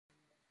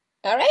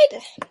All right.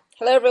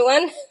 Hello,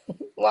 everyone.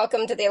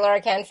 Welcome to the Laura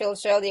Canfield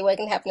Show, the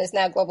Awaken Happiness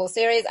Now Global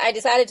Series. I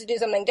decided to do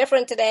something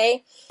different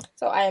today.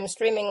 So I am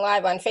streaming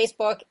live on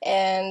Facebook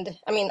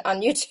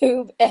on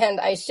YouTube,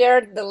 and I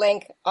shared the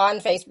link on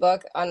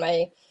Facebook on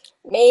my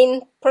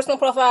main personal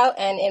profile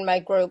and in my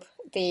group,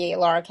 the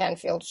Laura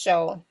Canfield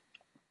Show.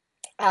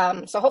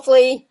 So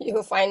hopefully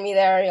you'll find me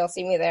there, you'll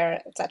see me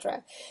there,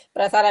 etc.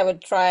 But I thought I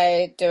would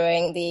try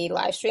doing the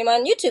live stream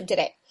on YouTube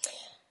today.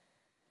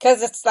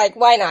 Because it's like,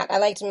 why not? I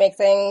like to make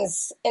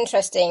things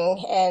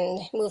interesting and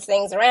move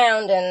things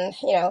around, and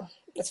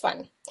it's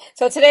fun.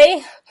 So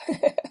today,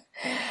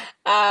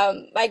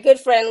 my good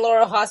friend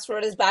Laura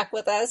Hosford is back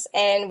with us,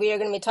 and we are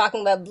going to be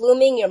talking about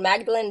blooming your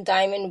Magdalene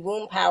diamond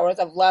womb powers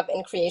of love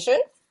and creation.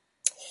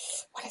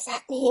 What does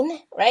that mean,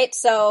 right?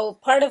 So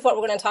part of what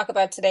we're going to talk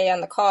about today on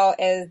the call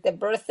is the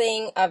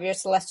birthing of your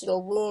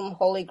celestial womb,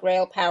 holy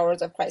grail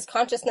powers of Christ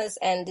consciousness,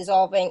 and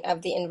dissolving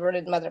of the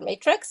inverted mother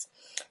matrix.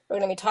 We're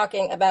going to be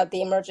talking about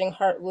the emerging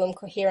heart womb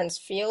coherence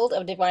field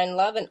of divine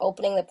love and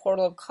opening the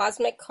portal of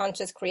cosmic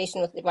conscious creation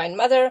with divine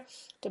mother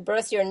to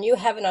birth your new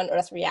heaven on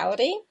earth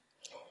reality.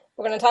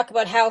 We're going to talk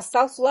about how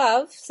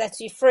self-love sets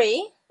you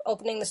free,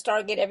 opening the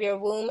stargate of your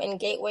womb and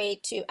gateway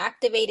to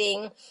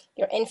activating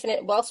your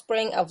infinite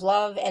wellspring of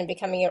love and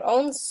becoming your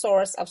own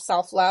source of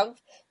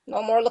self-love.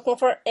 No more looking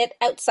for it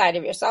outside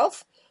of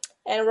yourself.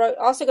 And we're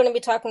also going to be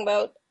talking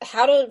about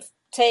how to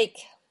take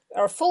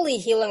or fully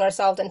healing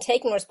ourselves and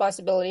taking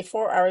responsibility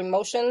for our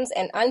emotions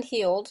and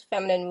unhealed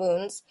feminine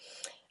wounds,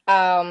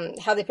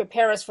 how they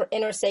prepare us for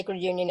inner sacred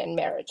union and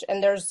marriage.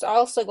 And there's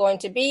also going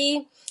to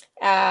be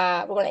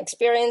we're going to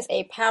experience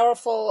a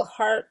powerful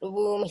heart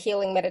womb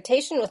healing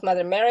meditation with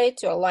Mother Mary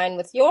to align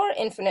with your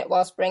infinite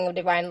wellspring of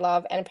divine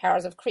love and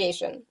powers of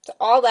creation. So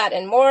all that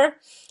and more.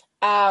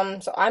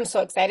 So I'm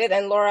so excited.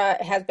 And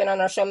Laura has been on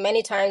our show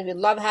many times. We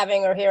love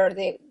having her here.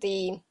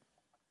 The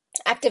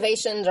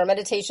activations or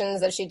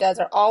meditations that she does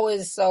are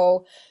always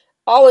so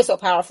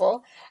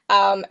powerful.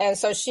 And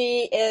so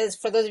she is,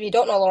 for those of you who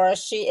don't know Laura,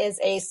 she is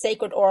a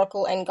sacred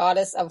oracle and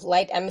goddess of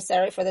light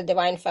emissary for the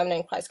divine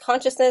feminine Christ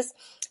consciousness.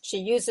 She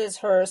uses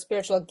her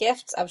spiritual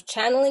gifts of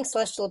channeling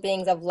celestial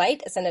beings of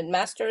light, ascended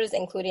masters,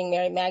 including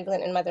Mary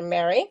Magdalene and Mother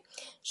Mary.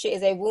 She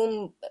is a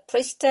womb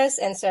priestess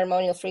and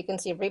ceremonial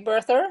frequency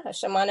rebirther, a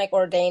shamanic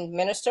ordained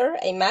minister,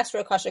 a master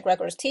Akashic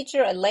Records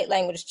teacher, a light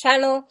language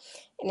channel,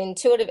 an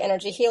intuitive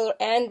energy healer,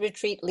 and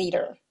retreat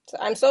leader. So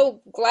I'm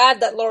so glad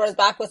that Laura is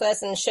back with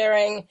us and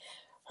sharing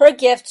her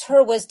gifts,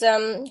 her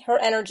wisdom, her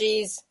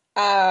energies.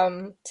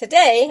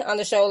 Today on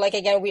the show, like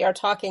again, we are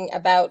talking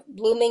about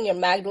blooming your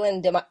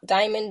Magdalene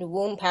diamond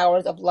womb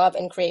powers of love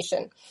and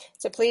creation.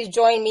 So please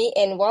join me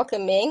in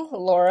welcoming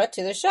Laura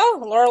to the show.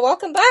 Laura,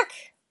 welcome back.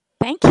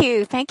 Thank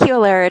you. Thank you,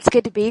 Laura. It's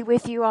good to be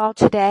with you all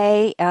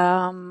today.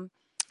 I'm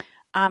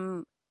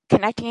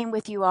connecting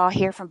with you all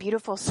here from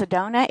beautiful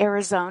Sedona,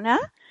 Arizona.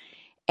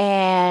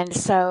 And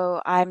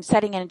so I'm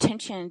setting an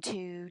intention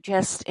to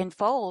just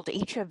enfold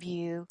each of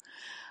you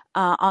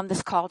on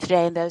this call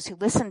today and those who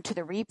listen to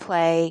the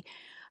replay,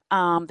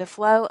 the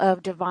flow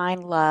of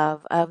divine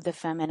love of the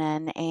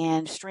feminine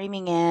and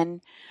streaming in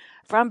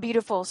from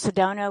beautiful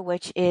Sedona,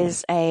 which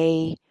is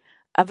a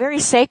very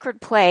sacred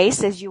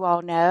place, as you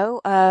all know,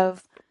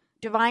 of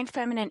divine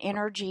feminine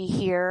energy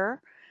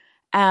here.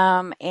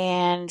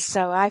 And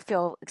so I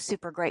feel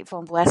super grateful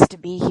and blessed to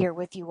be here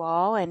with you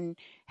all and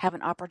have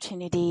an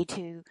opportunity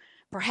to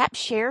perhaps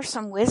share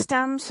some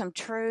wisdom, some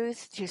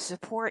truth to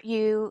support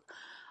you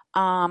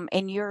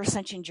in your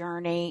ascension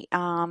journey.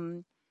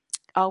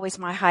 Always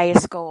my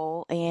highest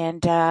goal,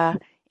 and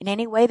in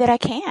any way that I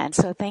can.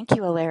 So thank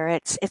you, Alara.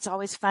 It's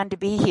always fun to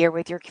be here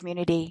with your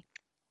community.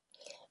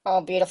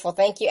 Oh, beautiful.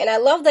 Thank you. And I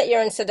love that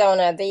you're in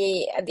Sedona.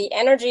 The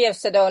energy of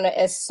Sedona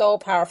is so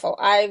powerful.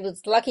 I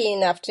was lucky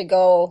enough to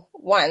go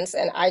once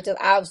and I just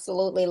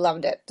absolutely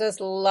loved it.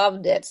 Just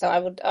loved it. So I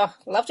would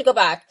love to go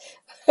back.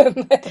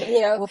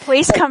 Well,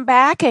 please come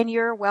back, and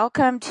you're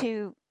welcome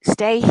to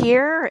stay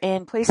here,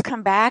 and please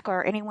come back,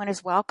 or anyone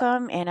is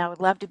welcome, and I would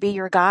love to be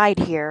your guide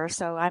here.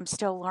 So I'm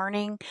still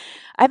learning.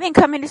 I've been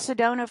coming to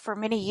Sedona for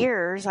many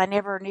years. I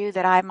never knew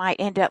that I might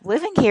end up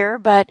living here,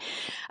 but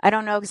I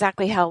don't know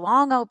exactly how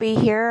long I'll be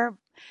here.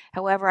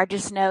 However, I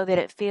just know that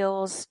it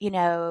feels,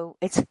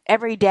 it's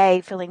every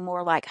day feeling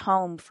more like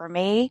home for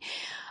me.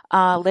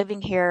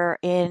 Living here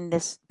in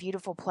this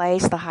beautiful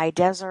place, the high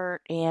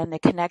desert, and the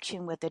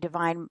connection with the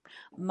divine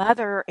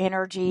mother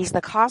energies,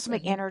 the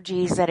cosmic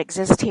energies that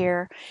exist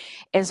here,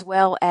 as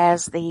well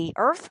as the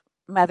earth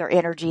mother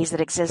energies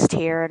that exist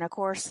here. And of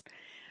course,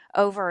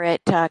 over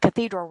at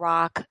Cathedral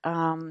Rock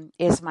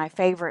is my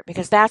favorite,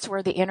 because that's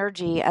where the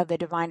energy of the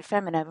divine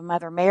feminine of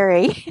Mother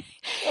Mary.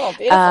 Oh,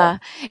 beautiful.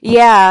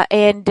 Yeah,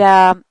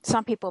 and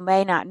some people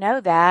may not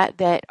know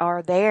that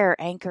are there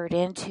anchored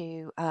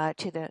into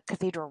to the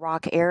Cathedral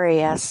Rock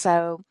area.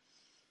 So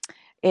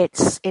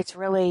it's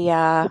really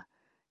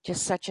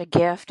just such a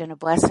gift and a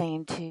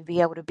blessing to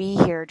be able to be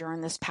here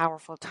during this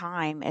powerful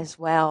time as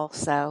well.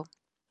 So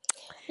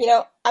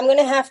I'm going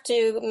to have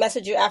to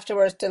message you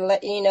afterwards to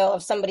let you know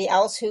of somebody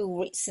else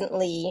who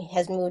recently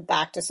has moved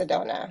back to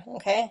Sedona.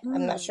 Okay?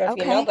 I'm not sure if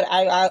you know, Okay. but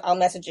I'll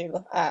message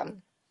you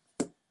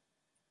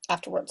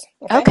afterwards.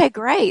 Okay? Okay,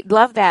 great.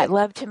 Love that. Okay.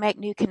 Love to make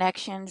new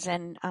connections,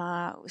 and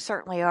we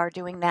certainly are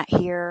doing that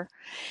here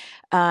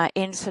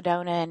in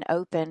Sedona and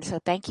Open. So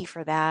thank you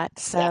for that.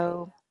 Yeah,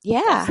 So,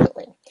 yeah.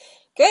 absolutely.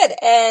 Good.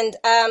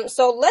 And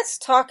so let's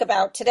talk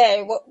about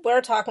today what we're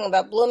talking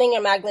about blooming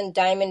your Magdalene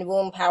Diamond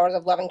Womb powers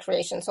of love and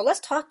creation. So let's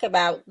talk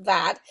about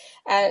that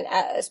and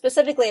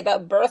specifically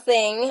about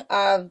birthing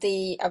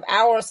of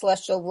our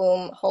celestial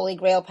womb, holy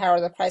grail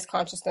powers of Christ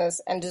consciousness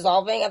and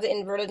dissolving of the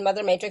inverted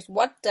mother matrix.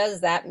 What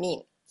does that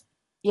mean?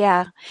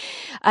 Yeah,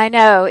 I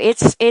know.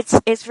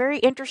 It's very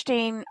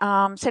interesting.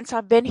 Since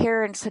I've been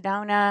here in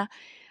Sedona,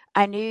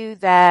 I knew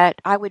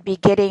that I would be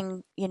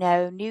getting,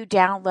 new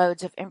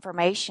downloads of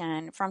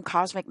information from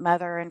Cosmic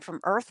Mother and from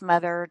Earth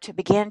Mother to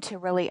begin to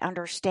really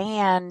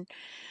understand,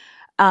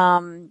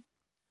 um,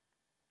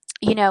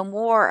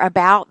 more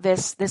about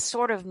this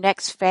sort of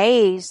next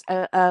phase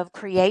of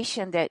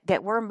creation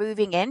that we're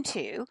moving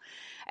into,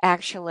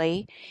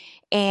 actually,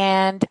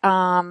 and,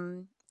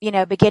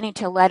 beginning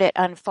to let it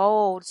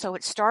unfold. So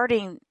it's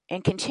starting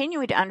and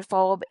continuing to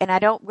unfold, and I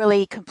don't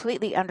really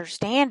completely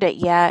understand it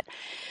yet.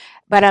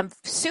 But I'm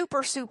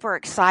super, super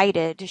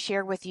excited to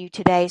share with you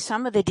today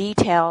some of the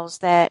details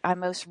that I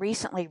most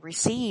recently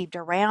received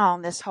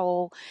around this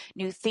whole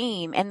new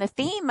theme. And the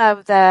theme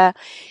of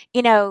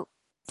you know,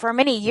 for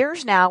many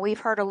years now, we've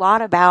heard a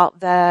lot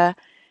about the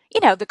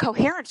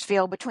coherence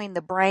field between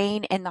the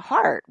brain and the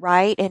heart,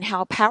 right? And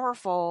how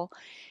powerful,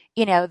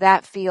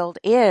 that field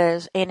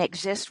is and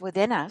exists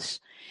within us.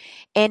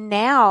 And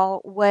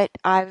now what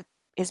I've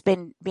has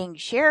been being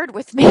shared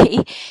with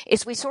me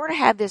is we sort of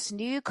have this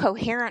new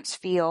coherence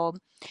field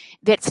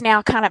that's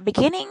now kind of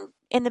beginning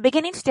in the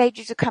beginning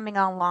stages of coming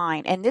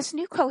online. And this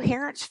new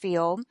coherence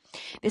field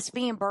that's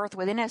being birthed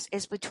within us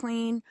is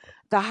between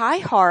the high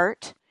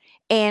heart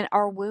and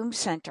our womb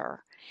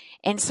center.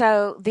 And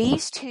so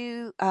these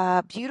two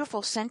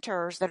beautiful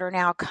centers that are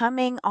now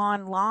coming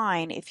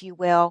online, if you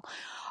will,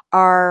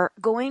 are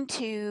going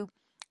to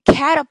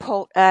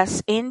catapult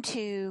us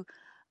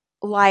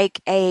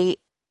like a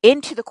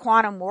into the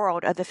quantum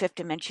world of the fifth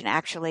dimension,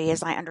 actually,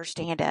 as I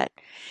understand it.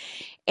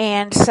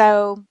 And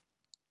so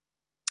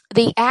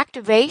the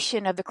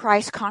activation of the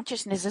Christ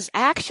consciousness is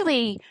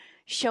actually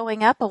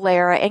showing up,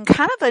 Alara, in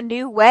kind of a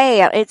new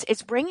way.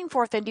 It's bringing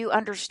forth a new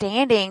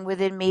understanding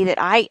within me that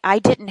I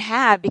didn't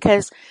have,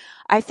 because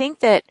I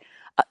think that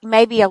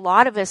maybe a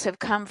lot of us have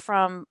come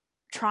from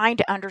trying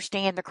to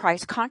understand the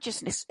Christ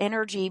consciousness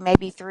energy,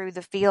 maybe through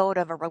the field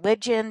of a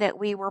religion that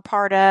we were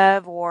part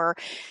of, or,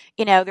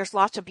 there's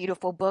lots of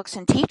beautiful books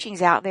and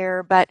teachings out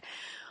there, but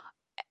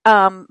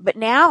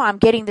now I'm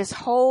getting this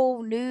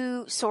whole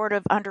new sort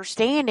of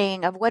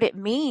understanding of what it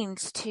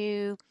means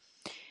to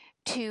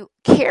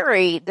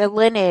carry the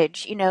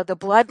lineage, the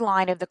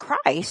bloodline of the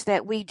Christ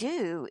that we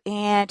do,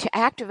 and to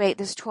activate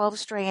this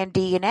 12-strand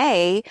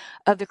DNA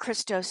of the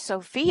Christos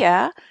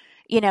Sophia,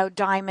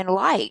 diamond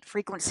light,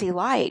 frequency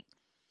light.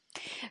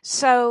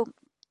 So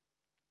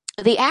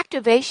the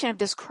activation of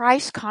this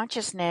Christ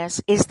consciousness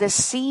is the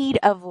seed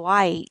of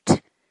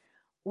light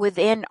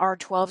within our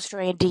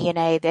 12-strand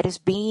DNA that is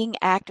being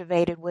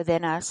activated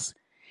within us.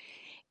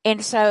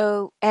 And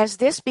so as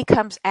this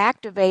becomes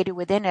activated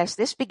within us,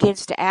 this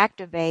begins to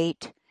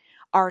activate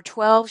our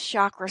 12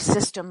 chakra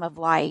system of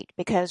light,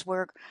 because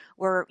we're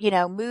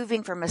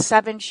moving from a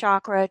 7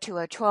 chakra to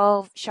a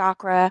 12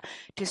 chakra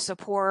to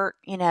support,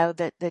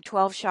 the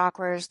 12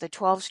 chakras, the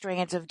 12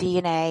 strands of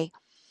DNA.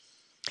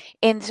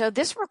 And so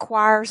this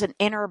requires an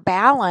inner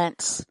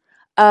balance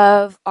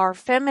of our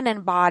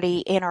feminine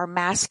body and our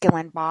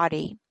masculine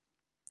body,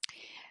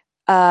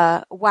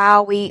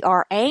 while we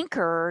are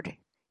anchored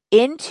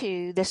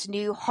into this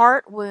new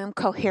heart womb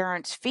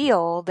coherence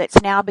field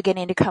that's now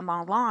beginning to come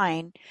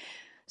online.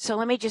 So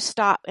let me just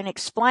stop and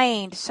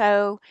explain.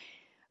 So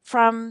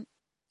from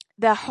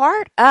the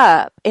heart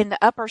up in the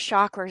upper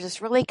chakras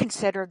is really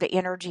considered the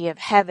energy of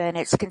heaven.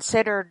 It's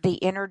considered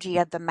the energy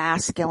of the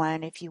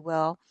masculine, if you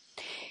will.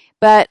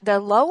 But the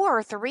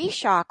lower 3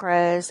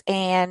 chakras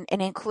and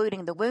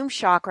including the womb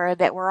chakra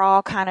that we're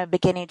all kind of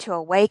beginning to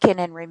awaken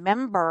and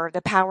remember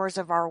the powers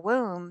of our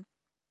womb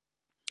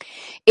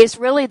is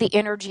really the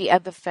energy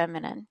of the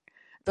feminine,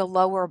 the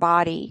lower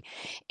body.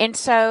 And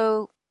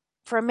so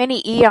for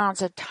many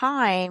eons of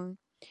time,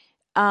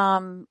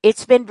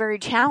 it's been very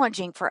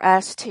challenging for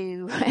us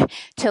to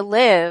to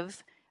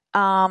live,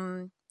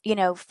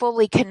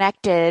 fully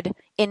connected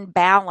in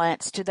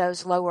balance to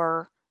those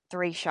lower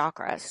 3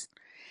 chakras.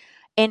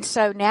 And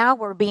so now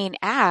we're being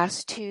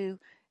asked to,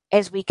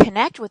 as we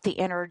connect with the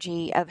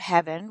energy of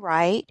heaven,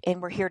 right?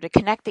 And we're here to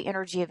connect the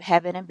energy of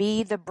heaven and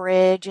be the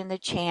bridge and the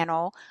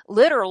channel,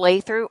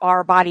 literally through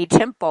our body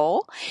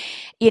temple,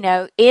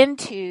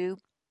 into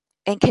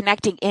and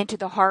connecting into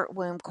the heart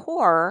womb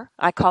core.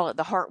 I call it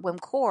the heart womb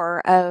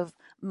core of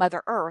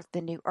Mother Earth,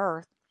 the new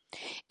Earth.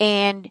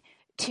 And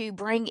to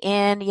bring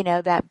in,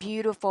 that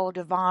beautiful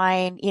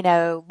divine,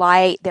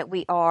 light that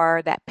we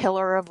are, that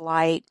pillar of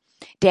light,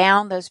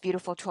 down those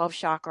beautiful 12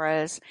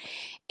 chakras,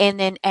 and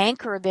then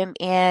anchor them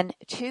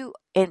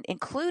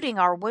including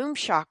our womb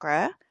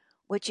chakra,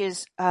 which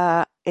is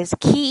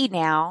key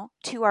now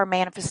to our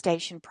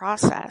manifestation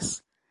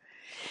process.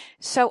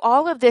 So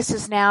all of this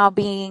is now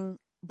being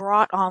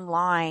brought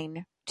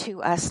online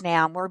to us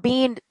now. We're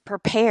being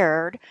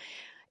prepared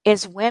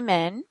as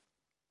women,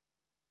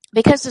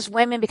 because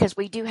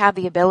we do have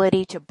the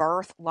ability to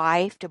birth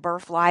life,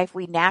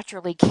 we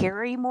naturally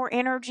carry more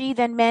energy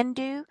than men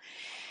do.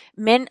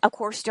 Men, of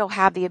course, still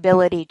have the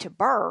ability to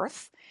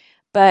birth,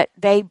 but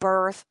they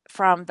birth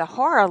from the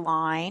Hora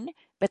line,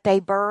 but they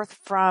birth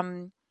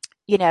from,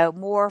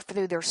 more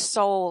through their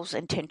soul's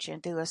intention,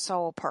 through a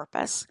soul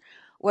purpose.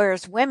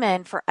 Whereas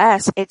women, for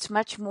us, it's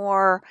much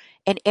more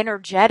an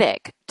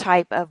energetic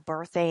type of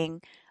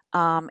birthing,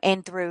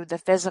 and through the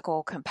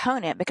physical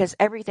component, because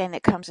everything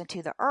that comes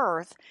into the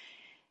earth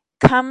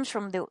comes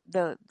from the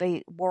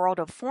world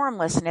of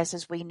formlessness,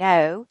 as we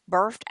know,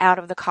 birthed out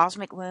of the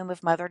cosmic womb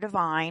of Mother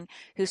Divine,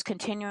 who's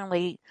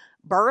continually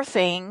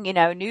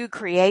birthing, new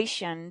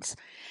creations.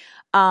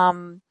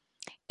 And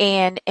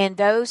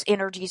those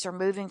energies are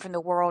moving from the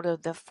world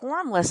of the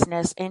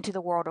formlessness into the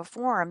world of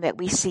form that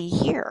we see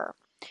here.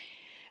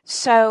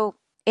 So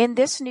in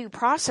this new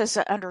process,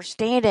 I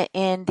understand it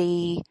in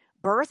the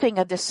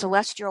birthing of the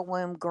celestial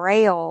womb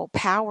grail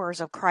powers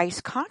of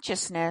Christ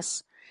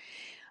consciousness,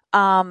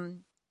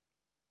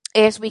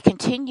 as we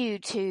continue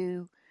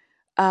to,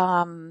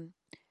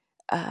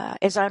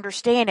 as I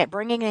understand it,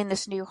 bringing in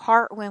this new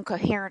heart womb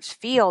coherence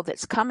field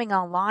that's coming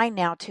online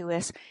now to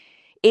us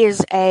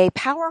is a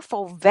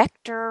powerful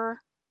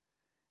vector,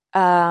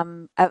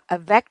 a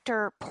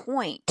vector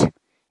point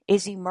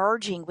is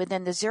emerging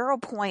within the 0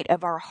 point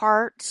of our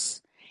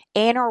hearts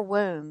and our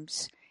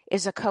wombs,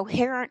 is a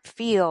coherent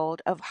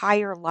field of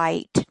higher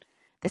light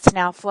that's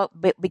now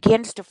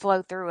begins to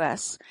flow through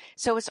us.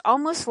 So it's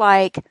almost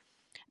like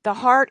the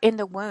heart and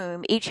the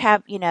womb each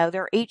have,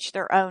 they're each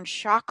their own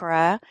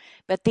chakra,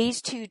 but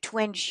these two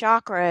twin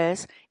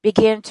chakras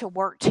begin to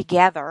work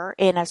together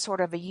in a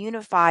sort of a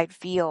unified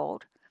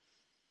field.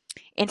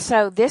 And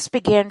so this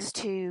begins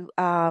to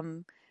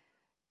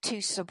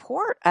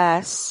support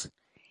us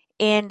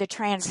in the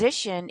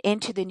transition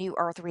into the new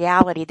earth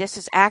reality. This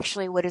is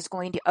actually what is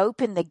going to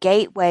open the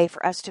gateway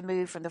for us to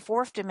move from the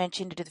fourth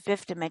dimension to the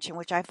fifth dimension,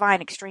 which I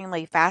find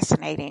extremely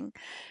fascinating.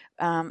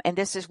 And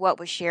this is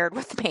what was shared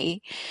with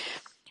me.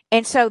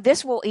 And so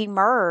this will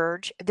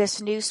emerge,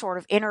 this new sort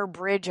of inner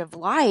bridge of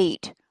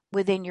light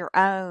within your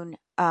own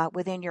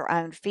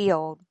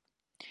field.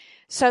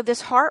 So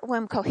this heart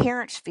womb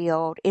coherence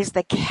field is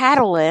the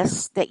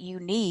catalyst that you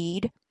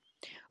need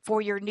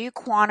for your new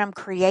quantum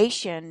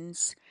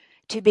creations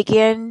to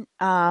begin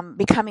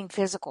becoming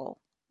physical.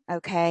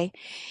 Okay.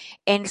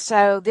 And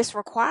so this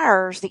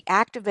requires the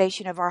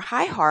activation of our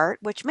high heart,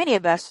 which many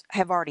of us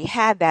have already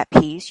had that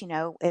piece,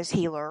 as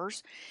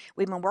healers.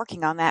 We've been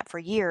working on that for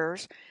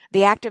years.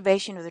 The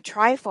activation of the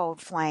trifold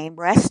flame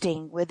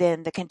resting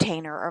within the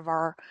container of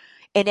our,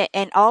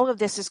 and all of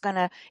this is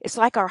it's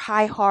like our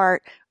high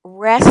heart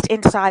rest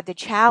inside the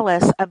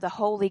chalice of the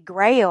holy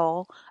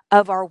grail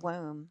of our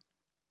womb.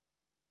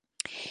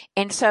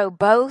 And so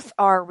both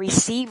are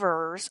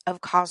receivers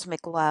of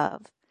cosmic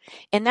love.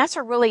 And that's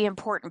a really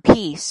important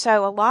piece.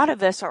 So a lot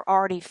of us are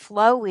already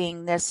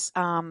flowing this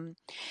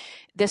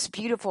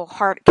beautiful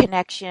heart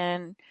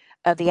connection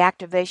of the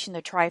activation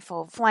of the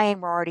trifold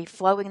flame. We're already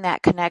flowing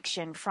that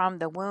connection from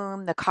the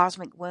womb, the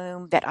cosmic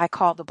womb that I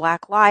call the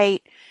black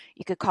light.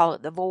 You could call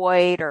it the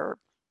void, or,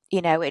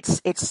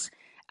 it's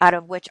out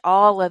of which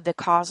all of the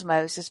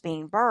cosmos is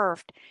being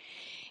birthed.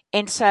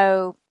 And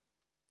so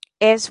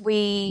as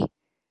we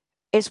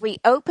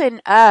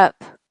open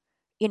up,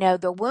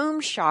 the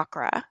womb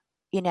chakra,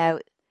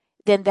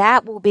 then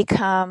that will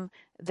become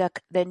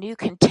the new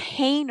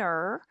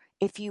container,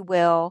 if you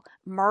will,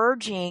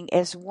 merging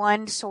as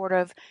one sort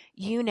of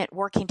unit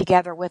working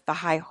together with the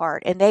high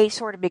heart. And they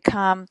sort of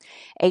become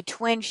a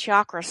twin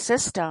chakra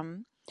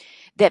system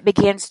that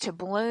begins to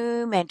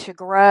bloom and to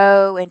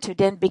grow and to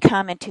then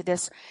become into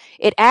this.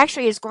 It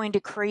actually is going to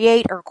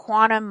create a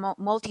quantum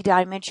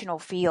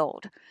multidimensional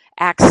field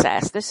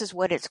access. This is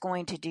what it's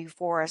going to do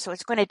for us. So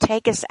it's going to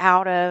take us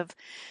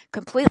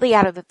completely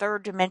out of the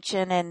third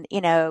dimension and,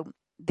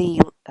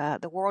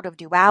 the world of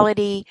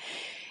duality.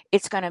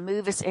 It's going to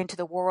move us into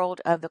the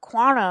world of the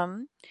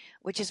quantum,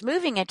 which is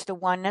moving into the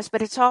oneness,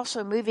 but it's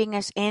also moving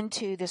us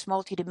into this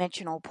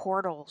multidimensional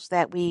portals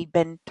that we've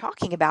been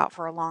talking about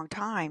for a long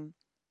time.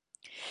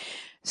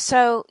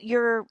 So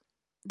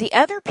the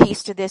other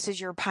piece to this is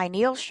your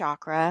pineal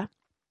chakra.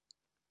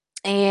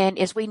 And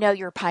as we know,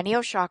 your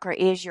pineal chakra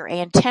is your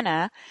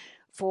antenna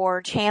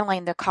for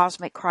channeling the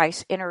cosmic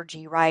Christ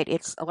energy, right?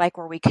 It's like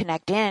where we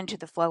connect into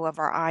the flow of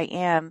our I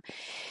am.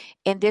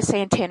 And this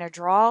antenna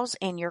draws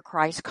in your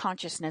Christ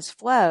consciousness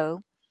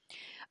flow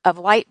of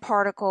light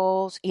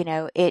particles.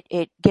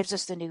 It gives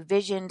us the new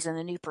visions and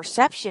the new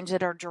perceptions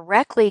that are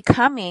directly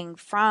coming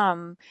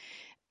from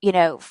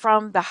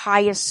from the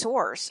highest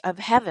source of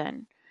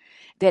heaven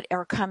that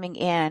are coming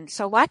in.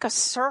 So like a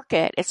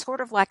circuit, it's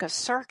sort of like a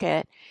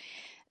circuit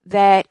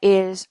that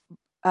is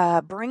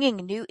bringing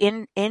new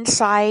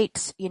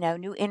insights,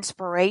 new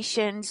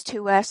inspirations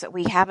to us that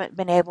we haven't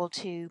been able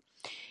to,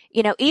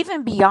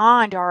 even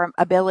beyond our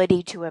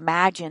ability to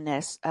imagine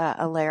this,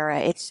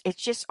 Alara. It's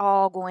just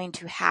all going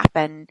to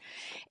happen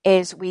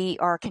as we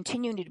are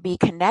continuing to be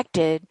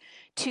connected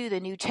to the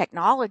new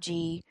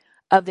technology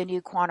of the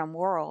new quantum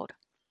world.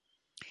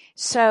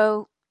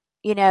 So,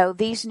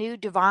 these new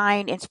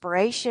divine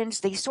inspirations,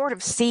 these sort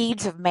of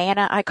seeds of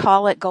manna, I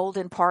call it,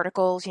 golden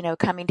particles,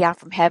 coming down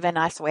from heaven.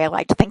 That's the way I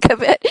like to think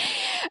of it.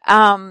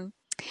 Um,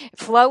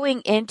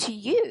 Flowing into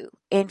you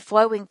and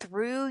flowing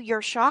through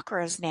your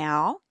chakras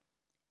now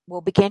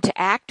will begin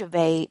to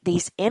activate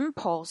these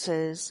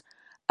impulses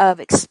of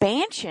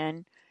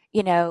expansion,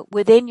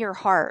 within your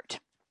heart,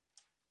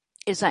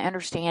 as I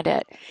understand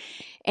it.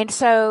 And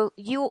so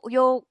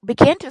you'll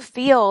begin to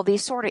feel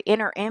these sort of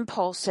inner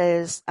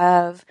impulses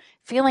of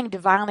feeling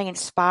divinely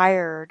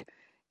inspired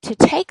to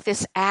take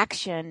this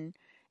action,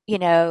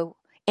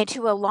 and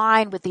to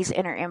align with these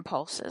inner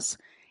impulses.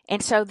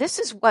 And so this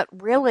is what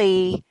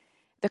really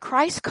the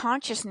Christ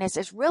consciousness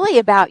is really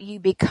about, you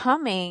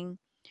becoming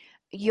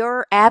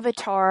your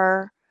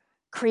avatar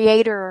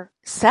creator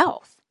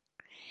self.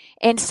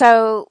 And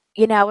so,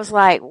 I was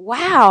like,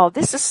 wow,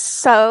 this is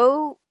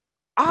so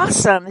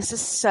awesome. This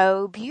is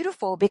so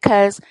beautiful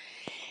because,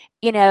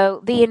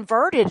 the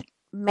inverted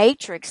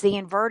matrix, the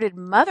inverted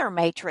mother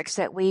matrix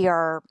that we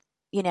are,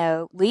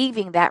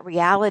 leaving that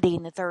reality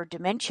in the third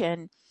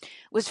dimension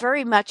was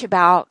very much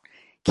about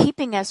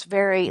keeping us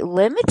very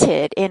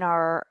limited in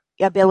our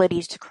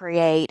abilities to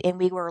create. And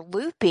we were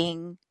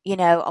looping,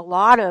 a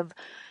lot of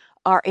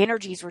our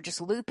energies were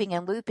just looping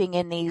and looping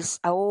in these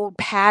old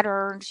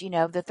patterns,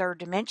 the third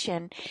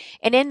dimension.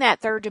 And in that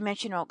third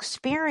dimensional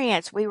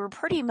experience, we were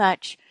pretty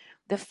much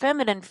the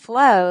feminine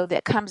flow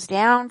that comes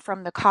down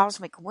from the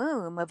cosmic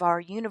womb of our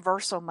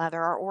universal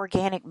mother, our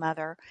organic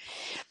mother,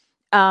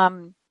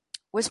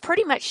 was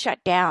pretty much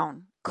shut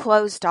down,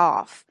 closed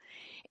off.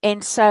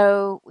 And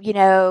so,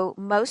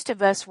 most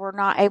of us were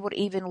not able to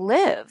even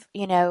live,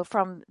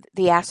 from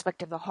the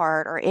aspect of the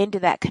heart or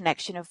into that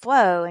connection of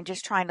flow, and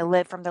just trying to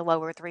live from the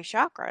lower three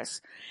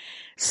chakras.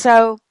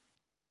 So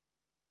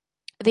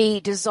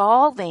the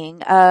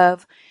dissolving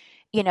of,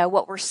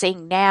 what we're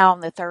seeing now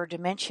in the third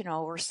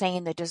dimensional, we're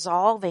seeing the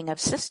dissolving of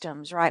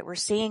systems, right? We're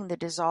seeing the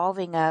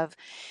dissolving of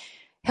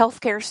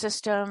healthcare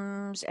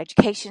systems,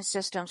 education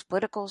systems,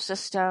 political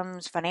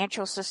systems,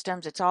 financial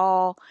systems. It's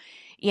all,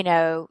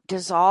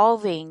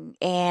 dissolving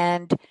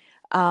and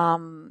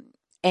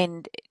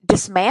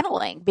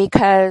dismantling,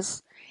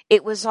 because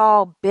it was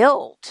all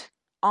built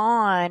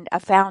on a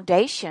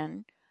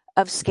foundation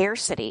of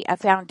scarcity, a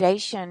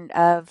foundation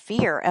of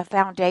fear, a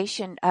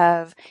foundation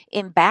of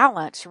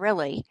imbalance,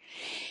 really,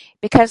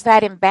 because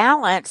that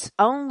imbalance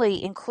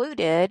only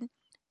included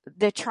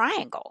the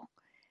triangle.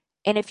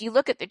 And if you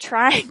look at the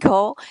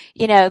triangle,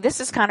 this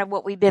is kind of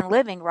what we've been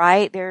living,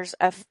 right? There's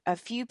a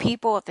few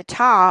people at the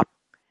top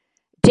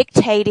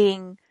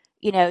dictating,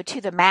 to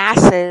the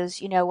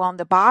masses, on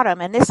the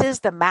bottom. And this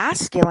is the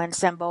masculine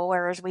symbol,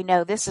 whereas we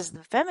know this is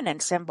the feminine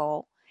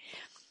symbol.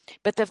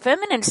 But the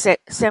feminine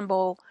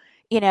symbol,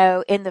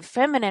 in the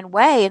feminine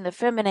way, in the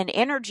feminine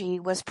energy,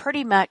 was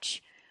pretty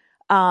much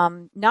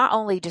not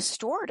only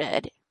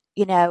distorted,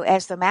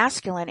 as the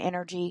masculine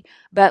energy,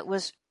 but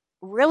was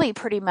really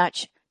pretty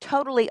much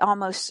totally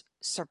almost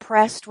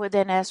suppressed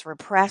within us,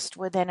 repressed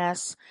within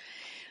us,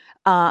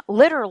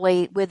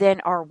 literally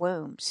within our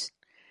wombs.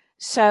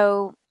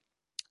 So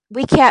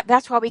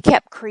that's why we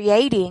kept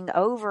creating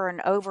over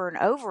and over and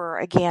over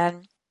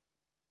again.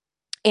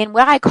 And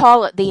when I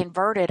call it the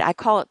inverted,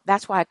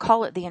 that's why I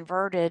call it the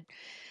inverted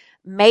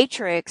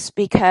matrix,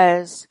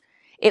 because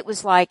it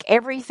was like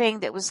everything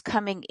that was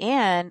coming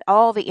in,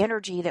 all the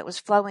energy that was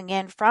flowing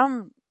in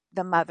from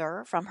the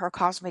mother, from her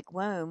cosmic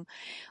womb,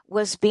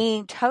 was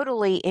being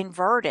totally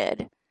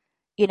inverted,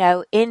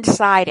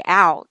 inside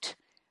out.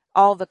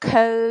 All the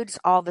codes,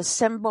 all the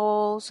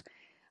symbols,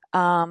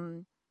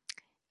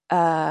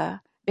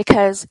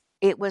 because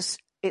it was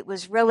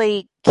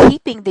really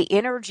keeping the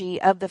energy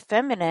of the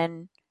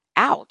feminine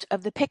out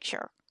of the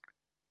picture,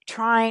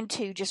 trying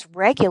to just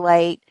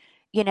regulate,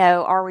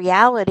 our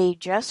reality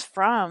just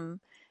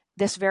from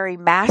this very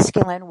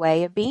masculine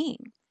way of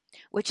being,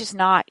 which is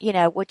not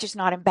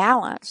in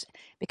balance,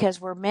 because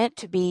we're meant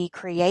to be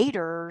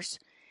creators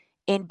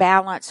in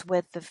balance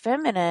with the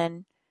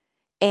feminine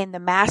and the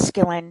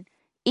masculine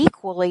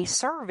equally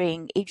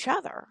serving each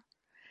other.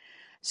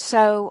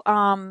 So,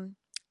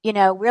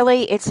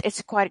 really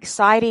it's quite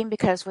exciting,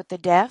 because with the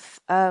death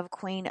of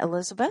Queen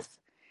Elizabeth,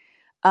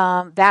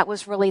 that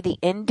was really the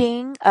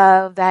ending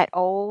of that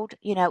old,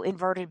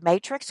 inverted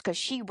matrix, because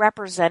she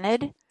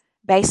represented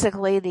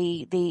basically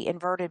the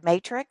inverted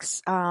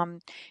matrix.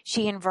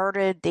 She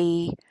inverted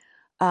the,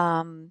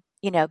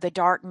 the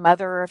dark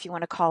mother, if you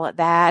want to call it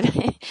that,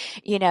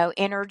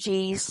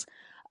 energies,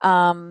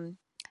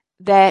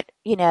 that,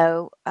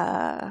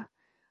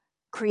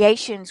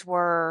 creations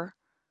were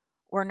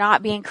We're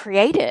not being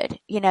created,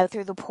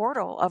 through the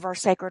portal of our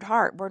Sacred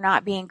Heart. We're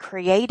not being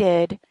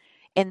created,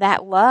 and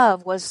that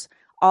love was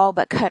all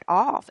but cut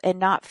off and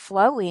not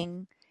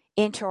flowing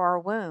into our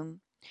womb.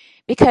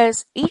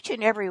 Because each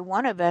and every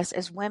one of us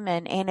as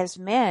women and as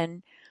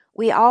men,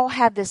 we all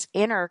have this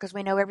inner, because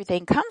we know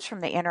everything comes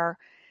from the inner.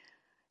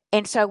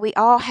 And so we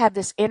all have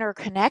this inner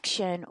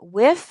connection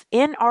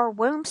within our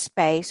womb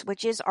space,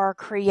 which is our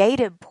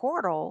creative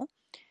portal,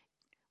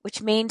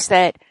 which means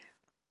that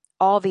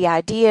all the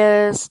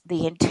ideas,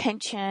 the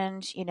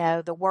intentions,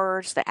 the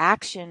words, the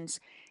actions,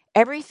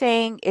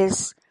 everything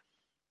is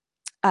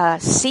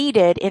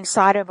seated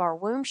inside of our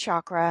womb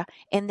chakra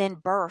and then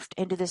birthed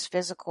into this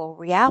physical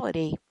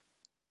reality.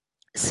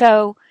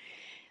 So,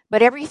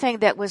 but everything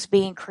that was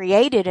being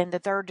created in the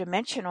third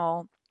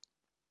dimensional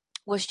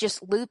was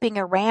just looping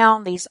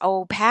around these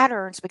old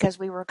patterns because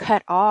we were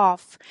cut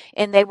off,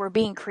 and they were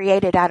being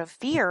created out of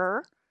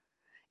fear.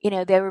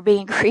 They were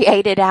being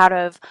created out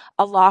of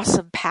a loss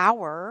of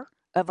power,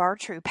 of our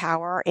true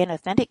power and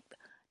authentic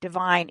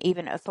divine,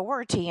 even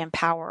authority and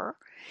power,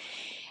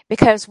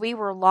 because we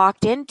were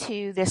locked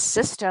into this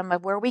system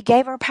of where we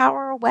gave our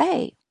power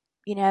away.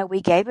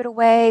 We gave it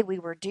away. We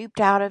were duped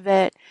out of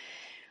it.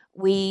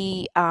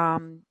 We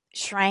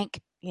shrank,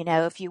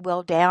 if you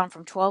will, down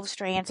from 12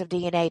 strands of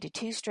DNA to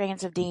 2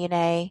 strands of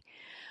DNA.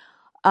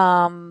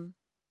 And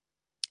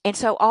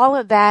so all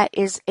of that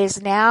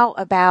is now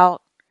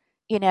about,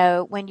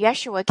 when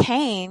Yeshua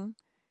came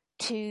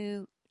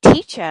to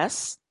teach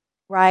us,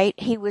 right?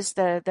 He was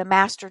the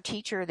master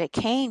teacher that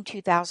came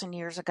 2,000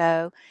 years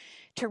ago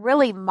to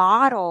really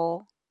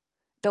model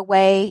the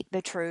way,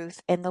 the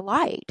truth, and the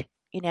light,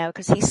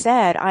 because he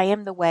said, I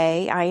am the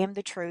way, I am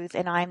the truth,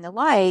 and I am the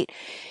light.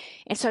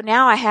 And so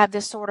now I have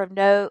this sort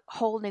of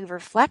whole new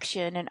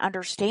reflection and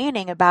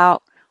understanding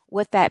about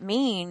what that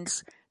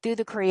means through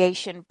the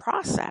creation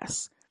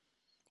process.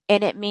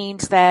 And it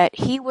means that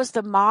he was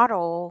the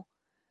model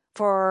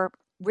for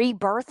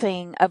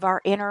rebirthing of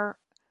our inner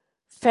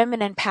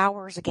feminine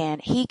powers again.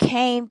 He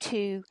came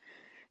to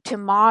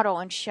model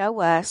and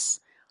show us,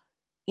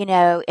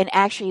 and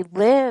actually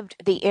lived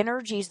the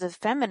energies of the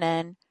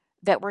feminine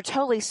that were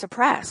totally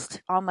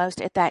suppressed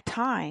almost at that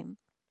time.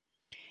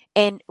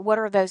 And what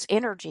are those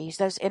energies?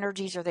 Those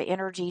energies are the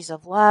energies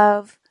of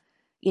love,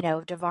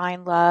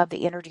 divine love,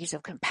 the energies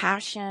of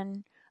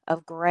compassion,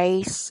 of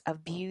grace,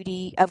 of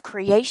beauty, of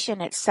creation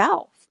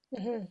itself.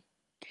 Mm-hmm.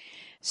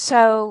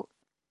 So,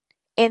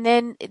 and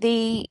then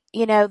the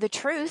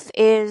truth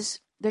is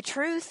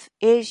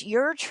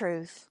your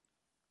truth,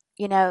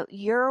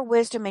 your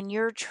wisdom and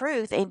your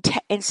truth,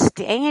 and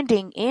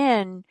standing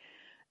in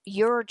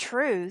your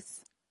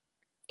truth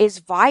is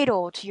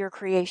vital to your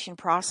creation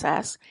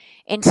process,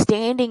 and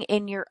standing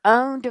in your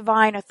own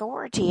divine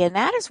authority. And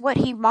that is what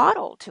he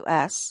modeled to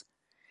us.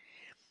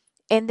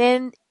 And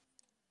then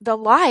the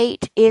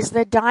light is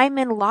the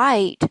diamond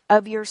light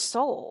of your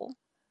soul,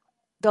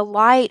 the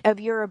light of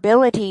your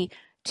ability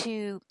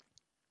to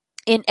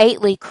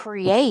innately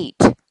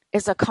create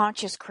as a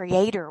conscious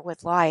creator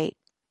with light.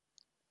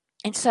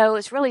 And so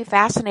it's really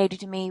fascinating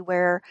to me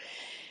where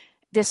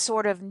this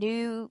sort of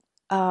new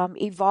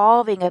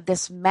evolving of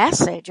this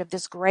message of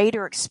this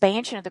greater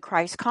expansion of the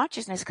Christ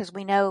consciousness, because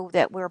we know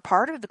that we're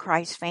part of the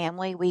Christ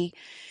family.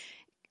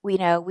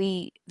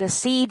 The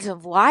seeds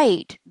of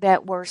light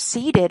that were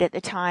seeded at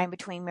the time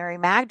between Mary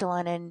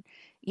Magdalene and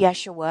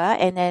Yeshua,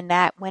 and then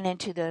that went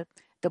into the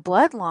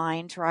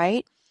bloodlines,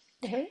 right?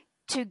 Mm-hmm.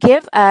 To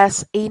give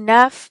us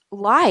enough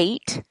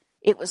light.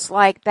 It was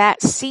like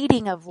that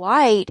seeding of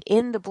light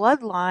in the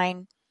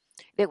bloodline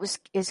that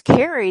is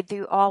carried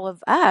through all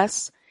of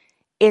us,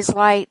 is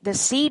like the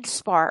seed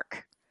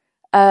spark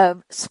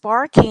of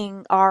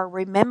sparking our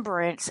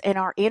remembrance and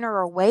our inner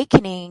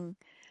awakening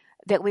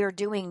that we are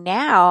doing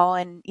now,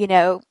 and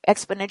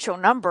exponential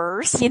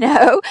numbers,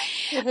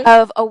 Mm-hmm.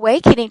 of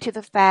awakening to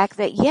the fact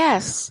that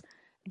yes,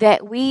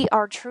 that we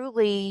are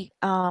truly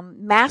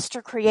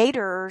master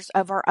creators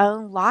of our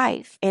own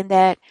life, and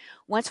that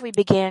once we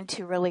begin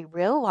to really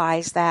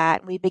realize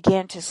that, we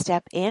begin to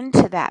step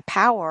into that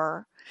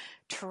power,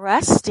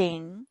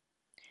 trusting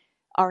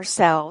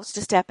ourselves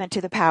to step into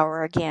the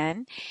power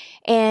again,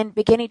 and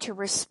beginning to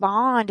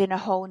respond in a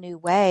whole new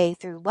way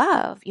through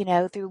love,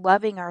 through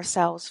loving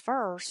ourselves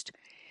first.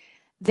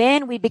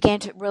 Then we begin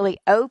to really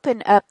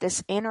open up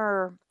this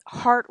inner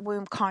heart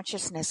womb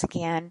consciousness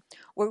again,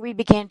 where we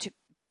begin to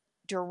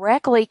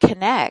directly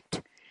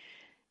connect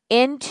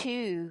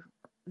into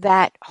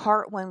that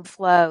heart womb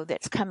flow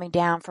that's coming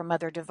down from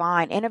Mother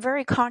Divine in a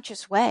very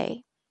conscious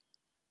way.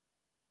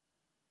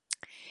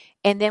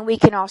 And then we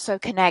can also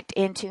connect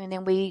into, and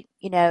then we,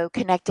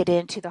 connected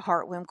into the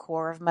heart womb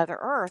core of Mother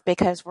Earth,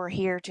 because we're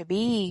here to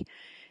be,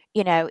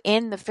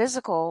 in the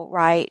physical,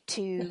 right,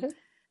 Mm-hmm.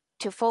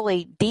 to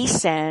fully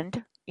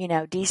descend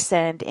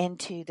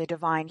into the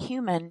divine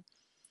human.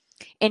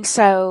 And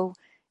so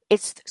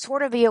it's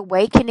sort of the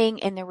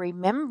awakening and the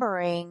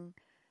remembering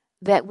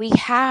that we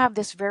have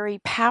this very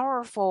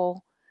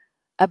powerful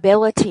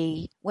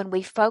ability when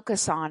we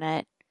focus on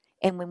it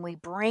And when we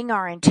bring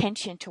our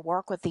intention to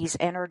work with these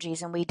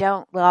energies and we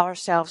don't allow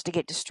ourselves to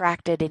get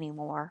distracted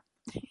anymore.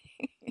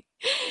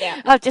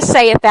 Yeah. I'll just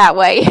say it that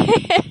way.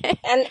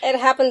 And it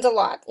happens a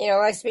lot,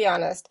 let's be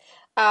honest.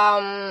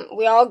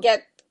 We all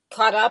get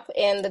caught up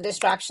in the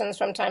distractions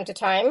from time to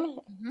time,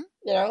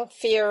 Mhm.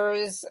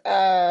 fears,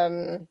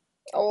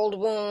 old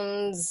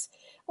wounds,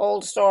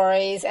 old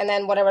stories, and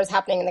then whatever's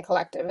happening in the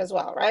collective as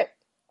well, right?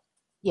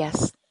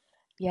 Yes.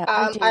 Yep,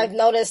 we I've do.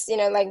 noticed,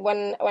 like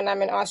when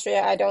I'm in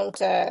Austria, I don't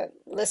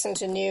listen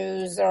to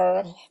news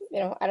or,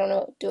 I don't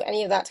know, do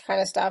any of that kind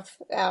of stuff.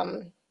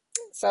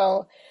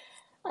 So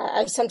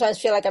I sometimes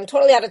feel like I'm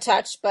totally out of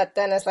touch, but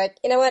then it's like,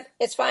 you know what?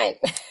 It's fine.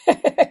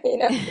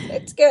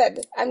 It's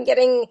good. I'm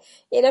getting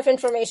enough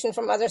information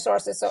from other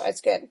sources, so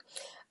it's good.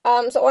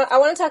 So I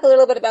want to talk a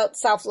little bit about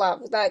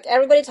self-love. Like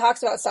everybody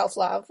talks about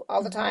self-love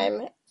all the Hmm.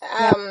 time.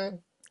 Yep.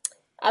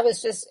 I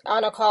was just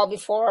on a call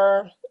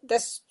before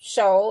this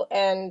show,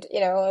 and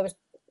it was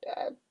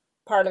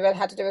part of it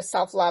had to do with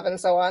self-love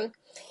and so on.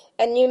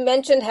 And you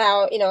mentioned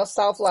how,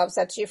 self-love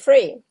sets you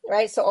free,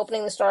 right? So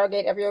opening the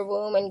stargate of your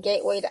womb and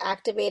gateway to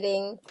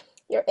activating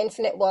your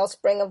infinite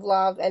wellspring of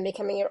love and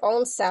becoming your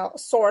own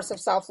source of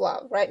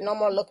self-love, right? No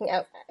more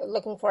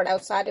looking for it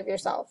outside of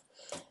yourself.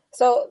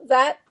 So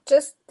that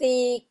just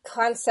the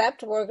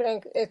concept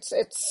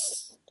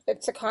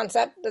it's a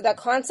concept, the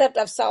concept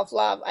of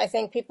self-love. I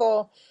think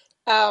people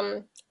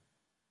um,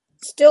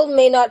 still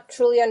may not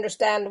truly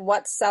understand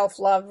what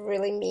self-love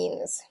really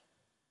means,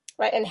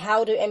 right? And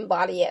how to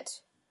embody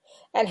it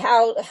and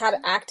how to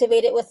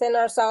activate it within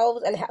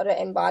ourselves and how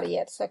to embody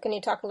it. So can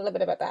you talk a little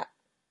bit about that?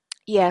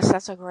 Yes,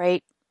 that's a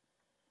great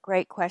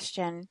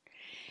question.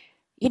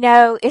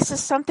 It's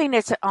just something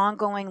that's an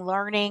ongoing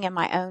learning in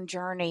my own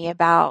journey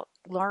about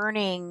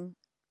learning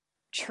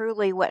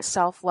truly what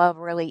self-love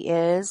really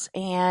is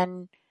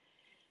and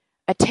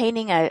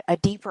attaining a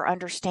deeper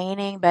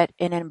understanding, but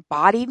an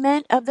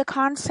embodiment of the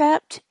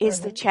concept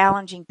is the Mm-hmm.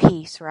 challenging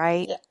piece,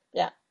 right? Yeah,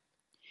 yeah,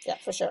 yeah,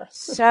 for sure.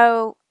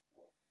 So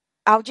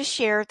I'll just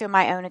share through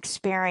my own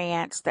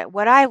experience that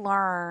what I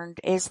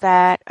learned is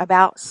that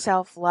about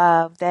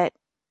self-love, that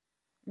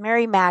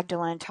Mary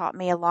Magdalene taught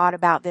me a lot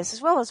about this,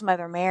 as well as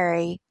Mother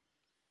Mary,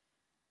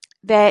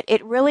 that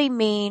it really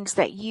means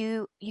that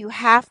you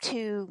have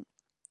to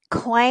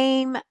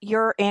claim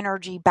your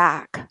energy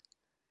back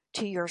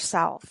to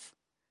yourself.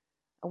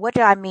 What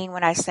do I mean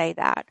when I say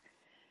that?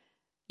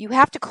 You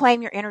have to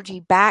claim your energy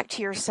back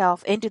to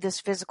yourself into this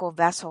physical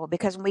vessel,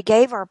 because when we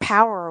gave our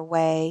power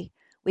away,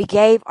 we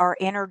gave our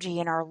energy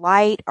and our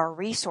light, our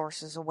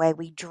resources away.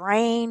 We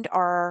drained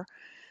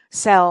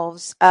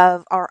ourselves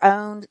of our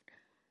own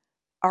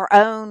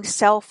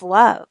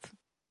self-love.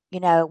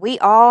 We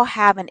all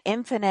have an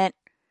infinite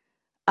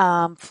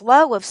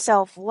flow of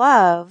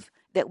self-love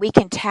that we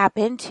can tap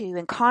into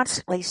and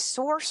constantly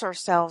source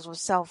ourselves with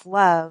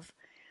self-love.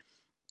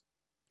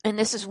 And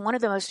this is one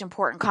of the most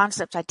important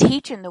concepts I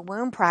teach in the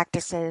womb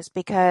practices,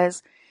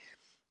 because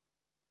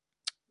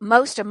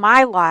most of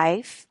my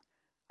life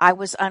I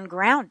was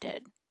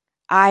ungrounded.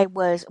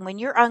 When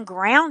you're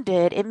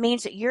ungrounded, it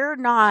means that you're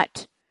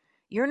not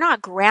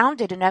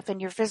grounded enough in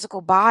your physical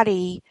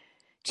body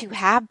to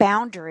have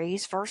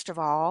boundaries, first of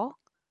all.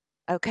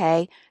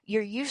 Okay.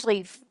 You're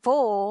usually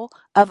full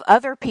of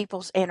other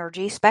people's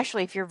energy,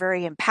 especially if you're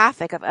very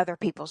empathic, of other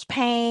people's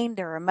pain,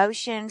 their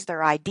emotions,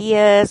 their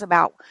ideas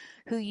about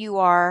who you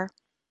are,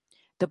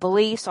 the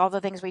beliefs, all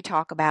the things we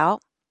talk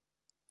about.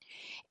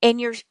 And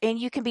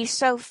you can be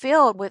so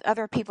filled with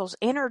other people's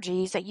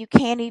energies that you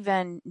can't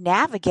even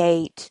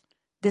navigate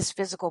this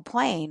physical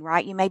plane,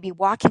 right? You may be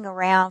walking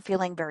around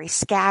feeling very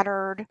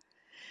scattered,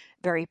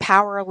 very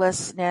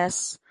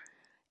powerlessness.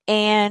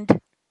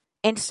 And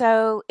and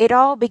so it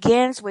all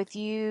begins with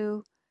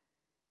you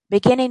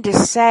beginning to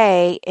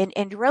say,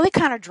 and really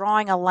kind of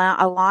drawing a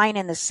line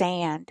in the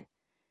sand,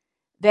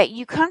 that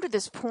you come to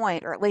this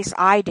point, or at least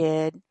I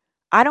did.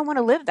 I don't want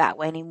to live that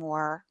way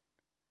anymore.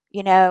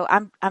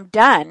 I'm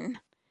done,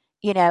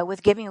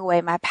 with giving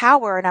away my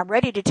power, and I'm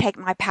ready to take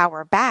my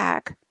power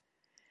back,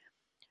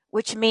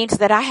 which means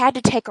that I had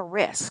to take a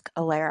risk,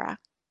 Alara.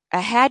 I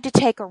had to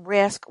take a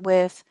risk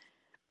with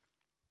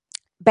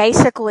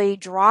basically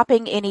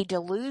dropping any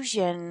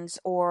delusions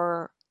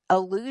or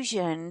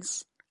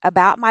illusions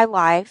about my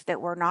life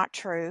that were not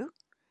true,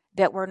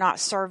 that were not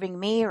serving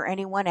me or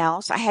anyone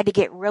else. I had to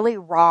get really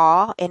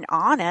raw and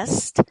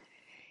honest.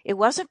 It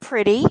wasn't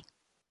pretty.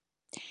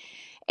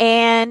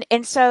 And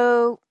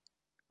so,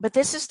 but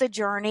this is the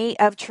journey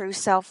of true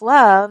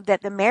self-love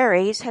that the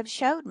Marys have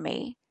showed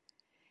me.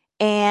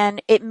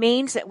 And it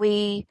means that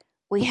we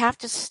have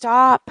to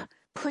stop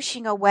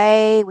pushing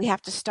away. We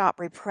have to stop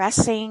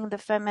repressing the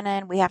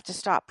feminine. We have to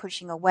stop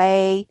pushing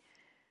away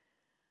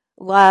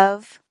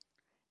love,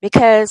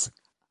 because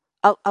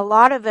a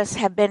lot of us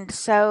have been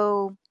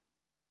so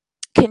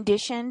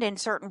conditioned in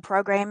certain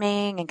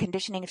programming and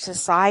conditioning of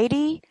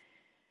society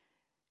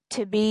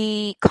to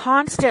be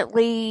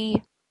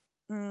constantly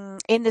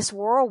in this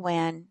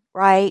whirlwind,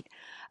 right,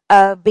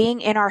 of being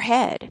in our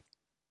head,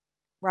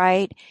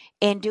 right,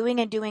 and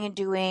doing and doing and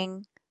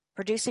doing.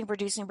 producing,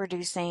 producing,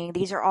 producing.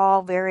 These are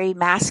all very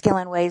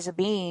masculine ways of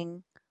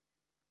being.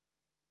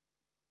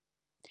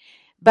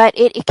 But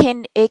it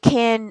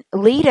can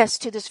lead us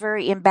to this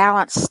very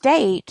imbalanced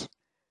state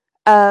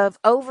of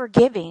over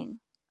giving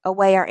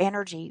away our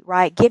energy,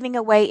 right? Giving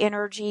away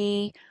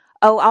energy.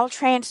 Oh, I'll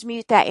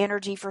transmute that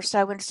energy for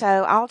so and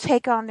so. I'll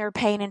take on their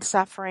pain and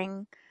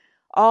suffering,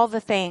 all the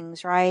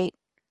things, right?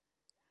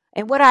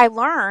 And what I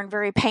learned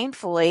very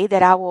painfully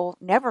that I will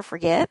never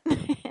forget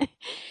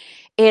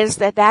is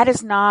that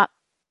is not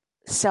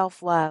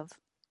self-love.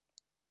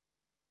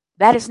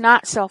 That is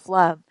not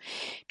self-love.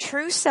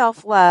 True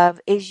self-love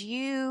is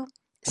you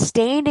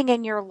standing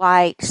in your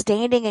light,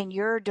 standing in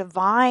your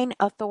divine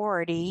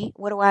authority.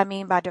 What do I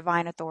mean by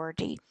divine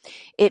authority?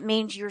 It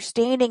means you're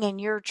standing in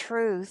your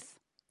truth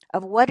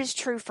of what is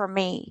true for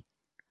me.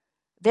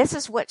 This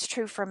is what's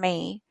true for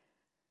me.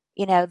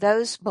 You know,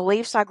 those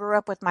beliefs I grew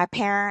up with my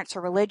parents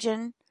or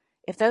religion,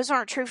 if those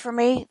aren't true for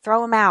me,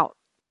 throw them out.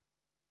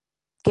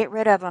 Get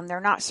rid of them.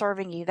 They're not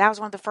serving you. That was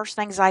one of the first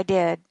things I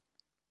did.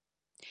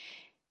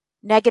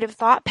 Negative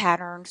thought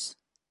patterns.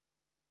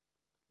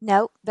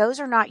 Nope,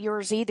 those are not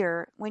yours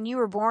either. When you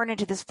were born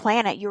into this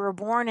planet, you were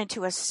born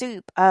into a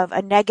soup of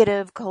a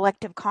negative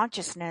collective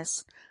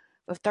consciousness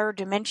of third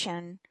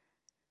dimension.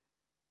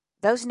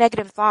 Those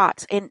negative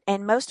thoughts, and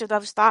most of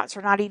those thoughts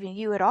are not even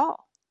you at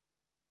all.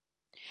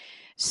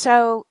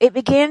 So it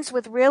begins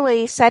with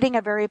really setting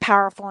a very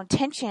powerful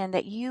intention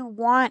that you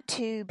want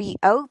to be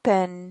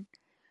open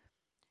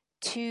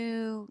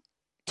to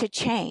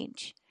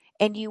change.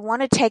 And you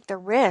want to take the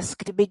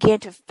risk to begin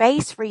to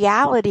face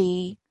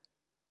reality,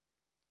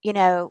 you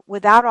know,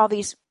 without all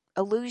these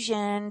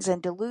illusions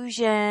and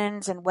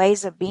delusions and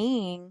ways of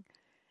being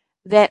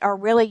that are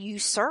really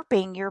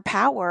usurping your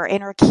power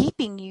and are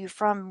keeping you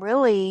from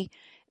really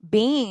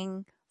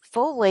being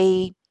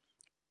fully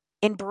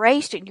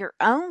embraced in your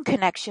own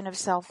connection of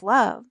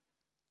self-love.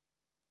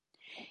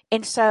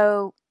 And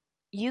so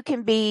you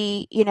can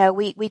be, you know,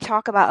 we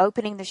talk about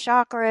opening the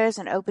chakras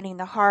and opening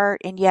the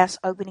heart. And yes,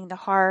 opening the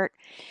heart,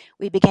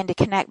 we begin to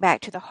connect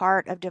back to the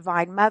heart of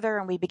Divine Mother,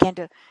 and we begin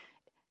to,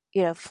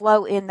 you know,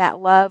 flow in that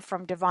love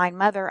from Divine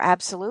Mother.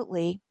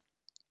 Absolutely.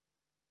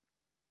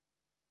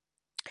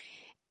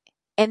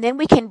 And then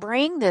we can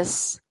bring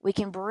this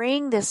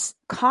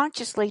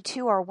consciously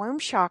to our womb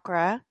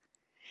chakra,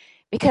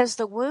 because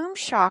the womb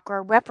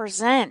chakra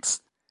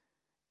represents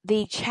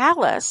the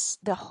chalice,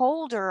 the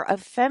holder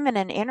of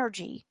feminine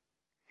energy.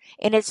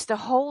 And it's the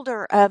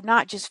holder of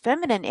not just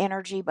feminine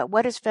energy, but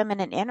what is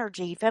feminine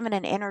energy?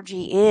 Feminine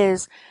energy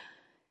is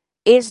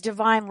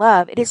divine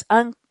love. It is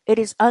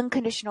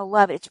unconditional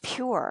love. It's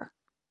pure.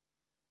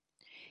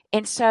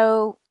 And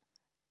so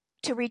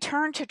to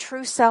return to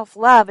true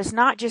self-love is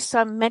not just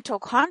some mental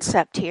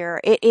concept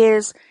here. It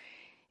is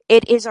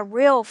a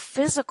real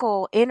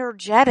physical,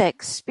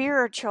 energetic,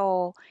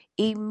 spiritual,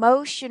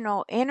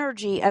 emotional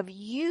energy of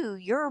you.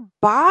 Your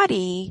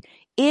body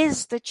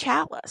is the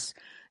chalice.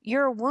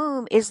 Your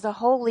womb is the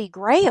holy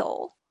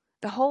grail,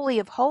 the holy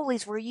of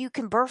holies where you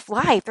can birth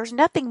life. There's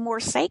nothing more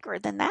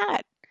sacred than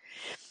that.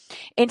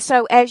 And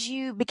so as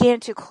you begin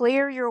to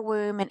clear your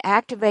womb and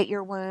activate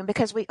your womb,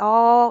 because we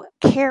all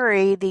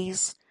carry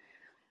these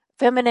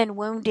feminine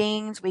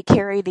woundings, we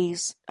carry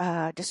these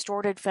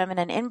distorted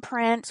feminine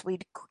imprints, we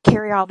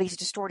carry all these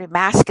distorted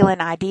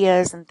masculine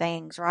ideas and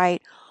things,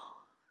 right?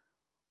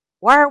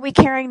 Why are we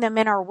carrying them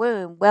in our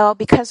womb? Well,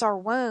 because our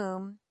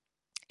womb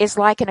is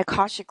like an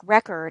Akashic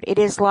record. It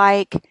is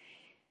like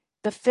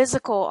the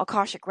physical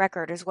Akashic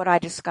record is what I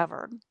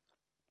discovered.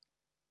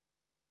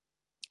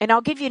 And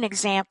I'll give you an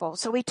example.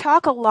 So we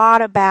talk a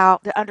lot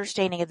about the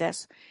understanding of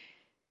this.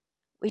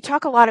 We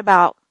talk a lot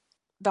about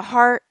the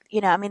heart,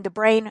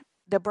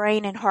 the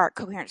brain and heart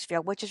coherence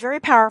field, which is very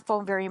powerful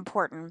and very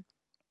important.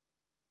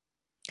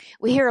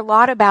 We hear a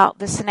lot about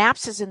the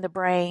synapses in the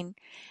brain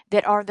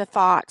that are the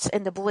thoughts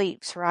and the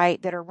beliefs, right,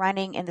 that are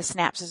running in the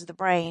synapses of the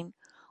brain.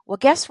 Well,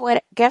 guess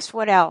what? Guess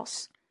what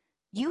else?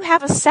 You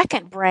have a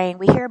second brain.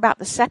 We hear about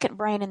the second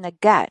brain in the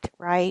gut,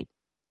 right?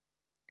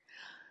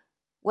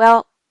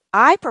 Well,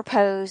 I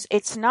propose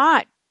it's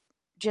not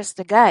just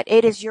the gut.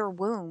 It is your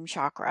womb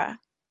chakra.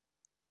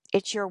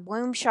 It's your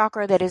womb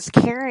chakra that is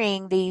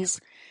carrying these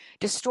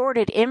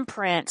distorted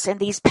imprints and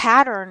these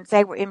patterns.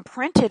 They were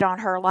imprinted on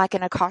her like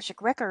an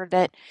Akashic record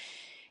that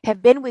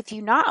have been with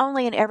you not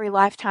only in every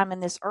lifetime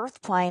in this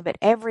earth plane, but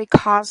every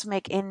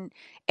cosmic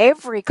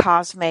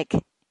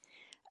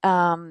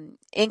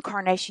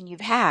incarnation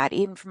you've had,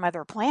 even from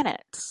other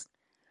planets.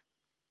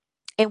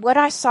 And what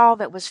I saw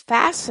that was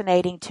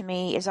fascinating to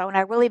me is when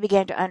I really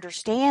began to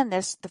understand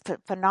this, the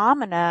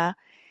phenomena,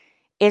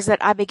 is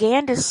that I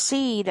began to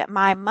see that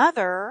my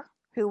mother,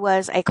 who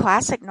was a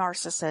classic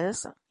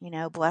narcissist,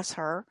 bless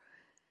her,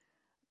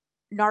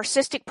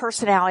 narcissistic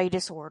personality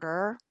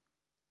disorder,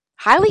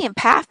 highly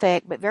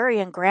empathic, but very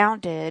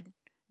ungrounded,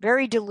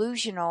 very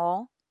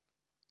delusional.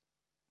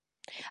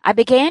 I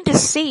began to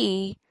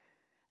see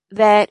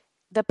that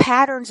the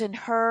patterns in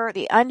her,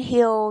 the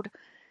unhealed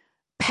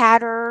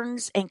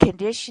patterns and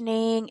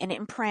conditioning and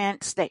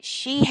imprints that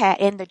she had,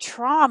 and the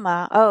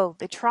trauma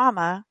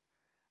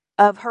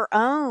of her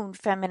own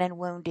feminine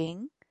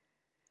wounding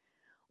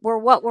were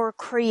what were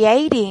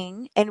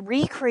creating and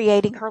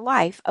recreating her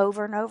life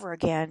over and over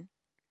again.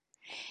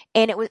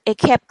 And it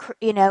kept,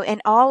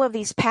 and all of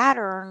these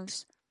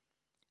patterns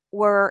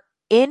were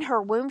in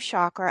her womb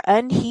chakra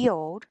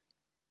unhealed.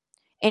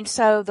 And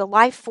so the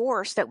life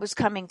force that was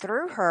coming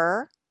through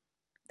her,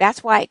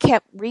 that's why it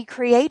kept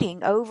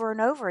recreating over and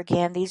over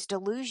again these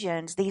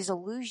delusions, these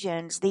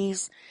illusions,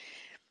 these,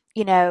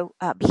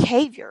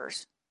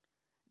 behaviors.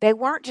 They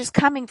weren't just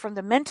coming from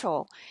the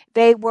mental,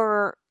 they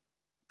were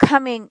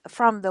coming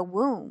from the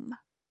womb.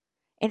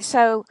 And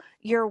so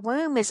your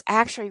womb is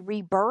actually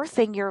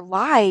rebirthing your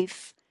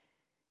life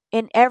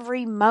in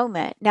every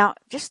moment. Now,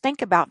 just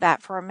think about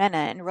that for a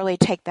minute and really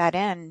take that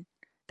in.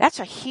 That's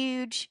a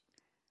huge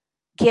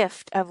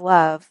gift of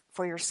love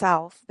for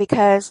yourself,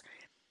 because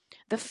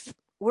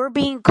we're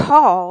being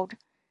called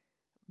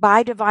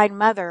by Divine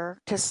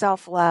Mother to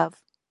self-love.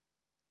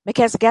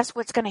 Because guess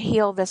what's going to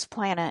heal this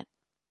planet?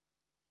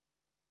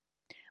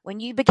 When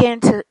you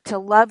begin to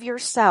love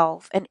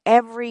yourself and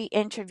every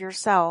inch of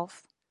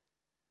yourself,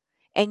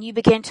 and you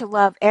begin to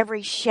love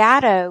every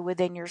shadow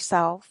within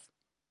yourself.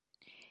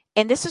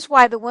 And this is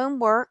why the womb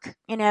work,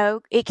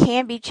 it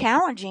can be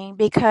challenging,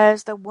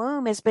 because the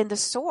womb has been the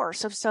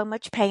source of so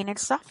much pain and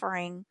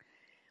suffering.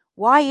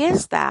 Why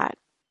is that?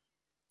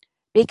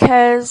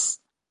 Because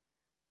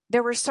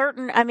there were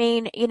certain,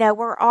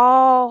 we're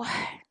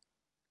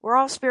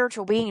all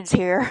spiritual beings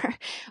here.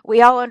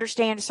 We all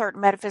understand certain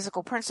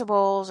metaphysical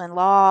principles and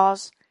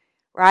laws,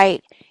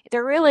 right?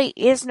 There really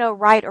is no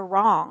right or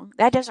wrong.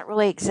 That doesn't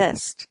really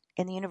exist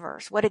in the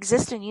universe. What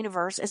exists in the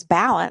universe is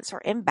balance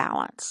or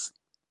imbalance.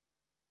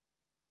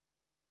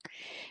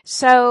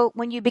 So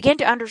when you begin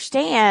to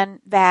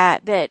understand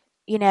that,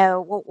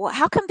 well,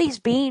 how come these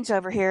beings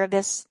over here,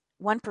 this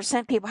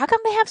 1% people, how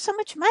come they have so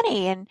much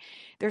money and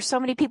there's so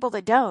many people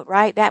that don't,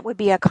 right? That would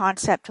be a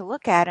concept to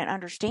look at and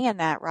understand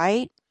that,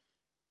 right?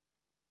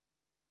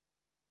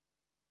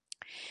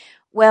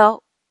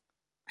 Well,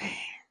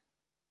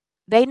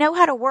 they know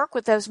how to work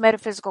with those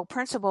metaphysical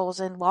principles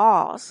and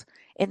laws,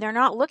 and they're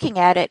not looking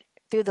at it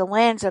through the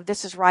lens of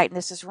this is right and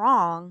this is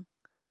wrong.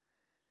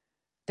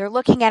 They're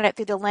looking at it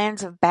through the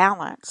lens of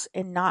balance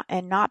and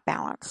not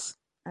balance.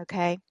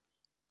 Okay.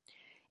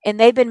 And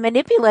they've been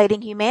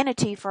manipulating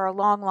humanity for a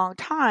long, long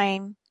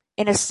time,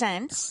 in a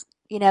sense,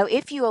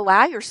 if you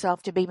allow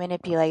yourself to be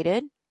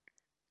manipulated.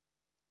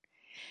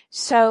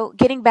 So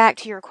getting back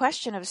to your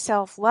question of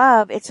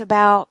self-love, it's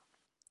about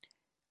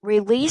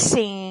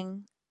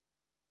releasing,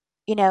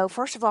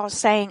 first of all,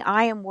 saying,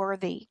 I am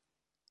worthy.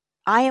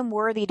 I am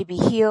worthy to be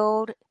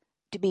healed,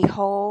 to be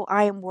whole.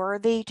 I am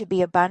worthy to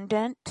be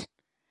abundant.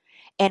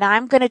 And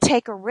I'm going to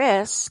take a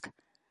risk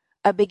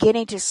of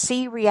beginning to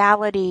see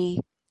reality.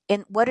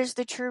 And what is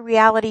the true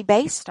reality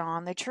based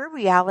on? The true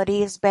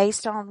reality is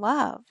based on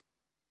love,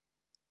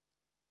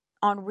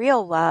 on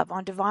real love,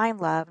 on divine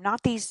love,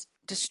 not these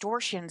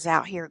distortions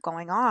out here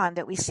going on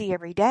that we see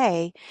every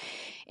day.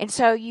 And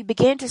so you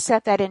begin to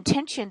set that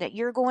intention that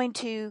you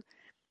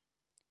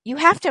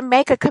have to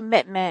make a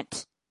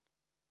commitment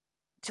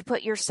to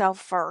put yourself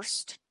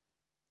first.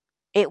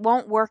 It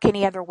won't work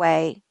any other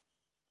way.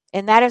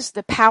 And that is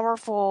the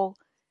powerful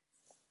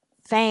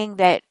thing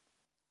that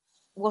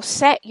will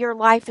set your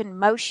life in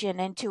motion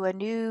into a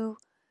new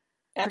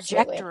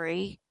Absolutely.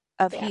 trajectory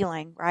of Yeah.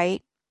 healing,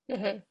 right?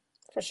 Mm-hmm.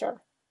 For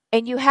sure.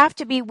 And you have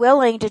to be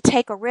willing to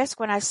take a risk.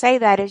 When I say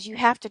that, is you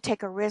have to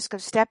take a risk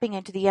of stepping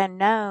into the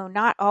unknown,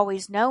 not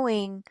always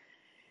knowing,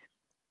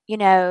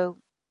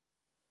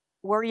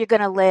 where you're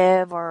going to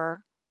live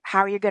or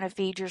how you're going to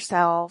feed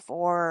yourself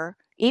or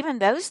even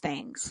those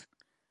things.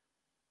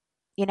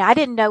 I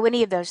didn't know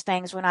any of those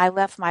things when I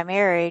left my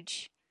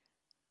marriage.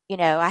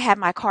 I had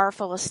my car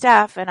full of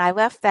stuff and I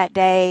left that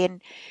day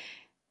and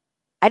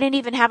I didn't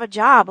even have a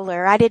job,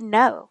 Laura. I didn't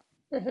know.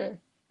 Mm-hmm.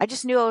 I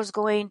just knew I was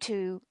going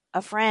to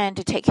a friend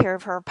to take care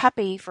of her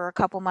puppy for a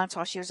couple months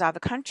while she was out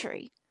of the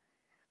country.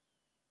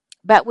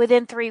 But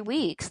within 3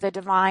 weeks, the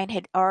divine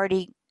had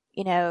already,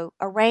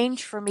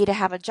 arranged for me to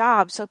have a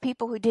job. So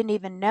people who didn't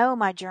even know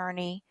my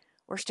journey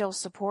were still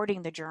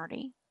supporting the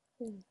journey.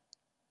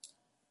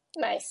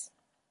 Nice.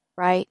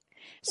 Right?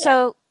 Yeah.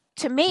 So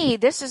to me,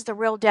 this is the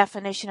real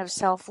definition of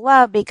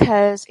self-love,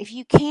 because if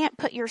you can't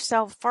put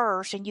yourself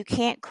first and you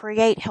can't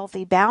create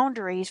healthy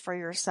boundaries for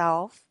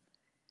yourself,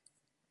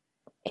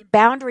 and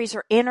boundaries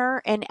are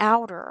inner and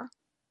outer,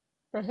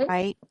 Mm-hmm.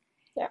 right?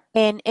 Yeah.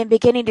 And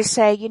beginning to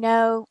say,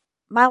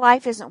 my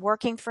life isn't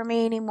working for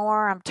me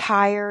anymore. I'm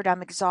tired.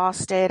 I'm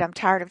exhausted. I'm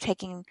tired of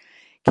taking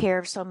care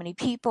of so many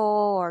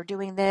people or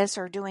doing this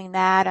or doing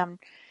that. I'm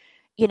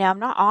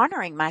not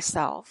honoring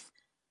myself.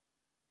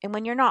 And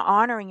when you're not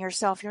honoring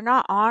yourself, you're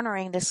not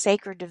honoring the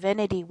sacred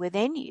divinity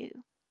within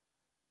you.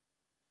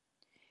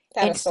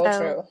 That And is so so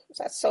true.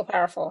 That's so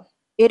powerful.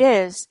 it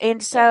is.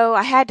 And Yeah. so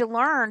I had to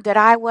learn that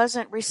I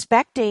wasn't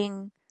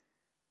respecting,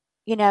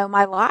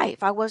 my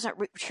life. I wasn't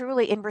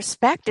truly, in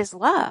respect is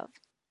love.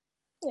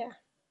 Yeah.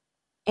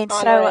 And so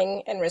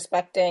Honoring and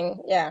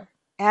respecting. Yeah.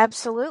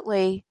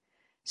 absolutely.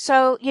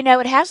 So,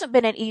 it hasn't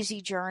been an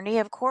easy journey.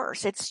 Of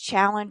course, it's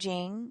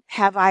challenging.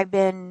 Have I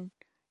been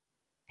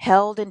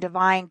held in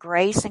divine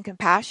grace and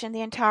compassion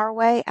the entire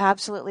way?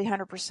 Absolutely,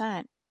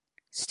 100%.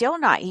 Still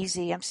not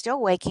easy. I'm still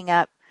waking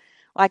up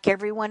like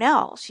everyone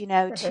else,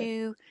 Mm-hmm.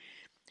 to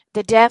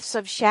the depths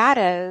of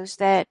shadows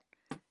that,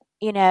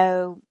 you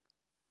know,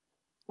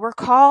 we're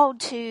called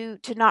to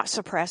not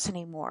suppress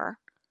anymore.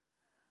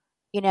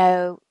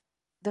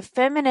 The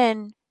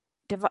feminine,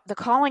 the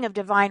calling of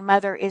Divine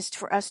Mother is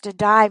for us to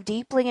dive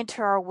deeply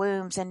into our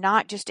wombs and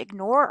not just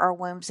ignore our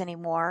wombs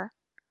anymore,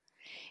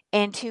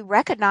 and to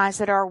recognize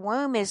that our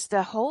womb is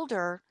the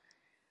holder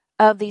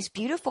of these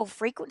beautiful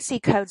frequency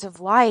codes of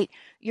light.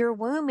 Your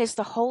womb is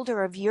the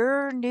holder of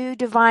your new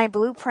divine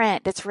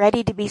blueprint that's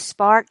ready to be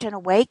sparked and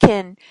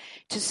awakened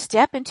to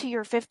step into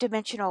your fifth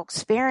dimensional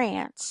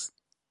experience.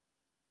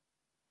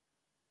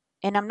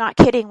 And I'm not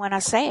kidding when I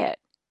say it.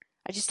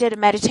 I just did a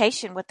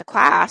meditation with the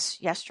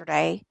class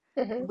yesterday.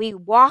 Mm-hmm. We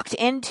walked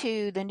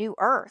into the new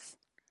earth.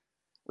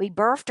 We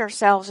birthed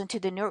ourselves into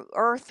the new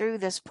earth through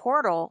this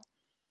portal.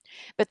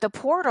 But the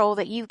portal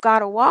that you've got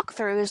to walk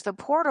through is the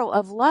portal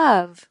of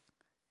love.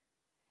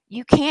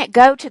 You can't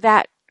go to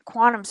that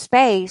quantum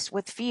space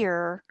with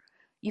fear.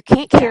 You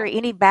can't Yeah. carry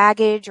any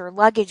baggage or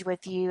luggage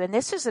with you. And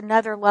this is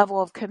another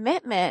level of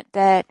commitment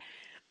that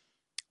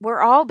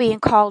we're all being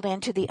called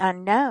into the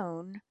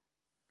unknown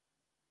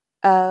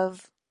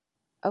of,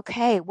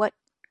 okay, what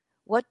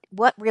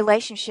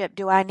relationship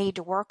do I need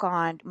to work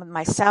on with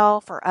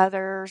myself or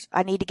others?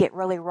 I need to get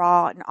really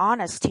raw and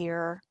honest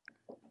here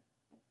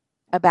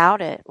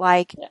about it.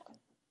 Like,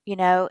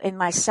 Yeah. in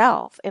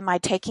myself, am I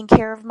taking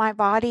care of my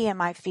body?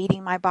 Am I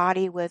feeding my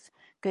body with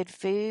good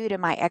food?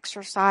 Am I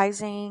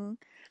exercising?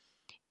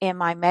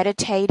 Am I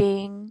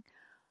meditating?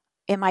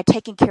 Am I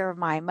taking care of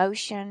my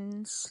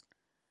emotions?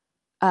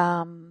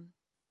 Um,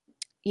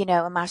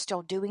 am I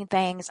still doing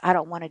things I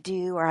don't want to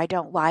do or I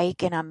don't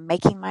like, and I'm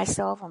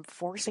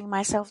forcing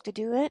myself to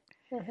do it?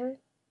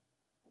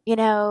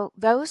 Mm-hmm.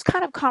 Those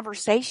kind of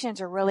conversations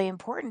are really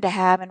important to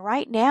have. And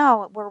right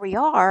now, where we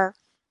are,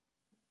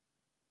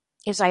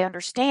 as I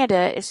understand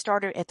it, it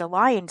started at the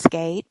Lion's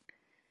Gate,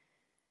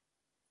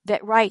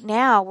 that right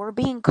now we're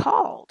being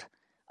called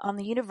on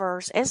the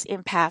universe as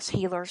empaths,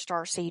 healers,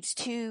 starseeds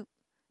to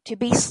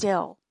be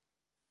still,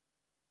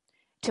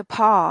 to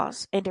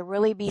pause, and to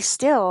really be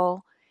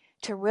still,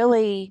 to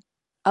really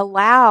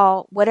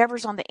allow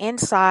whatever's on the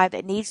inside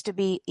that needs to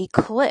be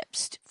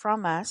eclipsed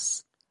from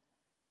us,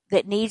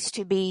 that needs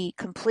to be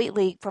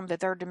completely from the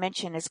third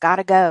dimension. It's got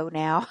to go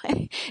now.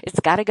 It's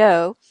got to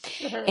go.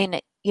 Mm-hmm.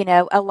 And,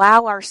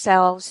 allow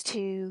ourselves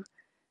to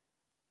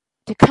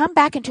come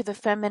back into the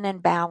feminine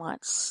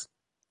balance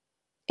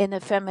in the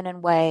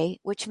feminine way,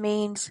 which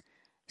means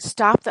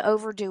stop the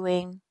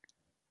overdoing,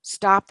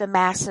 stop the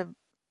massive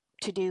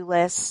to-do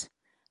lists,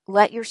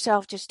 let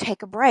yourself just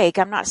take a break.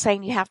 I'm not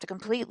saying you have to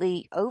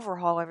completely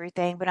overhaul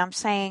everything, but I'm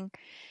saying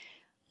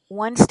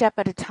one step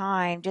at a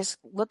time. Just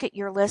look at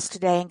your list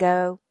today and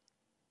go,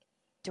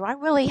 do I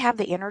really have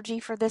the energy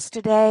for this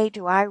today?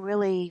 Do I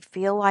really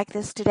feel like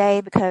this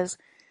today? Because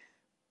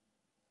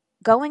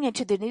going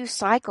into the new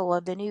cycle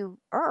of the new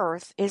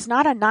earth is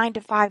not a 9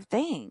 to 5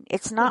 thing.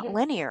 It's not Mm-hmm.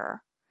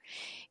 linear.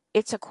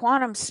 It's a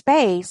quantum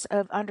space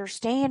of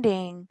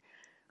understanding,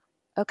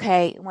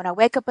 okay, when I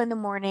wake up in the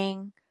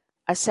morning,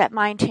 I set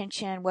my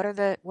intention. What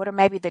are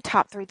maybe the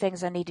top 3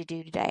 things I need to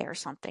do today or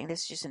something?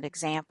 This is just an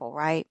example,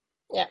 right?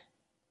 Yeah.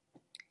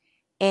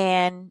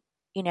 And,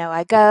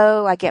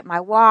 I get my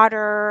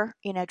water,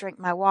 drink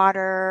my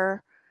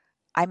water.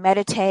 I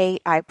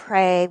meditate, I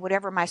pray,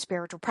 whatever my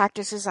spiritual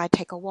practices, I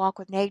take a walk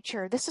with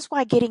nature. This is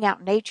why getting out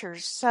in nature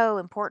is so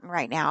important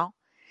right now.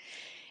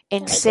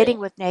 And I agree. sitting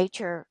with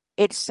nature,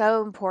 it's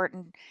so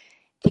important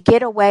to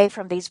get away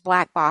from these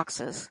black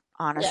boxes, Yes.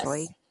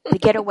 honestly, to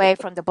get away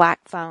from the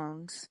black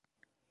phones,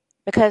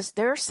 because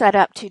they're set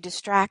up to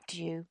distract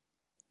you.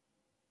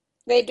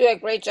 They do a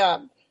great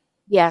job.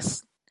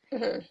 Yes,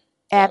 Mm-hmm.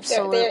 Yeah, they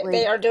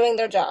absolutely. are doing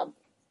their job.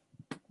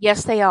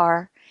 Yes, they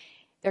are.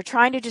 They're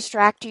trying to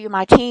distract you.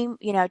 My team,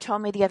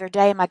 told me the other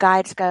day, my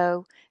guides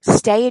go,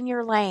 stay in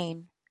your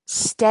lane.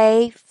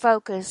 Stay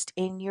focused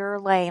in your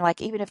lane.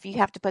 Like, even if you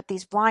have to put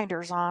these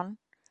blinders on,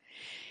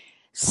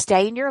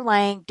 stay in your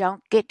lane.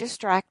 Don't get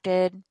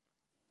distracted.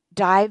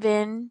 Dive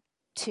in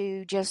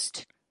to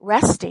just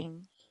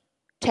resting.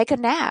 Take a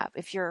nap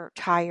if you're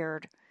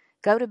tired.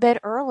 Go to bed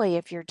early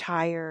if you're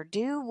tired.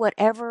 Do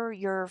whatever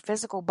your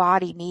physical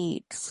body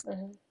needs.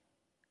 Mm-hmm.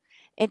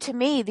 And to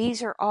me,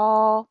 these are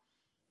all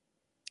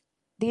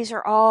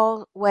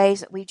ways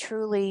that we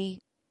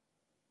truly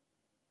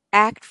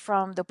act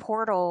from the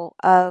portal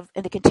of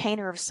in the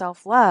container of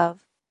self-love.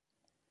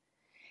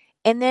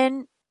 And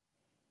then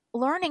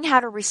learning how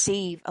to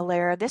receive,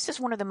 Alara. This is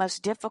one of the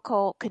most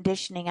difficult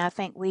conditioning I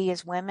think we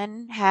as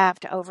women have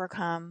to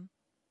overcome.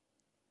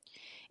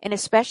 And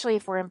especially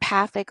if we're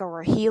empathic or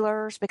we're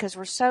healers, because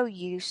we're so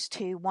used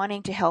to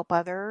wanting to help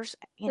others,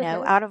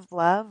 Mm-hmm. out of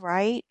love,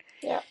 right?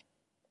 Yeah.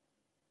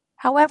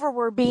 However,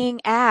 we're being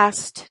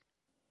asked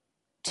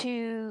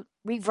to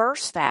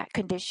reverse that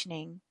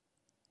conditioning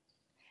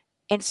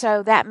And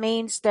so that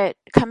means that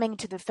coming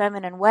to the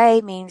feminine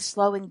way means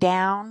slowing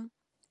down.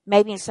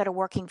 Maybe instead of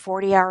working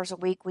 40 hours a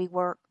week, we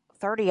work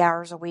 30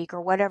 hours a week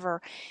or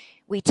whatever.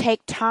 We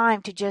take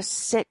time to just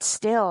sit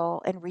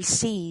still and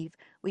receive.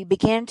 We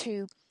begin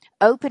to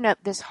open up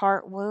this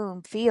heart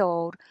womb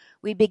field.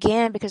 We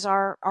begin because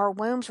our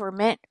wombs are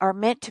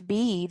meant to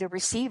be the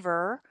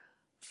receiver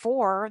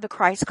for the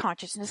Christ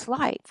consciousness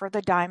light, for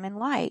the diamond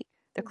light,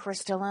 the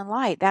crystalline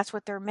light. That's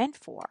what they're meant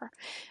for.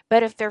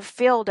 But if they're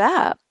filled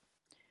up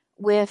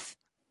with,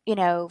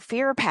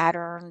 fear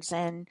patterns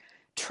and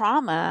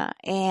trauma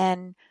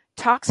and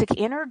toxic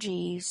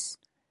energies,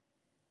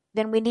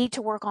 then we need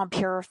to work on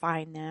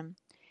purifying them.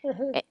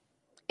 Mm-hmm.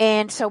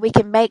 And so we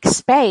can make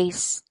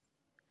space.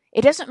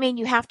 It doesn't mean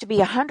you have to be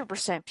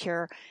 100%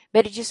 pure,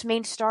 but it just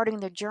means starting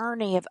the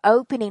journey of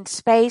opening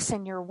space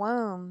in your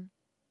womb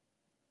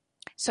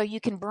so you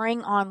can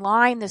bring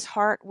online this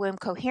heart womb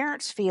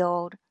coherence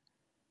field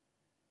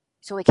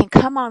so it can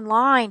come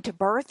online to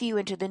birth you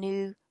into the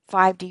new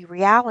 5D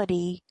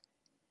reality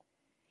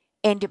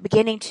and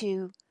beginning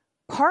to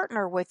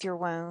partner with your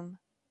womb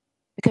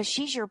because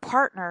she's your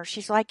partner.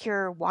 She's like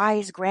your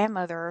wise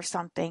grandmother or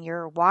something,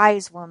 your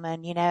wise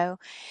woman, and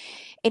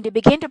to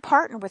begin to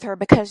partner with her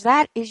because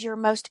that is your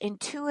most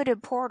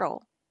intuitive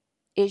portal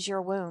is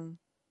your womb.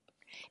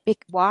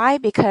 Why?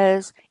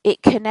 Because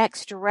it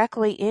connects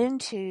directly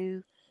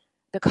into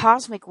the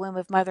cosmic womb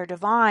of Mother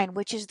Divine,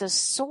 which is the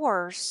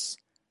source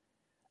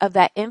of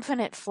that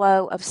infinite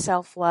flow of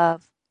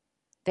self-love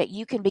that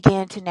you can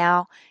begin to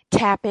now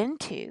tap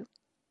into.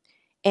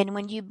 And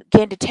when you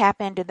begin to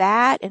tap into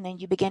that, and then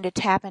you begin to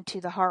tap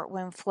into the heart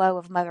womb flow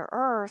of Mother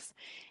Earth,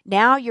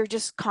 now you're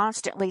just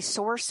constantly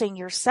sourcing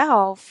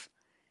yourself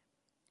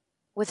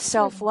with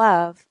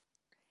self-love.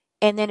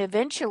 And then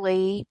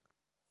eventually,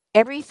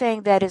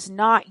 everything that is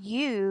not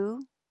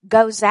you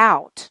goes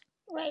out.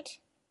 Right.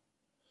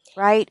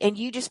 Right? And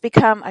you just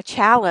become a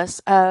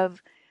chalice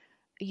of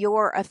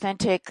your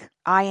authentic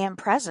I am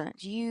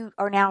presence. You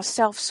are now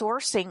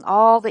self-sourcing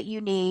all that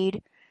you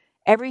need,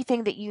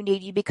 everything that you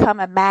need. You become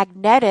a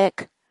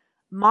magnetic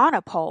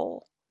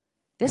monopole.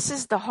 This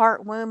is the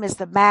heart womb is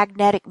the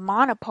magnetic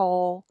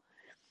monopole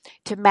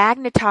to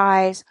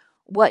magnetize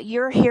what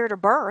you're here to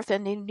birth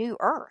in the new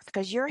earth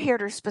because you're here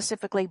to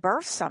specifically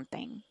birth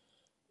something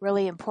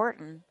really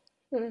important.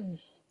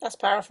 That's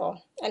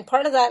powerful. And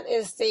part of that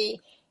is the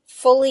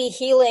fully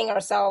healing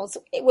ourselves,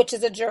 which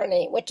is a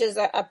journey, which is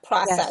a Yes.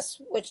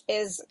 process, which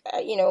is,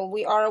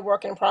 we are a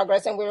work in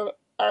progress and we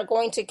are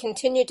going to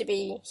continue to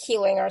be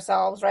healing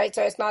ourselves, right?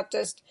 So it's not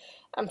just,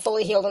 I'm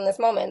fully healed in this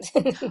moment.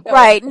 No.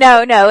 Right.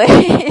 No.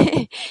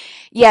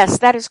 Yes,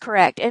 that is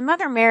correct. And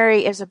Mother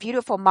Mary is a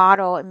beautiful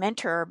model and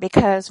mentor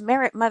because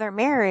Mother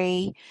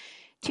Mary,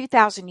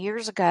 2,000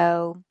 years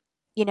ago,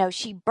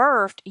 she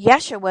birthed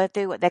Yeshua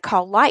through what they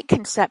call light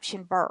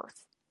conception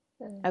birth.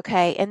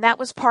 Okay. And that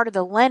was part of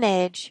the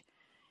lineage.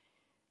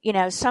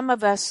 Some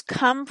of us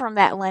come from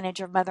that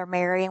lineage of Mother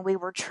Mary and we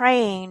were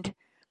trained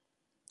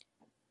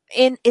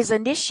as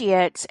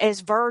initiates, as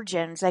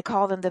virgins. They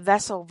call them the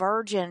vessel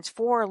virgins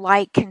for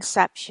light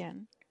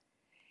conception.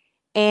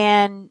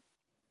 And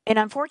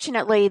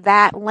unfortunately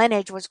that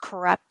lineage was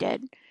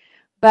corrupted.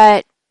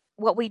 But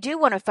what we do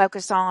want to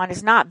focus on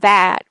is not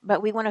that,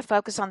 but we want to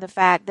focus on the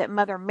fact that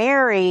Mother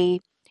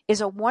Mary is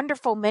a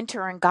wonderful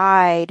mentor and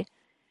guide,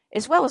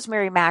 as well as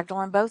Mary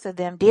Magdalene. Both of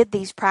them did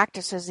these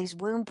practices, these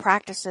womb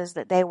practices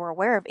that they were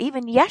aware of.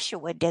 Even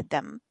Yeshua did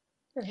them.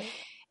 Mm-hmm.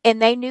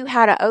 And they knew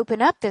how to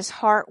open up this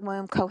heart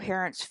womb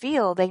coherence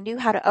field. They knew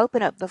how to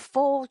open up the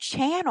full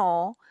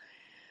channel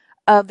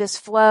of this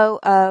flow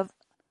of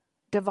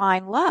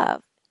divine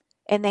love.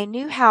 And they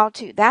knew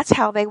that's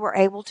how they were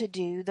able to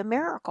do the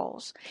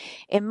miracles.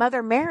 And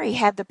Mother Mary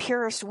had the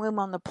purest womb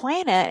on the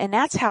planet, and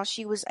that's how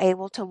she was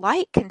able to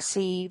light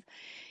conceive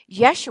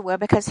Yeshua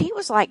because he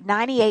was like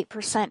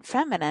 98%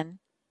 feminine.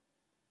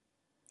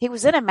 He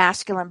was in a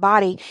masculine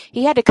body.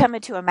 He had to come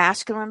into a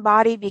masculine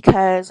body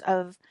because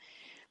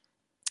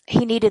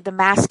he needed the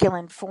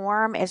masculine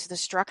form as the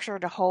structure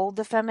to hold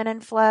the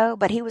feminine flow,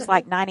 but he was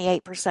like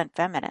 98%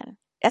 feminine.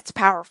 That's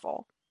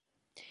powerful.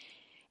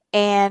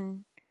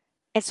 And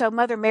so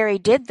Mother Mary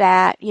did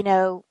that,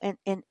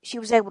 and she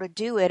was able to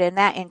do it in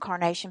that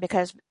incarnation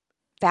because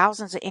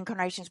thousands of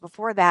incarnations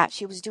before that,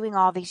 she was doing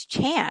all these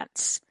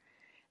chants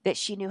that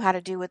she knew how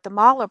to do with the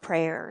mala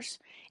prayers.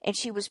 And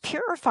she was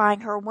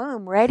purifying her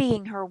womb,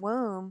 readying her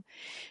womb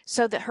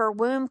so that her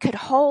womb could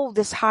hold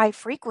this high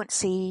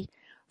frequency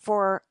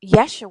for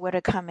Yeshua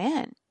to come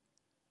in.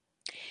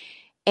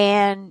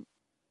 And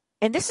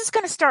this is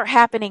going to start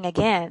happening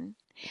again.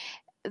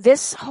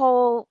 This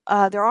whole,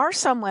 there are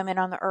some women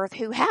on the earth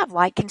who have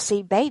light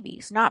conceived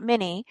babies, not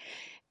many.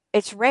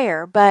 It's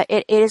rare, but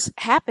it is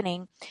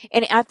happening.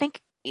 And I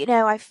think,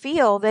 I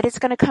feel that it's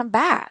going to come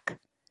back.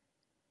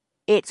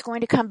 It's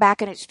going to come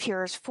back in its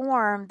purest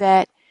form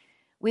that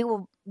we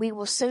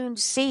will soon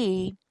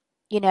see,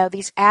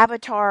 these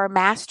avatar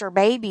master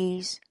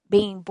babies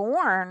being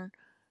born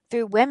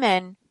through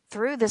women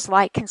through this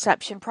light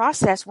conception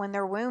process when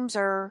their wombs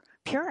are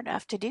pure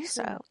enough to do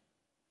so.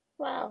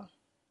 Wow.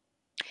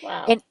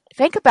 Wow. And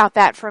think about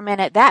that for a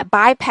minute. That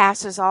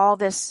bypasses all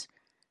this,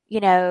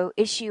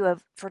 issue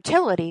of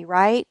fertility,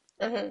 right?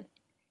 Mm-hmm. Yeah.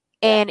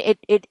 And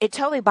it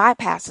totally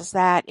bypasses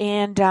that.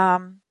 And,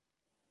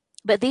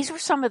 but these were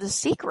some of the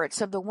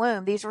secrets of the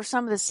womb. These were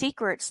some of the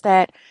secrets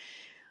that,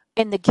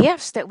 and the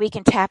gifts that we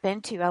can tap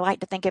into. I like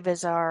to think of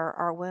as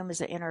our womb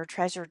as an inner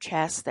treasure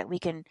chest that we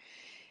can,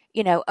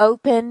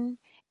 open,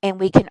 and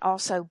we can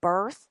also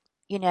birth,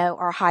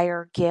 our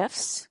higher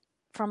gifts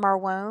from our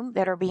womb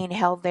that are being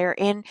held there.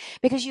 And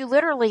because you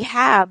literally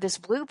have this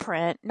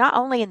blueprint, not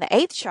only in the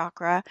eighth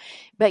chakra,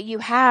 but you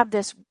have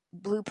this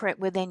blueprint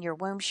within your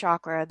womb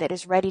chakra that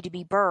is ready to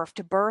be birthed,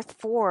 to birth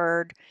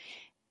forward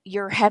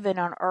your heaven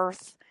on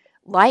earth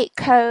light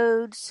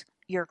codes,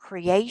 your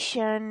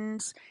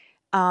creations,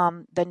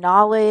 the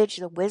knowledge,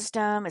 the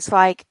wisdom. It's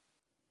like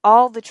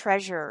all the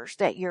treasures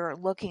that you're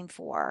looking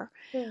for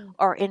Mm.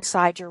 are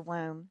inside your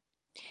womb.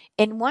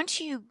 And once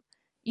you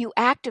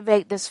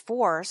activate this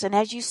force, and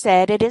as you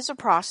said, it is a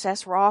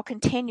process. We're all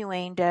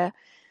continuing to,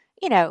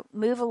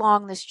 move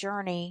along this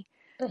journey.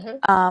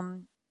 Mm-hmm.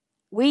 Um,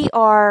 we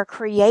are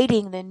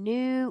creating the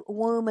new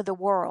womb of the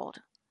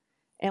world.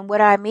 And what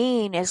I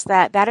mean is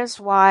that is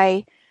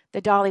why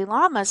the Dalai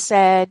Lama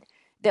said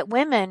that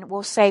women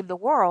will save the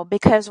world,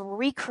 because we're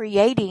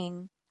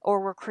recreating,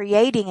 or we're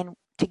creating and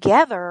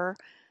together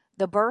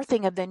the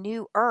birthing of the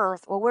new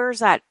earth. Well, where is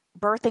that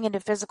birthing into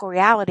physical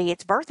reality?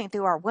 It's birthing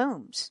through our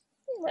wombs.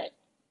 Right.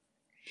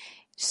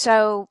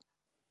 So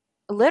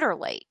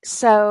literally,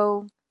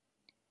 so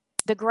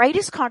the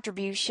greatest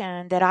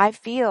contribution that I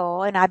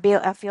feel, and I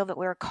feel that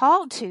we're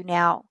called to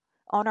now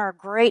on our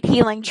great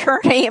healing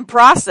journey and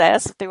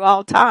process through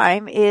all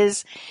time,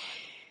 is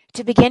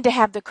to begin to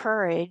have the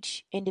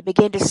courage and to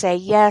begin to say,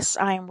 yes,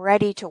 I'm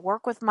ready to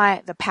work with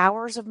the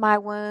powers of my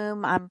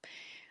womb.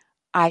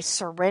 I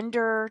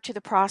surrender to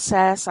the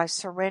process. I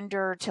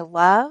surrender to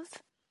love,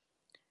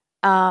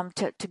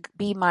 to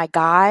be my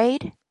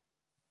guide.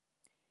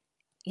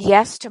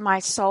 Yes, to my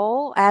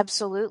soul,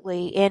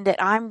 absolutely. And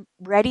that I'm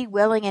ready,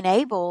 willing, and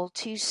able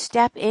to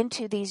step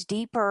into these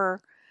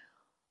deeper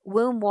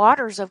womb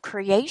waters of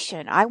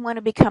creation. I want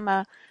to become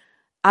a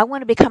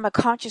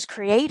conscious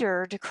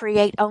creator to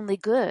create only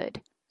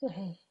good,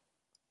 Mm-hmm.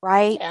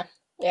 right? Yeah.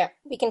 Yeah.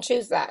 We can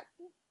choose that.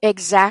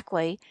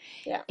 Exactly.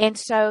 Yeah. And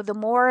so the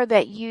more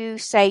that you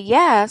say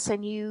yes,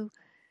 and you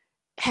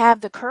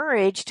have the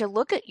courage to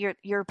look at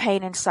your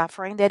pain and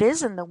suffering that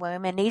is in the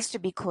womb and needs to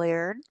be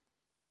cleared,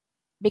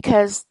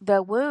 because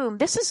the womb,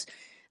 this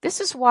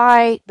is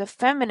why the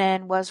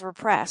feminine was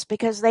repressed,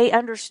 because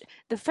the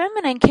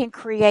feminine can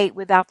create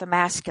without the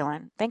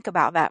masculine. Think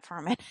about that for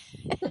a minute.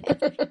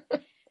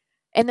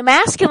 And the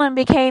masculine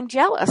became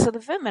jealous of the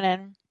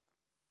feminine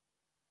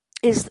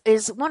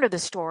is one of the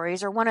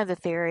stories, or one of the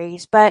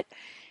theories, but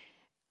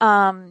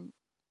um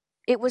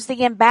it was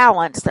the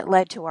imbalance that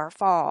led to our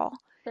fall.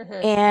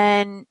 Mm-hmm.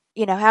 And,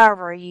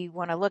 however you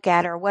want to look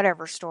at it, or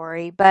whatever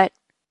story, but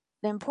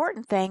the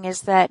important thing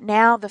is that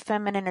now the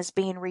feminine is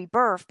being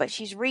rebirthed, but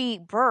she's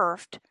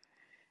rebirthed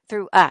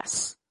through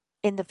us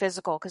in the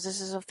physical, because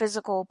this is a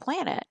physical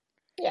planet.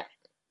 Yeah.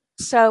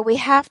 So we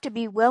have to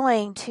be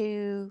willing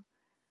to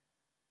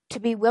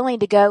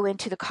go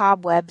into the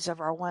cobwebs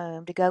of our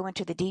womb, to go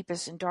into the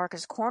deepest and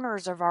darkest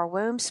corners of our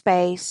womb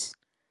space,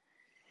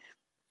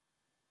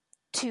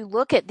 to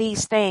look at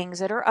these things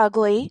that are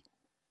ugly,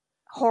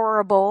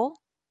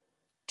 horrible,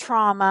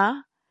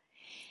 trauma.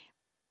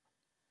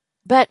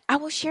 But I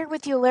will share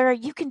with you, Lara,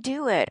 you can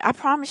do it. I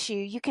promise you,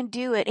 you can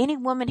do it. Any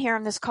woman here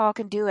on this call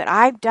can do it.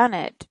 I've done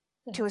it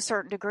to a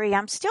certain degree.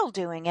 I'm still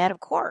doing it, of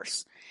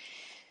course.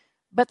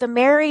 But the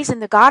Marys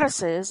and the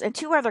goddesses, and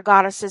two other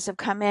goddesses have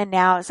come in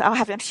now. So I'll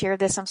have to share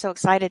this. I'm so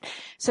excited.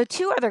 So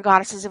two other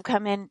goddesses have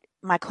come in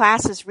my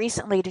classes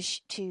recently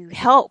to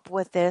help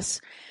with this,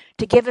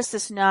 to give us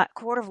this nut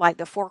sort of like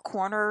the four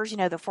corners,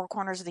 the four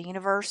corners of the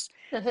universe.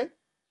 Mm-hmm.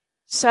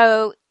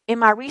 So in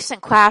my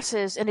recent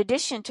classes, in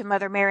addition to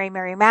Mother Mary,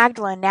 Mary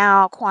Magdalene,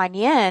 now Kuan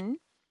Yin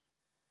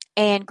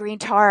and Green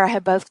Tara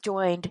have both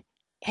joined,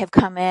 have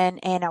come in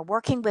and are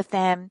working with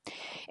them.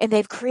 And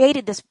they've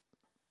created this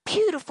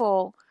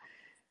beautiful,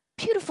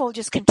 beautiful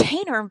just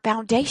container and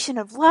foundation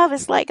of love.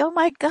 It's like, oh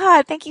my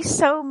God, thank you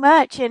so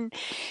much. And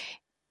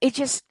it's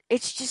just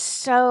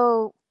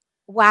so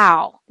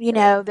wow,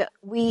 Right. that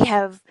we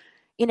have,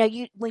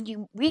 when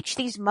you reach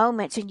these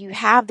moments and you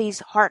have these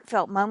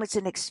heartfelt moments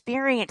and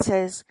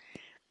experiences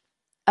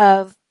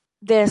of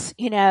this,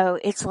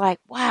 it's like,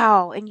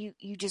 wow. And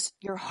you just,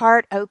 your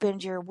heart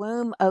opens, your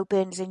womb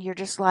opens, and you're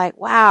just like,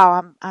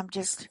 wow, I'm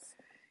just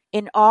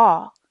in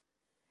awe,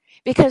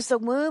 because the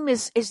womb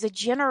is the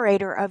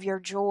generator of your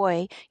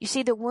joy. You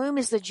see, the womb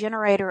is the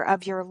generator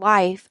of your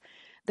life.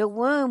 The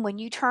womb, when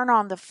you turn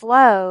on the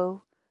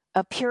flow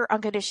of pure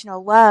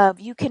unconditional love,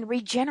 you can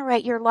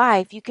regenerate your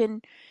life. You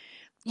can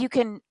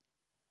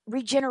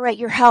regenerate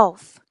your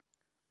health.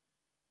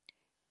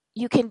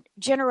 You can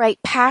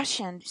generate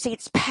passion. See,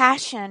 it's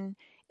passion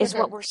is Mm-hmm.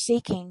 what we're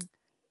seeking,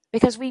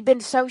 because we've been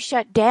so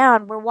shut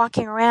down. We're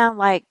walking around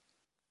like,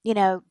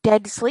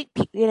 dead sleep,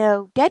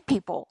 dead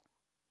people,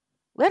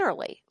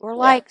 literally.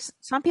 Yeah.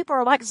 Some people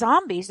are like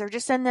zombies. They're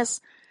just in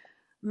this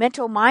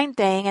mental mind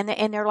thing,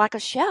 and they're like a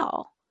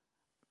shell.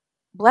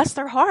 Bless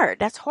their heart.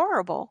 That's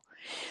horrible.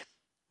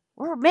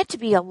 We're meant to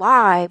be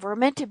alive. We're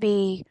meant to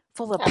be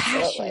full of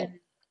Absolutely. passion.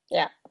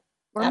 Yeah.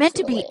 We're meant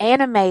to be Absolutely.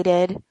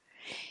 animated,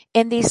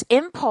 and these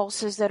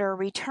impulses that are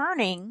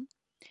returning,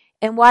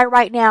 and why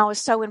right now is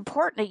so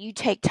important that you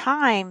take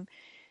time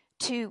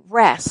to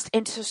rest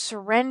and to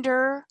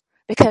surrender,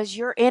 because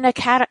you're in a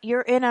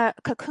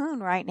cocoon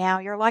right now.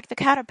 You're like the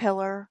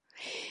caterpillar.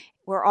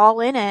 We're all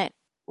in it.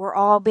 We're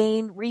all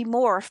being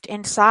remorphed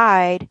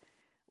inside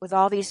with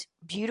all these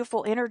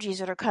beautiful energies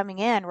that are coming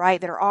in, right?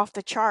 That are off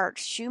the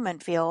charts, Schumann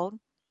field.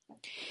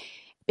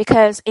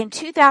 Because in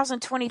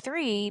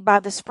 2023, by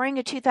the spring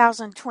of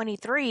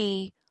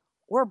 2023,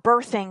 we're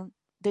birthing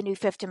the new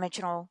fifth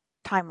dimensional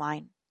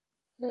timeline.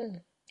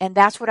 Mm. And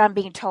that's what I'm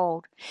being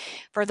told.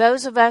 For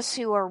those of us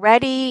who are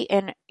ready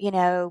and,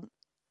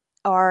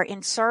 are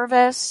in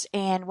service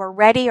and we're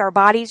ready, our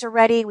bodies are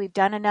ready, we've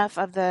done enough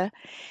of the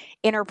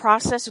inner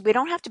process. We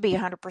don't have to be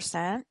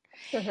 100%,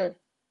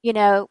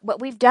 Mm-hmm. but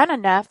we've done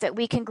enough that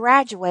we can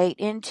graduate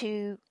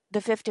into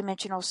the fifth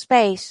dimensional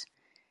space.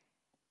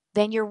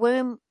 Then your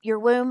womb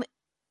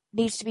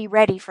needs to be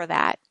ready for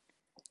that,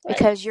 Right.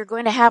 because you're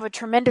going to have a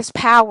tremendous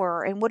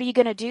power. And what are you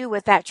going to do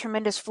with that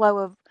tremendous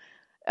flow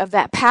of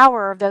that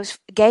power, of those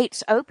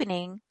gates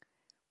opening?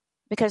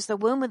 Because the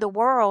womb of the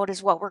world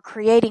is what we're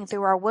creating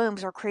through our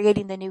wombs. We're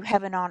creating the new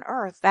heaven on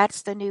earth.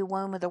 That's the new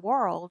womb of the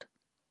world.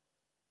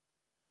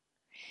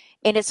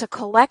 And it's a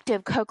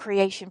collective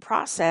co-creation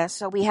process.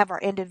 So we have our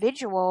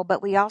individual,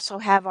 but we also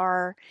have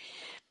our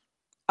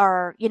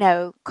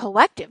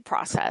collective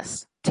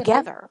process Mm-hmm.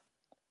 together,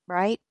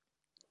 right?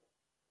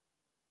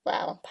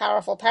 Wow.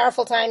 Powerful,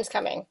 powerful times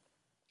coming.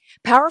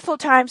 Powerful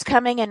times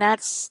coming, and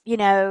that's,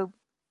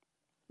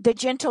 the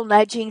gentle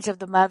nudgings of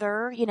the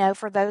mother,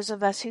 for those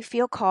of us who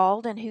feel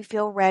called and who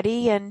feel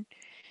ready, and,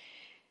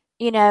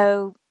 you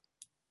know,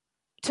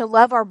 to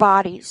love our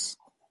bodies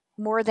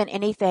more than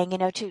anything,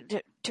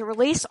 to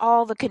release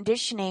all the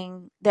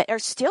conditioning that are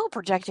still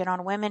projected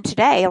on women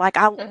today. Like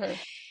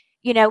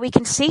Mm-hmm. we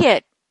can see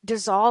it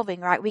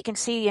dissolving, right? We can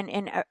see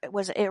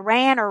was it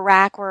Iran or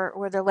Iraq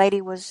where the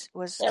lady was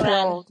Iran.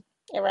 killed.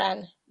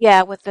 Iran.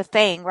 Yeah, with the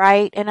thing,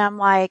 right? And I'm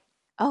like,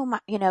 oh my,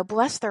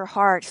 bless their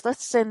hearts.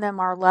 Let's send them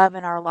our love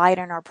and our light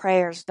and our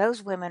prayers.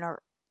 Those women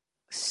are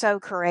so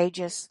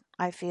courageous,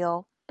 I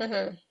feel.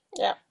 Mm-hmm.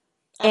 Yeah.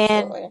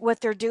 And Absolutely. what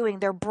they're doing,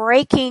 they're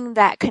breaking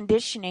that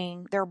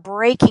conditioning. They're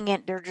breaking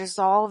it. They're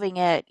dissolving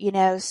it,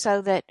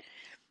 so that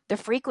the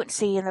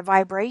frequency and the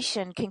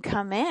vibration can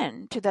come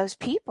in to those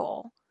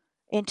people,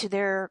 into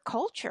their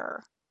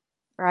culture,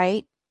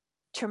 right?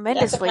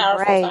 Yeah, it's a Tremendously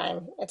powerful brave.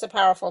 time. It's a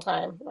powerful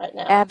time right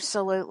now,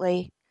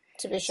 Absolutely.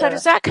 to be So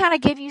does sure. that kind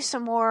of give you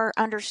some more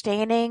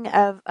understanding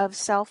of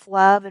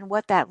self-love and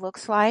what that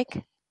looks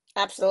like?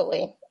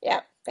 Absolutely.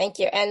 Yeah. Thank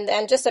you.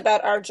 And just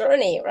about our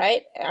journey,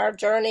 right? Our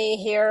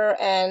journey here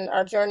and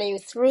our journey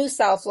through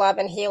self-love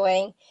and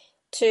healing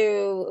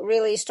to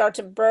really start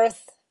to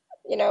birth,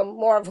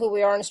 more of who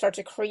we are and start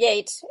to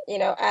create,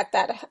 at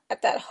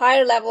that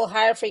higher level,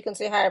 higher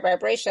frequency, higher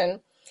vibration.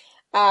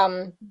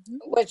 Um, Hmm.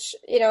 which,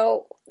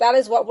 that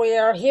is what we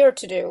are here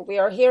to do. We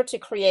are here to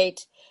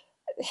create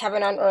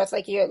heaven on earth,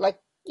 like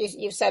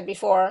you said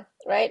before,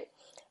 right?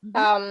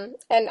 Hmm.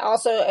 And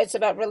also it's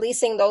about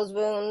releasing those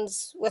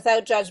wounds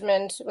without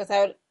judgment,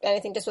 without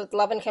anything, just with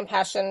love and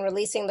compassion,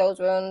 releasing those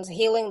wounds,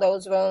 healing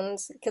those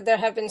wounds, because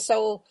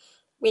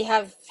we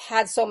have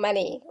had so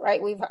many,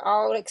 right? We've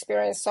all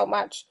experienced so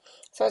much.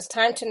 So it's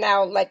time to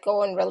now let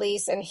go and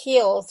release and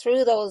heal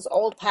through those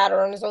old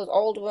patterns, those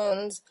old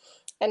wounds,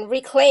 and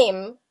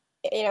reclaim,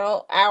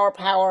 our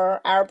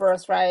power, our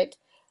birthright,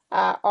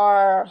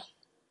 our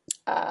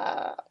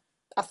uh,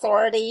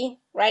 authority,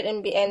 right?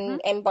 Hmm.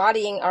 And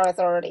embodying our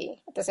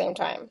authority at the same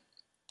time.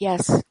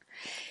 Yes.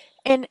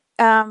 And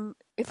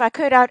if I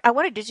could, I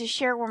wanted to just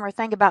share one more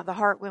thing about the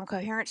heart womb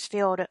coherence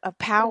field of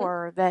Hmm.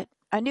 power. That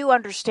a new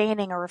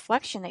understanding or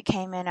reflection that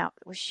came in out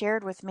was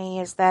shared with me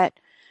is that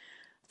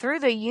through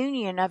the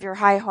union of your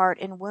high heart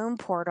and womb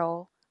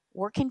portal,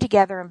 working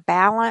together in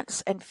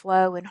balance and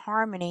flow and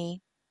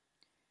harmony,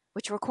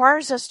 which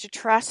requires us to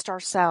trust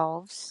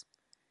ourselves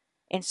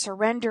and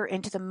surrender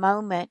into the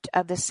moment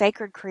of the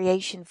sacred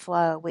creation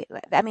flow.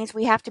 That means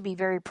we have to be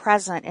very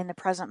present in the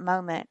present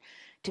moment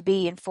to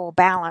be in full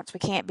balance. We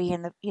can't be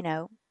in the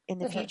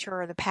Hmm.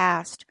 future or the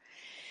past.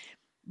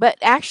 But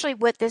actually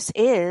what this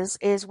is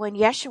when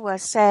Yeshua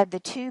said the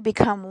two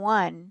become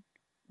one,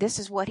 this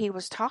is what he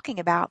was talking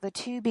about. The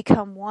two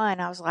become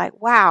one. I was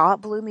like, wow, it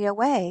blew me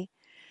away.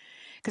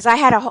 Because I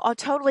had a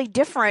totally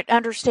different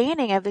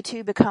understanding of the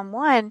two become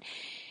one.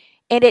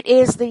 And it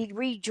is the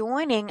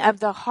rejoining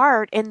of the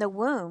heart and the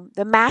womb.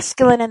 The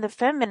masculine and the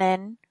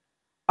feminine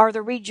are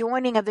the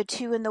rejoining of the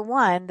two and the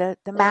one, the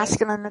Right.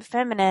 masculine and the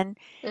feminine.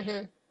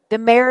 Hmm. The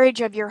marriage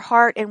of your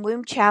heart and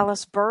womb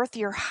chalice birth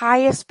your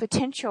highest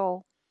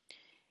potential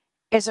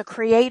as a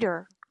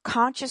creator,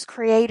 conscious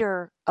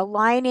creator,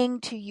 aligning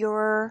to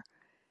your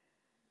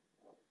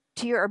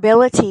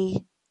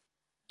ability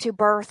to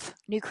birth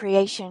new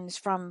creations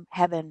from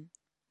heaven.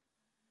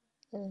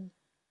 Mm.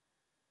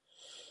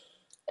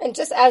 And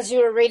just as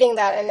you're reading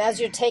that and as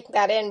you take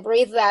that in,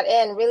 breathe that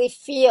in, really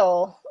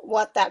feel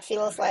what that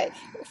feels like.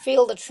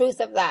 Feel the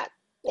truth of that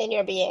in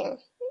your being.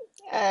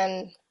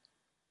 And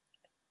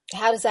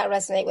how does that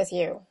resonate with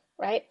you,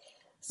 right?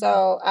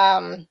 So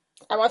I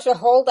want you to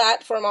hold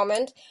that for a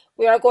moment.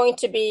 We are going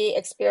to be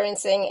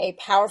experiencing a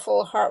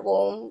powerful heart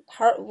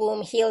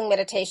womb healing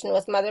meditation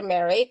with Mother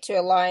Mary to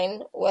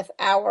align with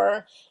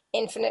our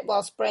infinite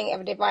wellspring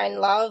of divine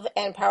love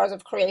and powers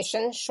of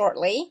creation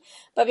shortly.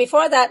 But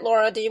before that,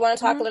 Laura, do you want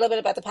to talk a little bit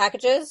about the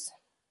packages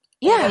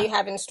and what Yeah. you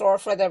have in store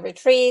for the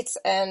retreats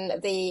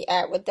and the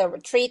with the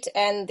retreat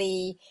and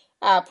the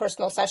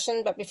personal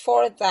session? But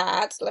before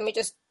that, let me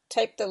just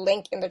type the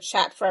link in the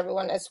chat for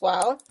everyone as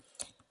well.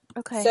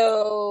 Okay.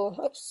 So,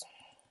 oops.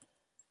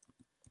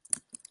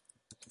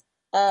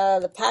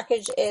 The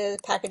packages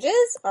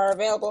are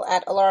available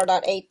at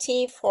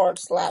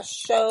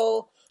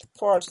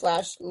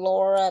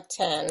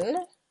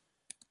alara.at/show/Laura10.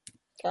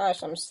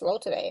 Gosh, I'm slow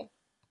today.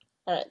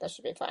 All right, that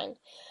should be fine.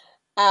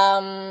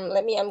 I'm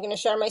going to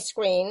share my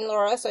screen,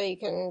 Laura, so you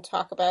can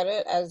talk about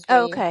it as we,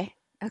 Okay.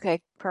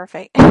 Okay.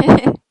 Perfect.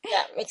 yeah,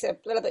 it makes it a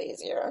little bit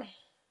easier.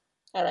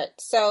 All right,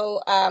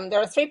 so there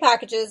are 3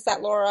 packages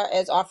that Laura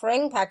is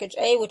offering. Package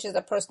A, which is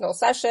a personal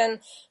session,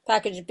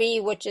 Package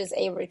B, which is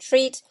a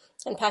retreat,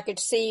 and Package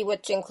C,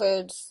 which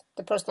includes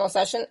the personal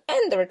session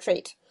and the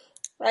retreat,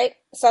 right?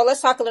 So let's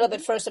talk a little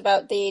bit first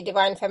about the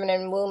Divine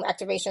Feminine Womb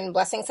Activation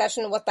Blessing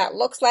Session, what that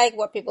looks like,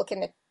 what people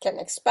can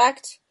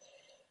expect,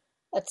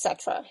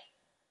 etc.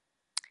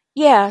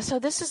 Yeah, so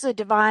this is a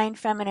divine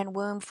feminine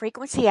womb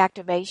frequency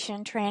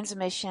activation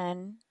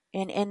transmission.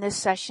 And in this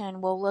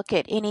session, we'll look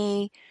at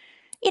any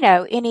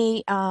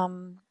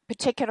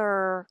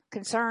particular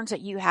concerns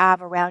that you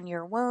have around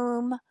your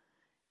womb,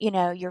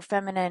 your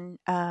feminine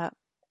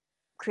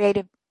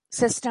creative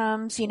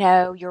systems,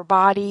 your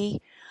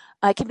body.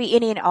 It can be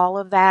any and all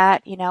of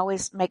that.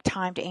 Always make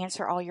time to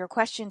answer all your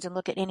questions and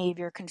look at any of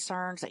your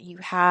concerns that you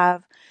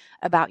have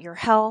about your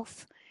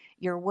health,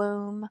 your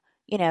womb,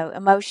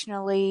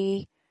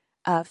 emotionally,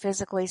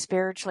 physically,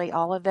 spiritually,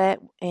 all of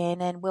it.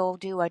 And then we'll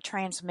do a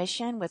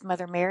transmission with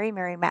Mother Mary,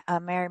 Mary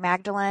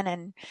Magdalene,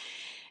 and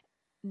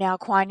now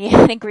Kuan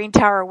Yin and Green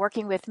Tower are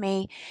working with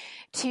me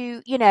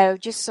to,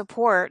 just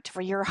support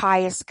for your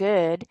highest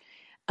good,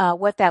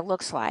 what that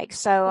looks like.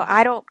 So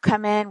I don't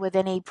come in with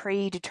any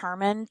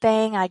predetermined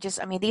thing.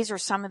 These are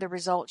some of the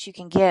results you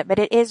can get, but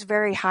it is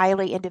very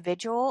highly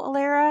individual,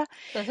 Alara.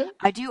 Mm-hmm.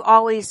 I do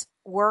always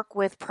work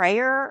with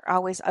prayer. I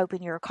always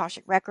open your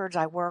Akashic records.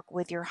 I work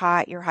with your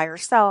higher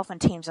self,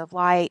 and Teams of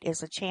Light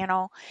is a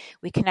channel.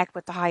 We connect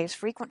with the highest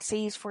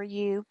frequencies for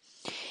you.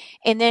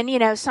 And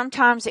then,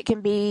 sometimes it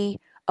can be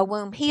a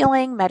womb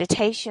healing,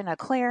 meditation, a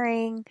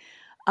clearing.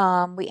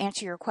 We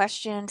answer your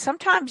questions.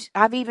 Sometimes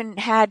I've even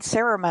had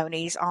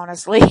ceremonies,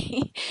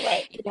 honestly.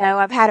 Right.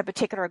 I've had a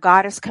particular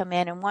goddess come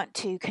in and want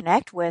to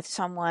connect with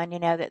someone,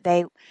 that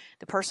the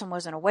person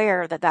wasn't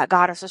aware that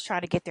goddess was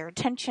trying to get their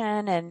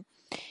attention. And,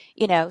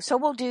 so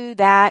we'll do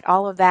that,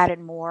 all of that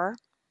and more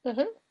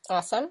Mm-hmm.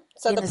 Awesome.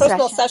 So in the the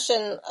personal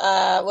session.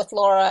 session with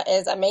Laura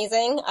is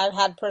amazing. I've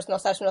had personal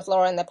session with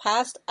Laura in the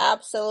past.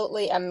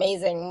 Absolutely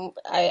amazing.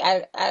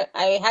 I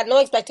had no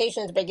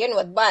expectations to begin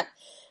with, but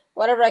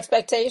whatever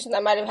expectations I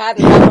might have had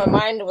in the back of my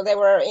mind, they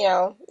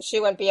were, she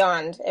went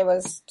beyond. It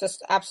was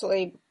just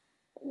absolutely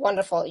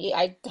wonderful.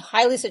 I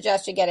highly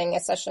suggest you getting a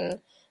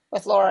session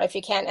with Laura if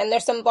you can. And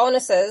there's some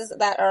bonuses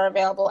that are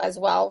available as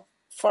well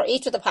for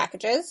each of the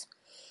packages.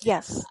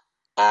 Yes.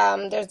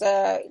 There's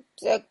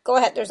go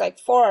ahead. There's like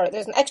 4.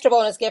 There's an extra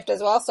bonus gift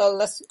as well. So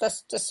let's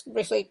just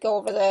briefly go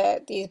over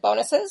these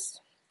bonuses.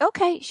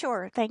 Okay,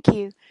 sure. Thank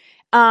you.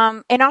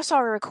 And also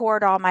I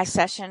record all my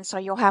sessions, so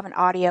you'll have an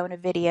audio and a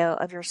video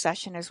of your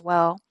session as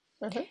well.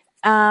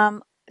 Mm-hmm.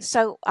 Um,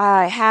 so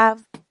I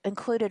have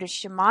included a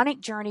shamanic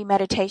journey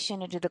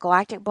meditation into the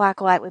galactic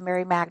black light with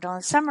Mary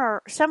Magdalene,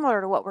 similar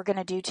to what we're going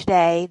to do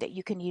today, that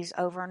you can use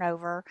over and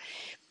over.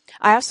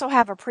 I also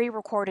have a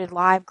pre-recorded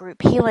live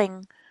group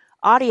healing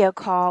audio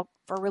call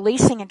for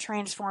releasing and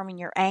transforming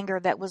your anger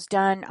that was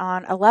done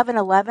on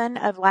 11/11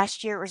 of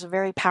last year. It was a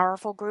very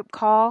powerful group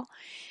call.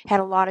 Had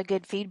a lot of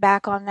good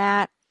feedback on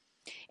that.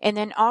 And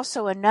then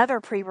also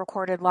another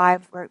pre-recorded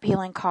live group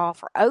healing call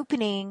for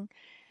opening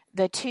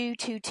the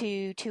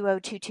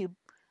 222-2022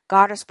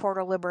 Goddess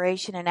Portal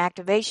Liberation and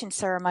Activation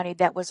Ceremony.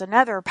 That was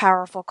another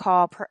powerful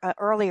call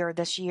earlier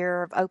this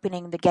year of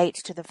opening the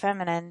gates to the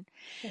feminine.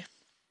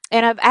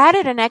 And I've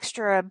added an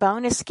extra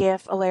bonus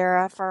gift,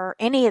 Alara, for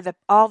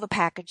all the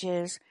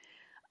packages,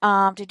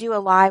 to do a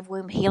live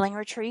womb healing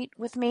retreat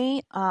with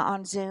me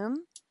on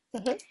Zoom.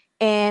 Mm-hmm.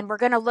 And we're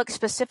going to look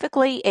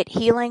specifically at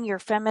healing your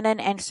feminine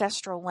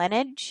ancestral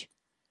lineage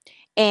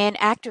and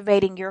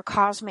activating your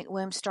cosmic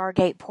womb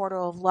stargate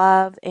portal of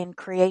love and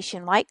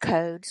creation light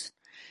codes.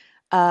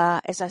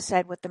 As I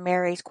said, with the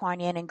Marys,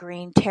 Kuan Yin, and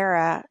Green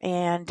Terra.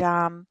 And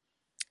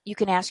you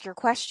can ask your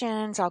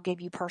questions. I'll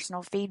give you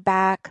personal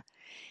feedback.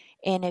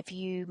 And if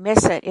you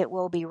miss it, it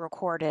will be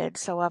recorded.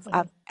 So I've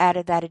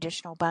added that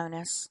additional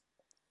bonus.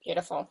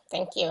 Beautiful.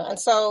 Thank you. And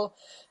so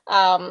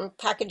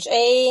package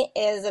A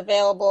is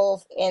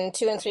available in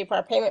 2 and 3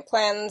 part payment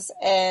plans.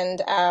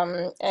 And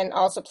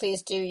also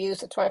please do use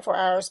the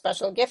 24-hour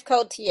special gift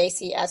code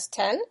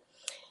TACS10.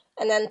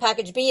 And then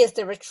package B is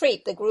the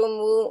retreat, the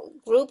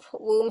group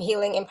womb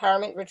healing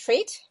empowerment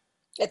retreat.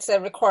 It's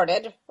a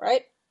recorded,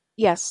 right?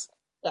 Yes.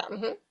 Yeah.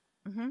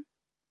 Mm-hmm.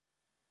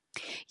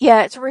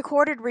 Yeah, it's a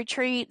recorded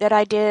retreat that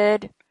I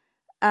did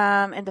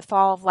in the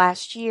fall of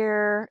last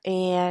year,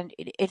 and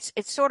it's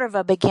sort of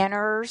a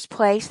beginner's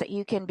place that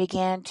you can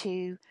begin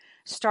to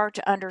start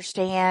to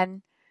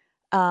understand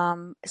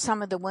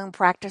some of the womb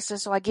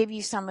practices. So I give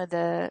you some of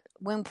the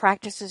womb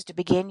practices to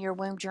begin your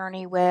womb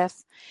journey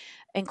with,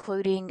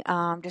 including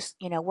just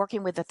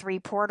working with the 3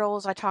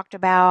 portals I talked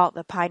about,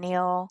 the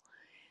pineal,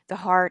 the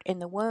heart, and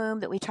the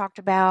womb that we talked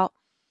about.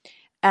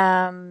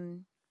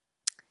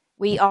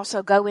 We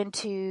also go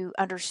into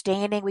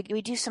understanding.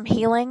 We do some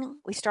healing.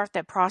 We start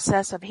the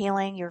process of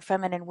healing your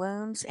feminine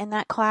wounds in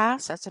that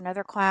class. That's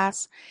another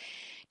class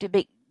to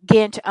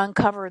begin to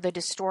uncover the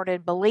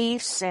distorted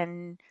beliefs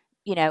and,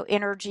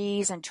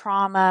 energies and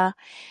trauma,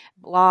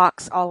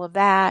 blocks, all of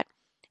that.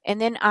 And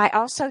then I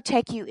also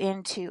take you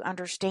into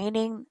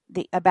understanding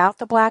about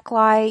the black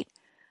light,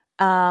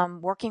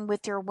 working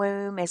with your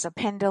womb as a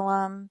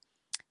pendulum,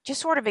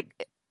 just sort of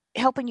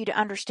helping you to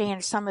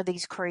understand some of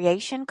these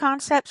creation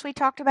concepts we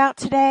talked about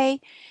today.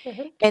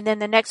 Mm-hmm. And then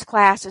the next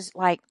class is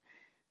like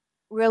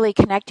really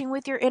connecting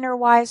with your inner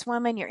wise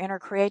woman, your inner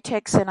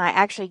creatrix. And I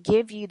actually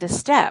give you the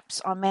steps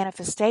on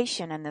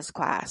manifestation in this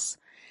class.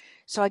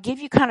 So I give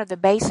you kind of the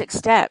basic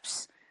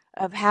steps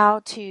of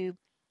how to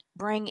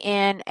bring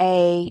in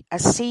a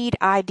seed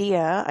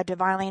idea, a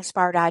divinely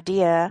inspired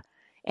idea,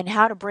 and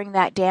how to bring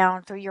that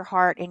down through your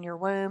heart and your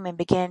womb and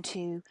begin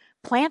to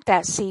plant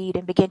that seed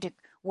and begin to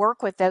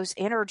work with those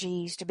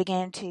energies to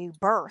begin to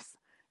birth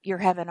your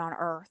heaven on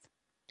earth.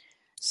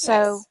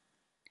 So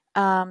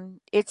Nice.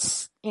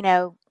 it's,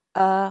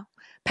 a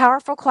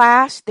powerful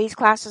class. These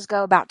classes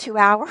go about 2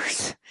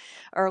 hours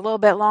or a little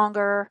bit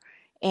longer.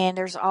 And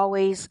there's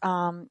always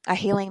a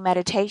healing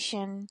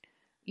meditation.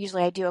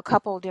 Usually I do a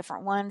couple of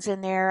different ones in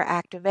there.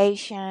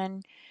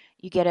 Activation.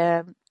 You get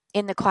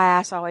in the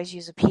class, I always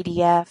use a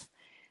PDF.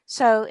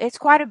 So it's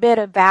quite a bit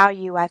of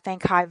value, I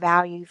think, high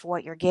value for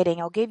what you're getting.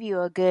 It'll give you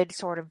a good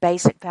sort of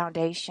basic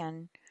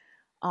foundation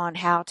on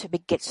how to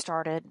get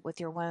started with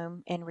your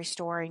womb and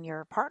restoring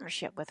your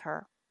partnership with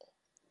her.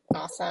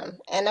 Awesome.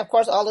 And of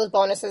course, all those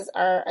bonuses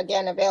are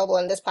again available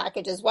in this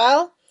package as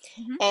well.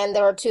 Mm-hmm. And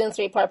there are 2 and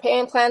 3 part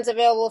payment plans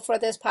available for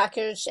this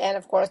package. And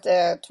of course,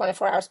 the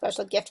 24-hour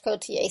special gift code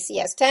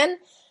TACS10.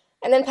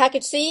 And then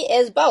package C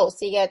is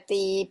both. You get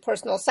the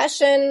personal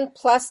session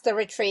plus the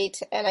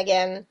retreat. And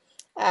again,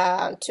 2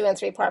 and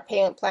 3 part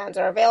payment plans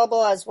are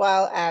available as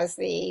well as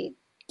the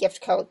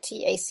gift code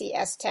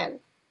TACS10.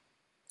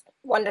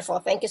 Wonderful.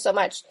 Thank you so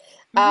much.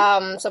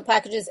 Mm-hmm. So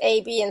packages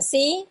A, B, and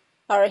C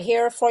are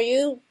here for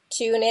you.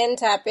 Tune in,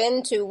 tap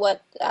into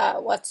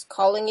what's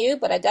calling you.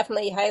 But I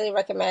definitely highly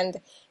recommend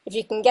if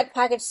you can get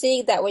package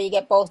C, that way you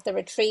get both the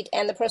retreat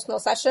and the personal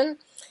session.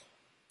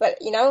 But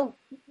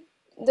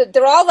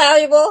they're all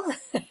valuable.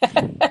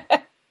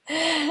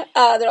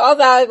 They're all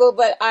valuable,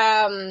 but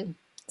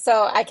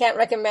so I can't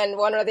recommend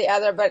one or the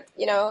other. But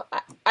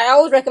I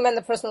always recommend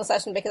the personal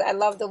session because I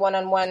love the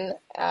one-on-one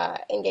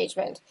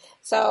engagement.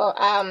 So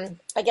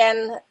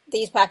again,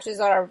 these packages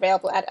are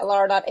available at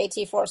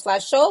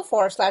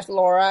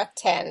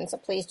alara.at/show/Laura10. So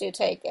please do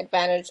take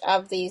advantage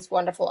of these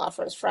wonderful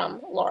offers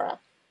from Laura.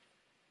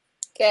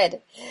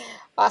 Good,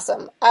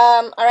 awesome.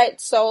 All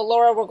right, so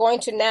Laura, we're going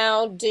to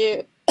now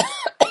do.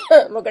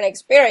 We're going to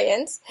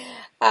experience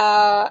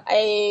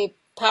a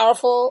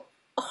powerful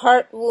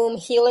heart womb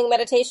healing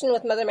meditation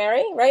with Mother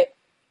Mary, right?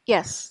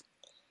 Yes.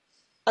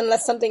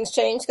 Unless something's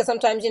changed, because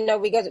sometimes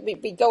we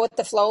go with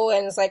the flow,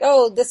 and it's like,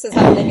 oh, this is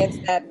happening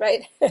instead,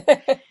 right?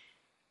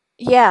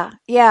 Yeah,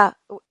 yeah.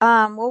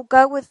 We'll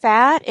go with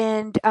that,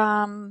 and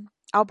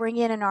I'll bring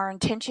in our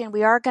intention.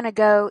 We are going to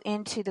go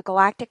into the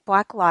galactic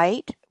black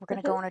light. We're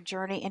going to go Mhm. on a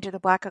journey into the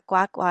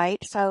black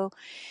light. So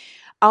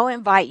I'll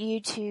invite you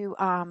to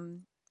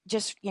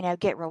just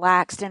get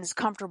relaxed and as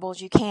comfortable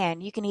as you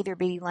can. You can either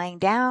be laying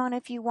down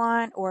if you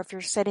want, or if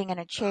you're sitting in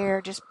a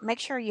chair, just make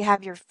sure you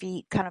have your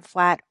feet kind of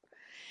flat.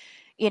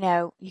 You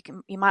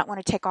might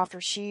want to take off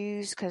your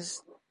shoes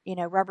because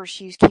rubber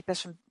shoes keep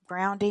us from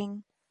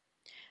grounding.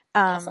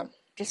 Awesome.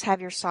 Just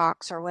have your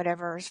socks or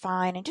whatever is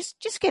fine, and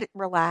just get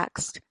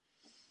relaxed.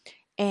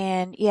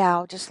 And yeah,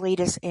 I'll just lead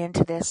us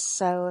into this.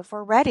 So if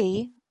we're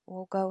ready,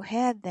 we'll go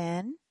ahead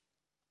then.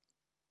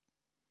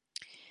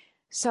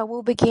 So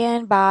we'll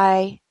begin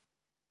by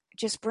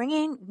just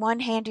bringing one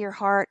hand to your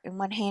heart and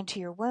one hand to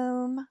your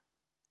womb.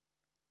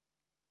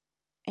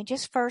 And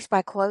just first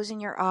by closing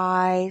your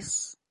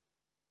eyes,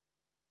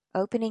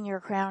 opening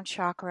your crown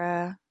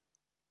chakra,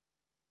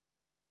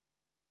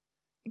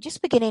 and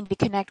just beginning to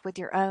connect with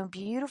your own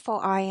beautiful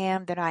I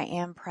am that I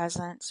am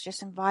presence.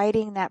 Just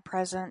inviting that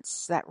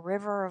presence, that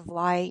river of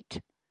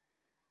light,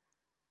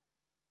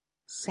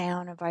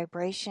 sound and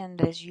vibration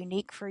that is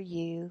unique for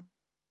you.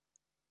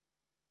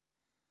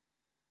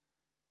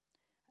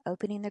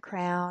 Opening the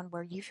crown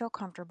where you feel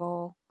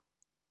comfortable,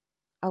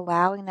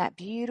 allowing that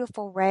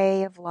beautiful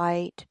ray of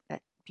light,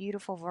 that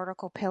beautiful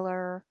vertical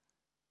pillar,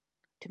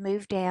 to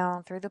move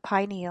down through the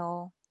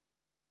pineal,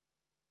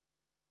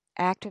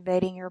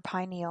 activating your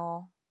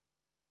pineal,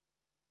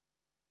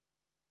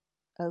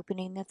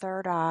 opening the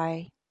third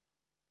eye,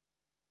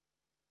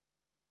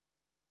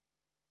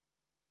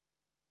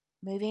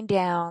 moving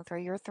down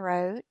through your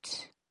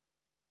throat,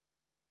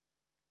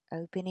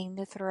 opening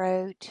the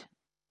throat,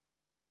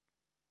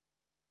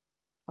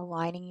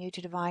 aligning you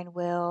to divine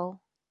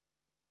will,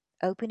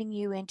 opening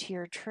you into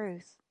your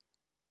truth,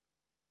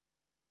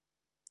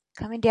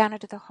 coming down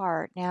into the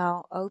heart,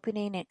 now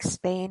opening and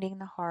expanding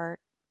the heart,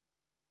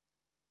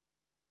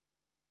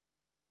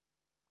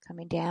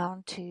 coming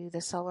down to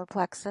the solar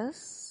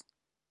plexus,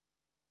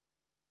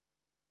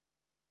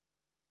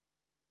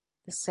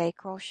 the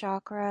sacral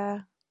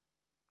chakra,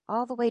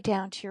 all the way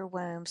down to your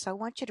womb. So I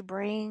want you to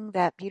bring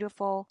that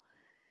beautiful,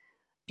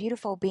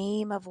 beautiful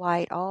beam of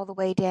light all the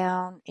way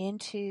down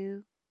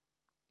into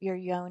your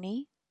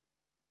yoni,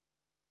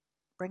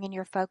 bringing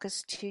your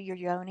focus to your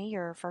yoni,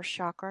 your first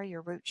chakra,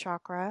 your root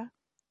chakra,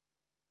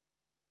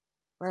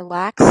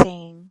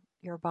 relaxing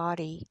your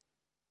body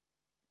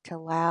to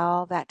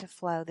allow that to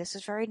flow. This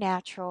is very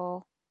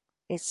natural.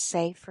 It's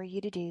safe for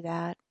you to do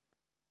that.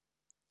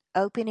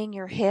 Opening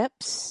your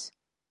hips.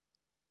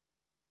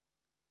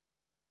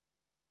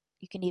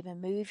 You can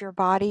even move your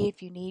body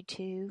if you need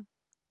to.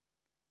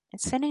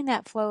 And sending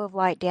that flow of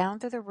light down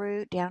through the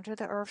root, down to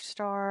the earth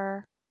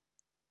star,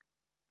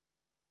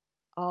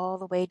 all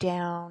the way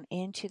down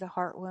into the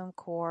heart womb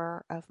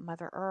core of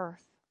Mother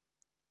Earth.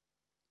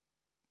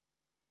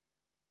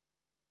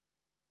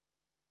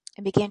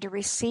 And begin to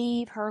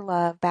receive her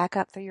love back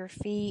up through your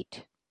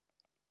feet,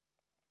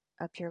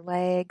 up your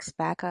legs,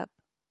 back up,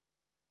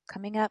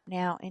 coming up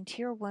now into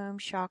your womb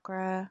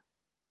chakra.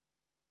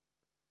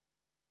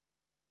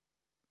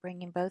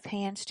 Bringing both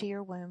hands to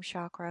your womb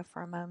chakra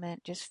for a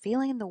moment, just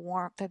feeling the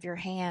warmth of your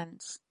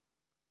hands.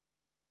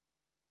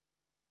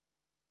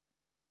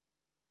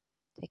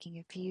 Taking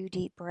a few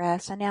deep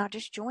breaths, and now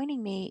just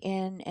joining me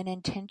in an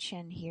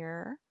intention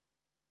here.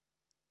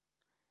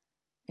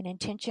 An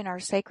intention, our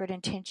sacred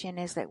intention,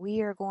 is that we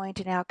are going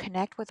to now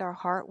connect with our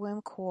heart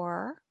womb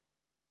core.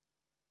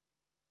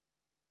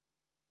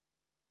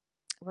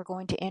 We're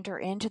going to enter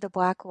into the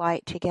black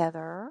light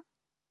together,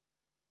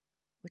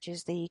 which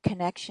is the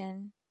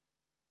connection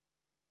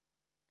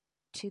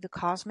to the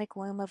cosmic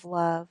womb of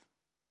love,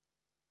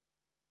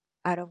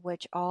 out of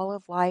which all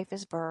of life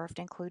is birthed,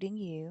 including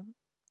you,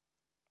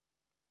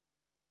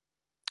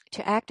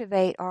 to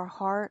activate our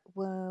heart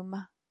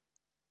womb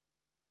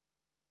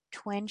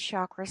twin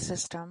chakra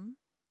system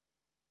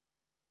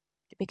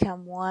to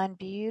become one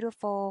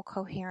beautiful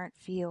coherent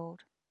field.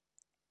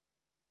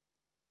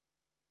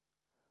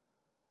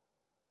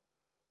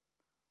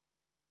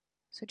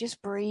 So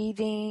just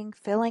breathing,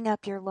 filling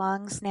up your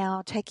lungs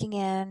now, taking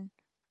in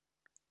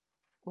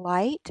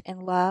light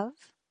and love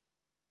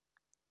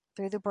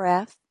through the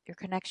breath, your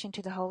connection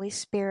to the Holy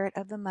Spirit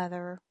of the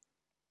Mother.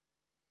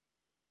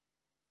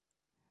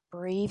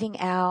 Breathing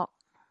out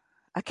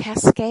a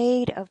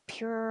cascade of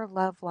pure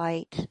love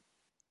light.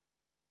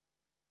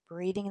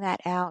 Breathing that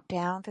out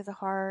down through the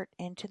heart,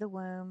 into the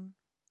womb.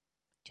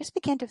 Just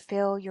begin to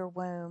fill your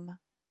womb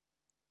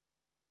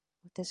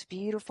with this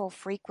beautiful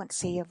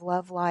frequency of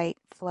love light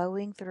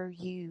flowing through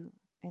you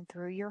and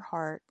through your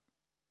heart.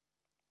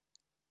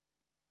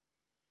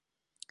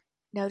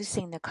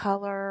 Noticing the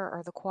color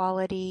or the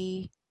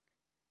quality,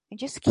 and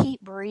just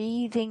keep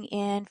breathing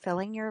in,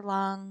 filling your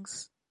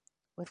lungs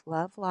with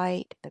love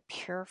light, the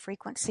pure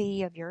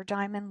frequency of your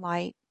diamond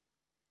light,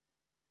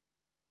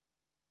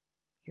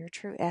 your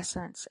true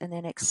essence, and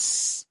then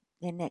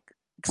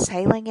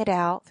exhaling it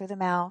out through the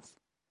mouth,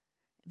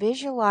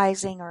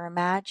 visualizing or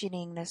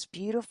imagining this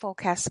beautiful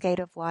cascade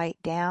of light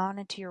down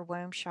into your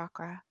womb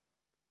chakra,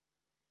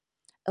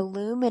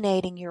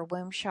 illuminating your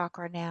womb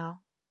chakra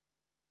now.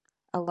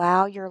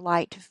 Allow your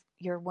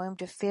womb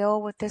to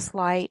fill with this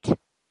light,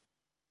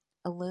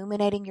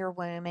 illuminating your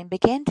womb, and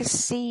begin to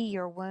see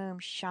your womb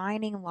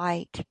shining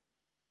light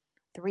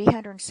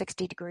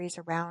 360 degrees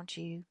around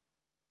you.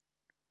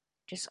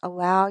 Just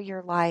allow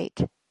your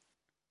light,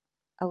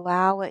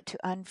 allow it to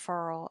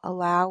unfurl,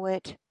 allow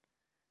it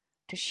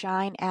to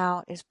shine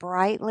out as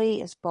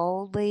brightly, as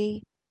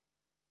boldly,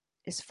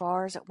 as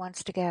far as it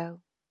wants to go,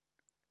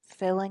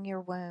 filling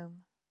your womb,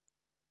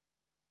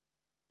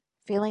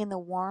 feeling the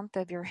warmth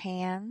of your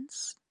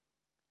hands,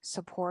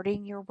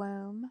 supporting your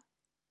womb.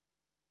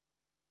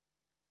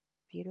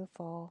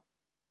 Beautiful.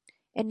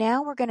 And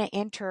now we're going to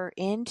enter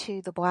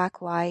into the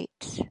black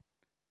light.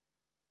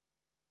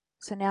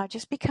 So now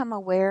just become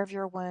aware of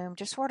your womb,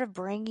 just sort of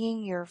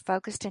bringing your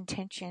focused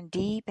intention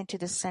deep into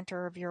the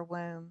center of your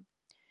womb.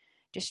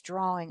 Just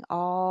drawing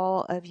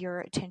all of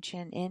your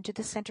attention into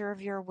the center of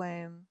your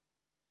womb,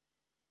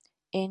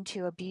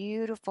 into a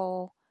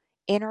beautiful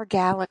inner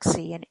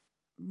galaxy, and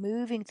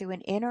moving through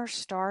an inner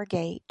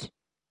stargate.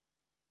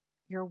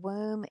 Your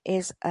womb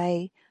is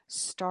a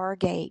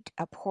stargate,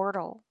 a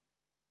portal.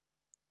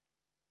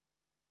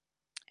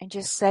 And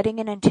just setting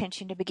an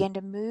intention to begin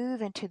to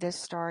move into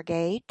this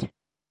stargate,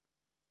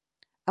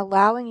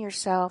 allowing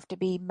yourself to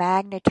be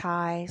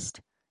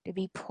magnetized, to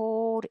be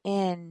pulled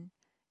in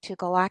to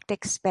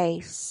galactic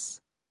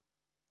space,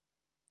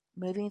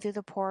 moving through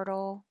the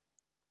portal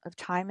of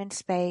time and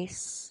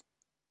space,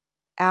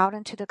 out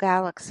into the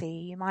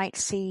galaxy. You might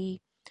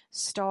see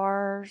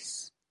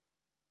stars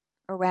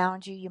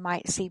around you. You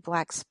might see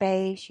black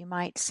space. You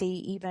might see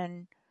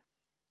even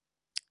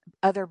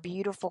other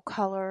beautiful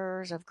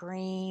colors of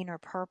green or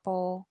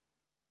purple.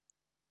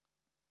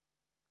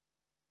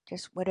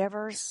 Just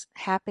whatever's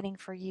happening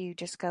for you,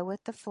 just go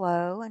with the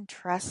flow and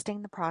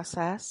trusting the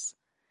process.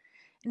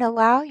 And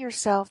allow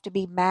yourself to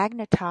be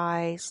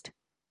magnetized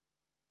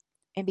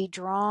and be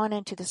drawn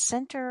into the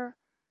center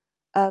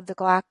of the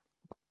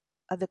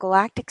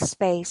galactic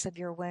space of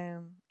your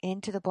womb,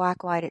 into the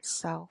black light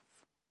itself.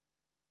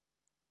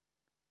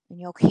 And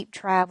you'll keep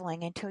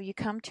traveling until you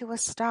come to a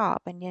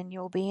stop, and then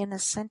you'll be in the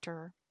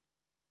center.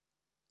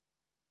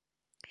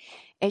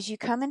 As you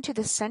come into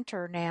the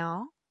center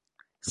now,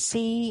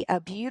 see a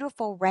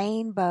beautiful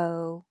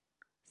rainbow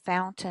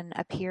fountain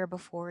appear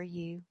before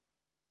you.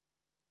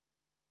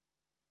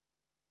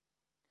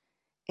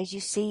 As you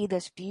see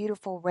this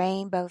beautiful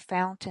rainbow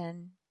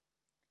fountain,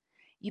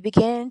 you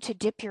begin to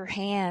dip your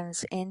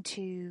hands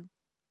into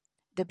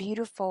the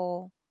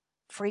beautiful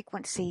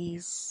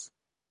frequencies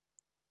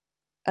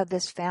of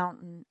this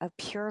fountain of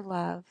pure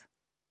love.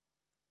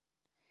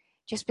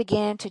 Just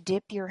begin to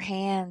dip your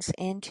hands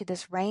into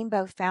this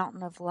rainbow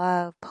fountain of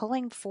love,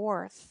 pulling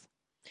forth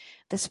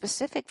the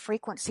specific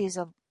frequencies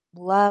of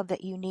love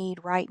that you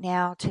need right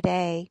now,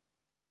 today.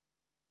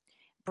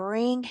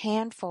 Bring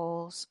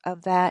handfuls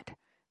of that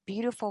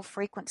beautiful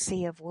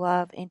frequency of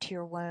love into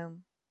your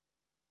womb.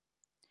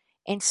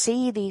 And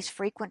see these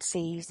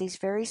frequencies, these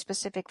very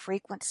specific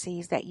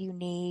frequencies that you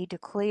need to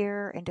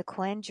clear and to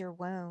cleanse your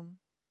womb.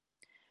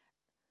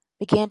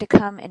 Begin to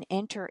come and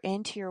enter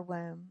into your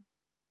womb,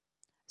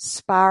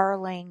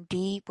 spiraling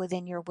deep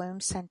within your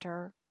womb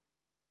center,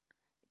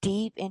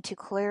 deep into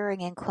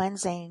clearing and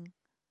cleansing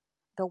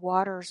the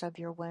waters of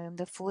your womb,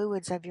 the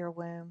fluids of your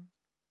womb,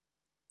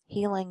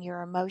 healing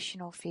your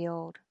emotional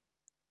field.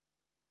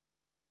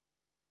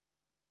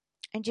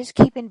 And just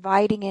keep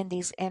inviting in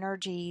these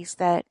energies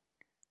that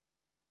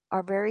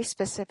are very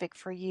specific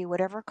for you.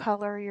 Whatever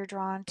color you're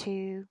drawn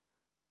to,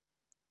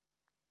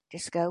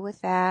 just go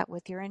with that,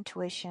 with your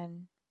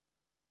intuition.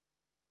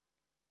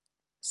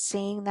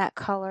 Seeing that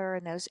color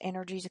and those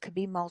energies, it could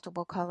be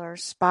multiple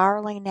colors,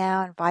 spiraling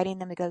now, inviting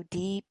them to go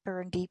deeper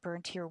and deeper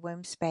into your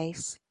womb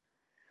space.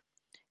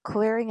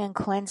 Clearing and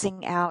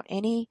cleansing out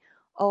any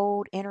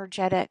old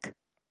energetic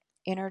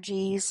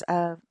energies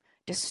of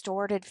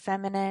distorted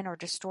feminine or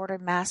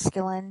distorted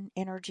masculine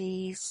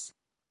energies,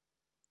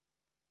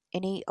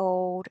 any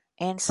old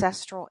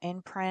ancestral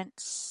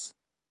imprints,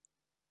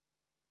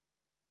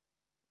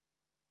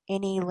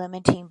 any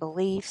limiting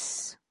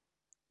beliefs,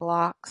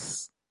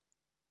 blocks,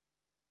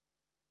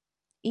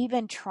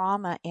 even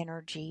trauma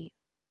energy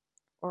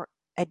or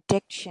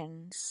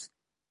addictions,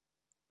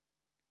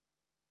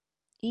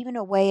 even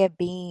a way of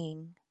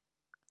being.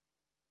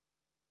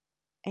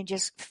 And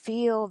just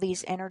feel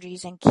these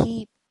energies and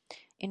keep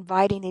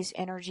inviting these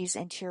energies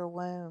into your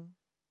womb,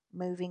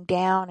 moving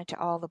down into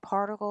all the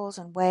particles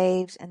and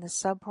waves and the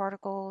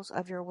subparticles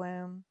of your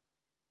womb,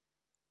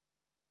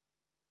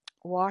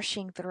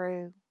 washing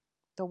through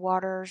the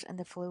waters and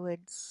the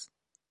fluids.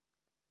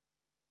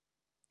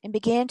 And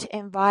begin to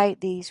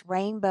invite these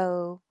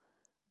rainbow,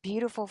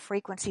 beautiful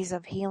frequencies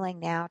of healing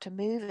now to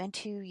move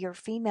into your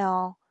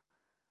female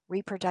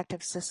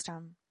reproductive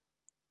system,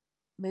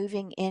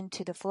 moving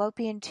into the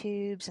fallopian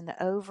tubes and the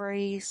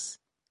ovaries.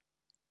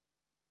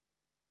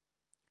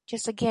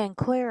 Just again,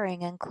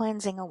 clearing and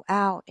cleansing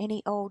out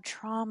any old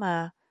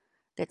trauma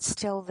that's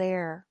still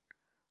there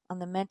on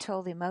the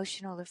mental, the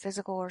emotional, the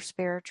physical, or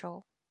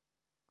spiritual.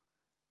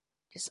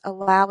 Just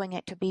allowing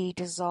it to be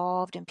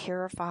dissolved and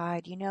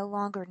purified. You no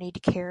longer need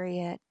to carry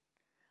it.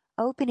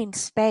 Opening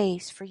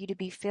space for you to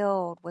be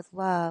filled with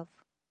love.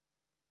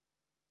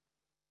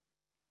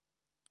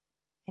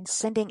 And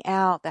sending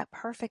out that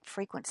perfect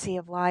frequency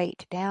of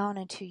light down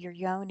into your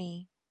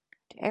yoni,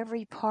 to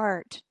every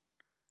part,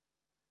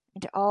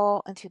 into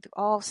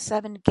all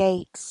 7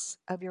 gates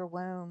of your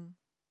womb,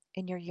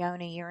 in your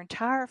yoni, your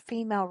entire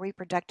female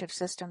reproductive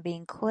system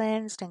being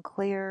cleansed and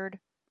cleared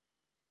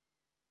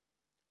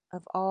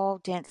of all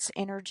dense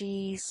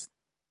energies,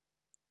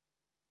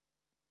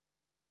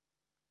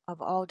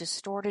 of all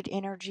distorted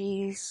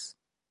energies,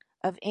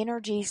 of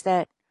energies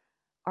that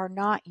are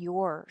not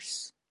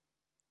yours,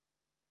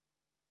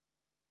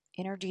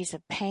 energies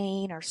of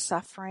pain or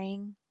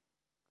suffering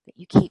that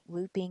you keep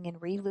looping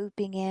and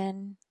re-looping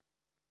in.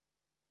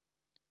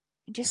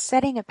 And just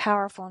setting a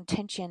powerful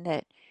intention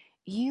that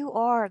you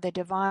are the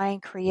divine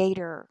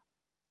creator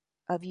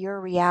of your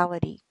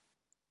reality.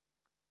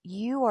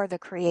 You are the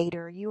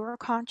creator. You are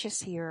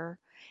conscious here.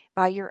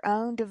 By your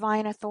own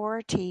divine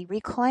authority,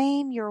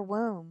 reclaim your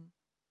womb.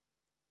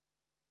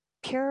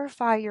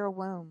 purify your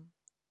womb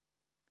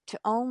to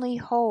only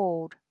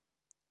hold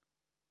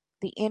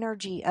the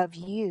energy of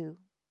you,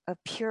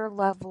 of pure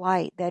love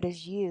light that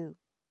is you.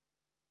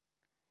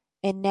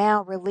 And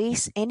now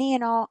release any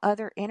and all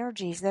other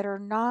energies that are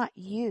not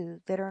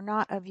you, that are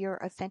not of your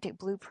authentic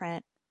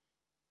blueprint,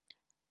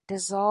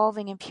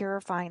 dissolving and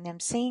purifying them,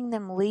 seeing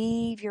them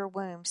leave your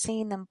womb,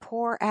 seeing them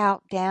pour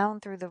out down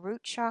through the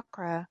root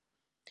chakra,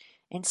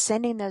 and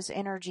sending those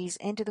energies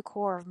into the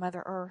core of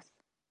Mother Earth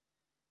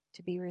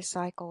to be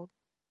recycled.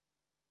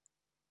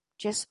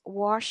 Just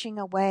washing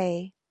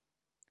away,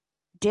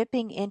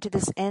 dipping into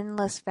this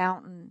endless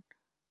fountain.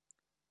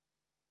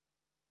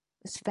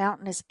 This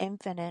fountain is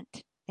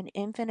infinite, an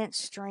infinite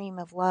stream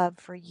of love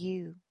for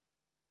you.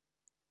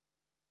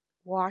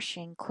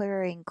 Washing,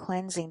 clearing,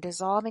 cleansing,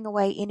 dissolving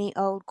away any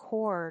old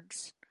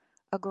cords,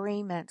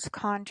 agreements,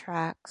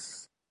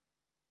 contracts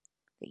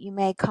that you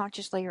made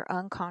consciously or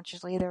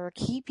unconsciously that are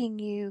keeping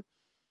you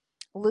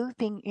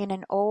looping in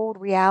an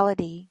old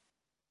reality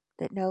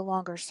that no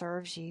longer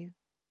serves you.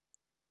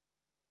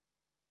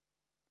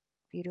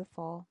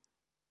 Beautiful.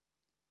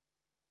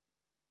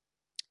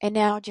 And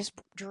now just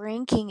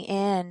drinking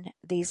in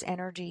these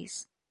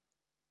energies,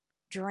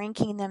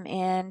 drinking them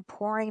in,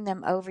 pouring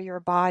them over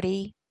your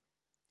body,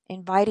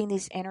 inviting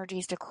these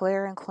energies to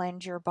clear and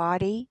cleanse your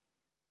body.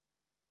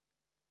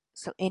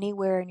 So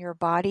anywhere in your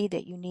body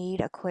that you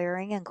need a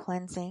clearing and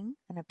cleansing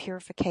and a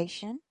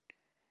purification,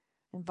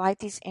 invite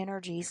these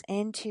energies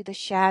into the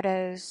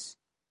shadows,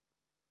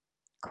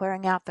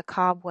 clearing out the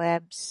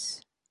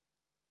cobwebs,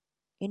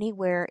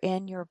 anywhere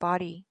in your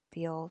body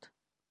field,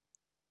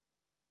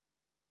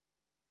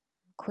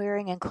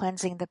 clearing and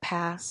cleansing the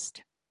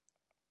past,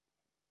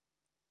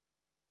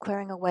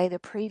 clearing away the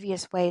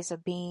previous ways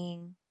of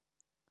being,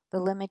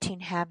 the limiting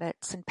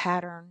habits and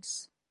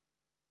patterns.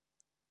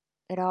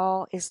 It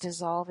all is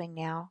dissolving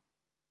now.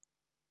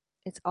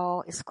 It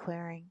all is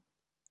clearing.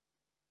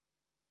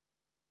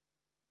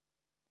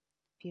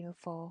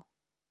 Beautiful.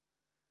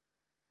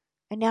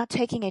 And now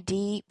taking a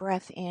deep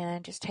breath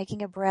in, just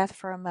taking a breath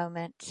for a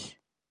moment.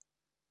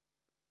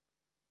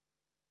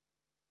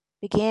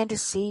 Begin to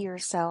see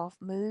yourself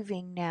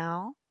moving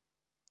now.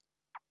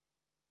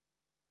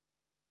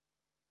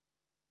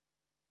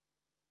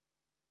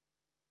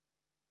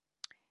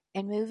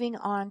 And moving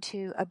on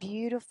to a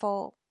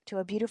beautiful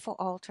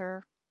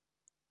altar,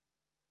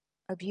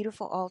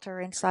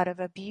 inside of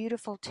a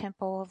beautiful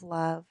temple of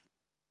love.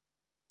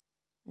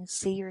 And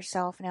see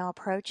yourself now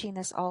approaching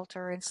this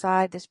altar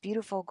inside this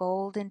beautiful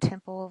golden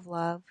temple of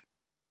love,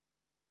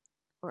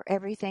 where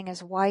everything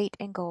is white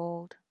and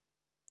gold.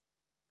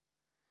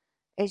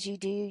 As you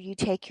do, you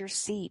take your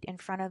seat in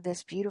front of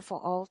this beautiful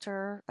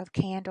altar of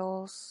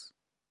candles,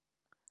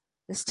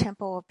 this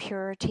temple of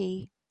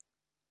purity.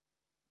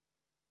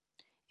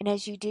 And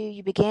as you do,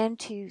 you begin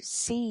to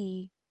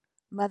see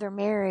Mother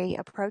Mary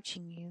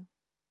approaching you.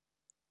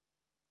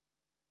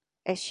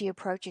 As she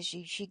approaches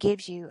you, she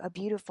gives you a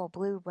beautiful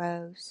blue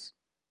rose.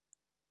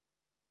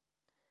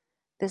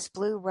 This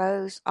blue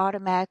rose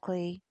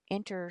automatically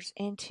enters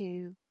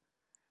into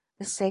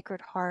the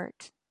Sacred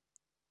Heart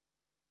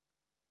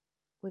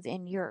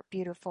within your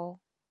beautiful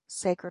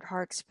Sacred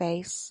Heart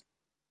space.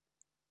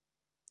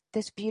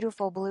 This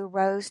beautiful blue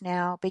rose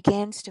now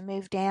begins to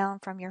move down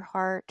from your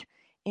heart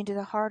into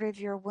the heart of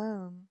your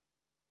womb.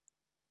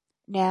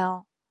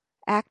 Now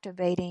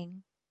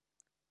activating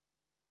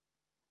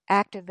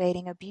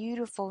a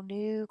beautiful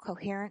new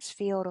coherence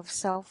field of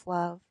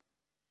self-love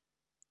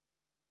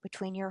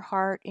between your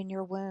heart and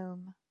your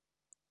womb.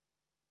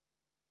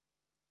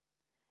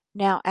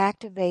 Now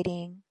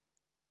activating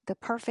the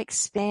perfect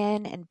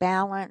spin and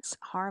balance,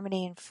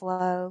 harmony and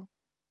flow,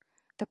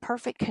 the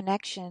perfect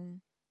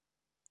connection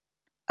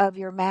of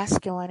your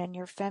masculine and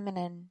your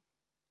feminine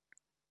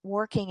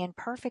working in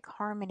perfect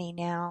harmony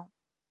now.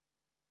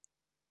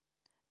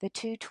 The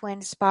two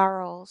twin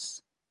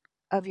spirals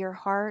of your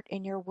heart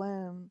and your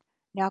womb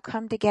now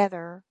come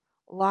together,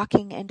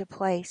 locking into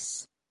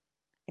place.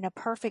 In a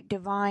perfect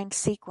divine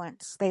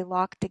sequence, they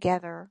lock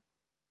together.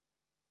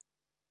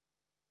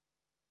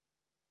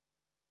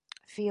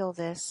 Feel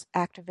this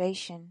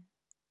activation.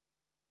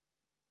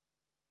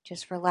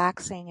 Just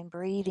relaxing and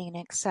breathing and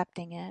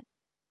accepting it.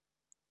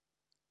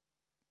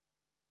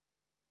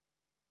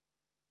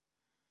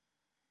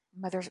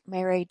 Mother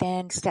Mary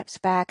then steps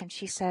back and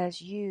she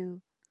says,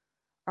 "You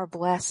are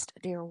blessed,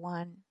 dear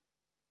one.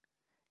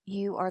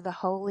 You are the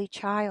holy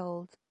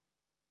child.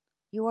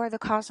 You are the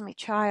cosmic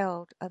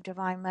child of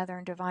Divine Mother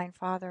and Divine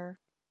Father.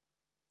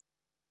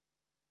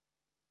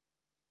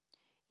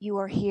 You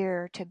are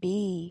here to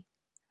be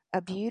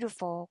a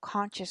beautiful,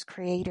 conscious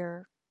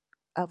creator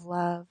of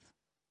love.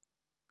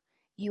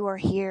 You are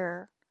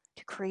here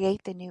to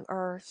create the new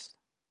earth.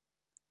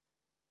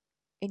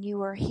 And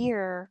you are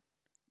here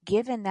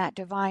given that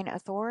divine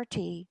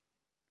authority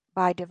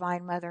by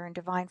Divine Mother and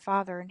Divine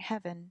Father in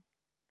heaven.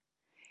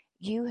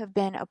 You have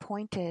been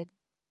appointed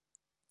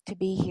to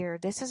be here.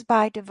 This is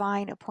by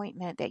divine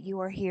appointment that you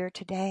are here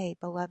today,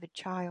 beloved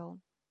child.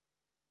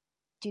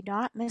 Do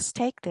not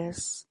mistake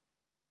this.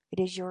 It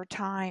is your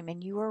time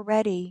and you are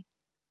ready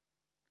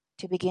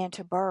to begin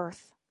to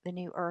birth the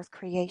new earth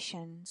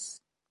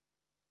creations.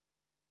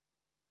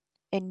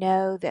 And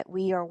know that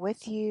we are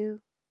with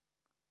you,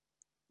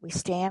 we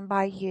stand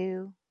by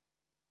you,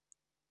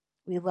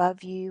 we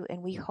love you,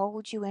 and we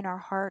hold you in our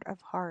heart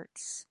of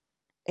hearts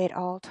at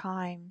all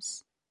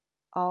times,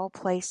 all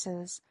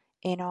places,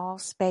 in all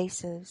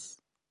spaces.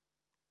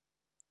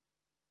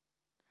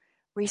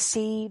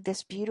 Receive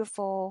this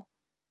beautiful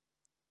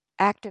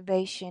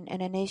activation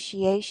and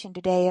initiation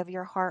today of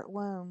your heart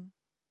womb.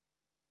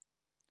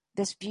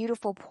 This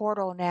beautiful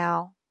portal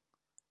now,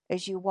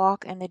 as you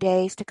walk in the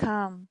days to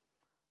come,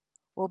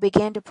 will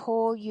begin to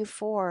pull you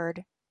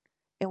forward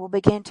and will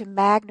begin to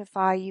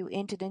magnify you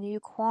into the new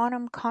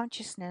quantum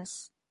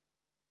consciousness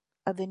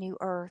of the new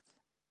earth.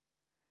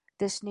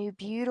 This new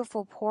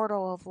beautiful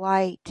portal of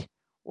light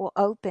will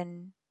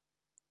open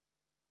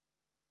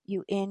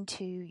you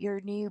into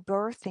your new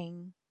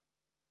birthing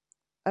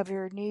of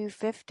your new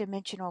fifth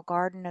dimensional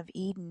Garden of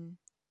Eden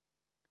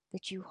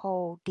that you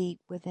hold deep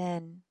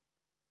within.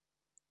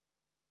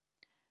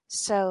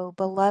 So,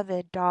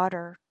 beloved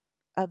daughter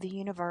of the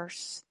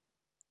universe,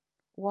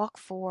 walk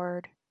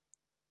forward.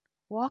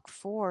 Walk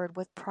forward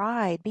with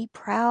pride. Be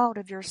proud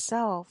of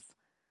yourself,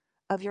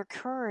 of your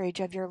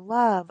courage, of your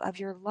love, of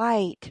your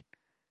light.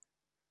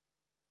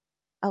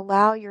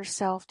 Allow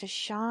yourself to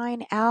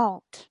shine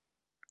out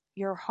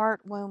your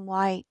heart womb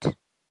light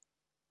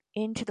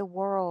into the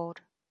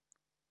world.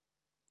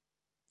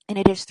 And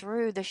it is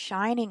through the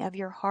shining of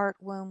your heart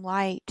womb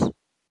light,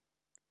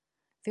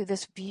 through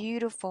this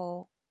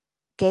beautiful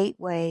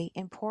gateway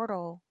and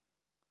portal,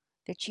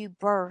 that you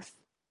birth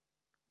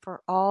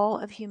for all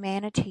of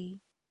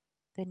humanity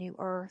the new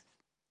earth.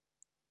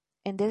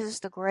 And this is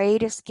the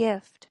greatest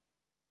gift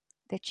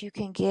that you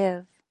can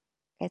give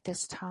at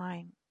this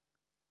time.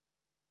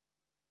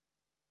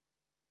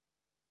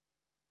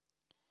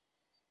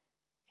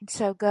 And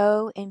so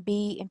go and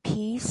be in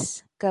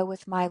peace. Go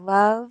with my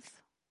love.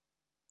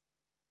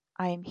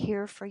 I am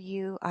here for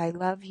you. I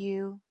love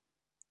you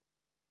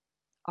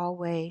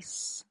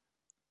always.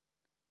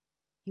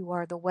 You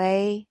are the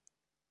way,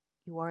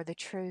 you are the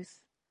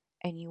truth,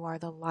 and you are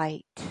the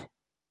light.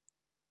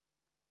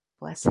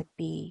 Blessed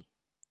be.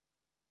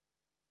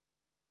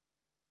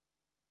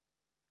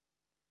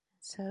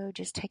 So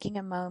just taking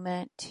a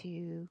moment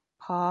to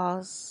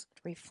pause,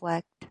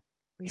 reflect,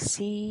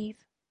 receive,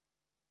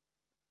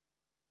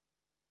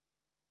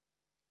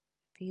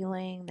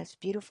 feeling this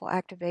beautiful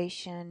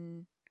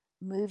activation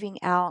moving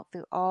out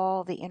through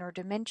all the inner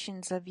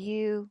dimensions of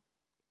you,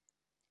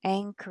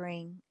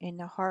 anchoring in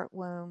the heart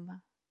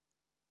womb.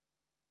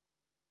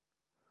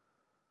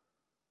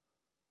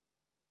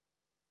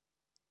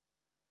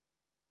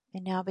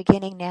 And now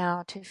beginning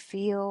now to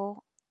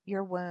feel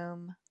your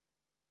womb,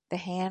 the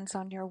hands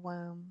on your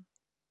womb.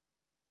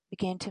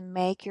 Begin to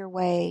make your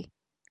way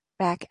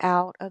back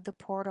out of the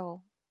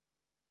portal,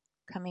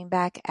 coming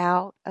back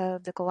out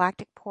of the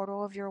galactic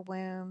portal of your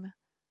womb,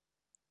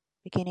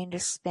 beginning to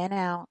spin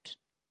out,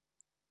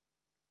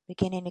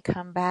 beginning to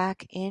come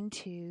back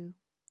into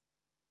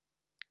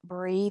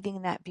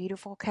breathing that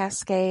beautiful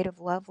cascade of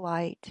love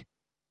light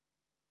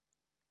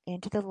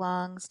into the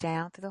lungs,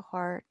 down through the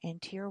heart,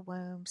 into your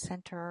womb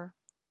center.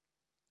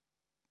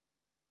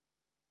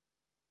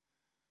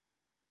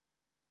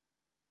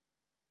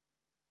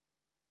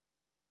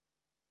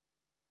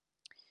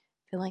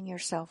 Feeling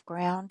yourself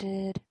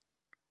grounded,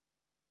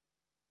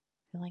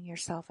 feeling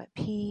yourself at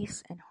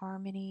peace and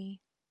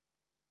harmony,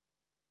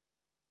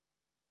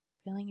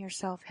 feeling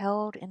yourself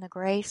held in the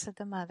grace of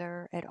the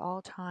Mother at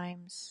all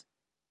times.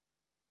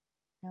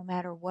 No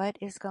matter what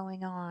is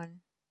going on,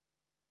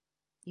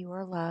 you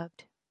are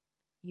loved,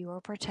 you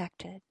are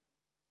protected,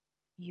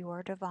 you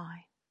are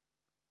divine.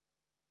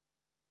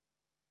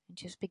 And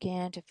just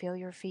begin to feel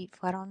your feet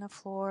flat on the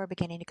floor,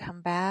 beginning to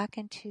come back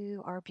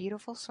into our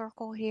beautiful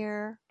circle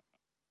here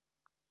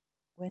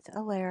with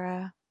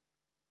Alara.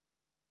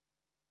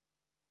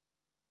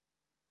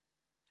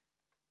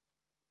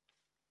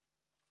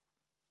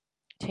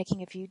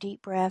 Taking a few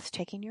deep breaths,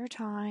 taking your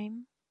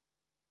time.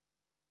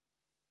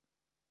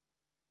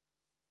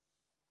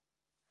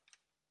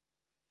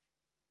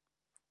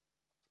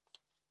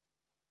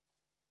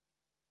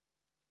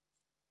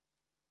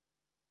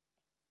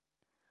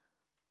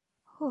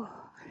 Whew.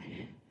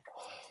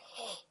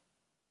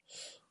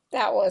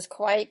 That was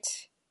quite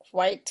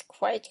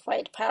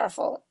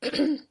powerful.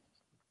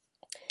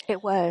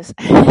 It was.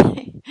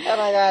 Oh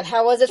my God.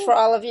 How was it for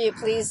all of you?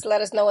 Please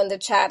let us know in the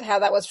chat how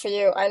that was for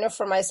you. I know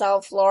for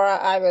myself, Laura,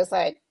 I was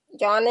like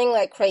yawning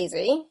like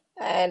crazy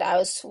and I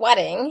was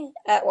sweating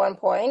at one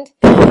point.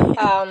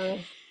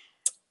 It's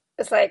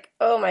like,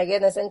 oh my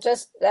goodness. And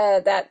just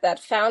that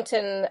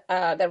fountain,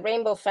 the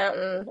rainbow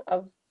fountain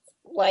of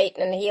light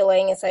and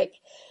healing. It's like,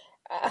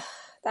 uh,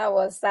 that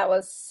was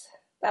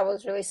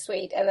really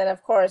sweet. And then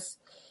of course,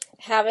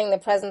 having the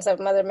presence of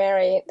Mother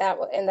Mary that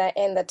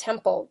in the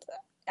temple.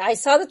 I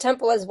saw the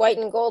temple as white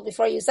and gold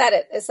before you said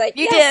it. It's like,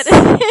 You yes. did.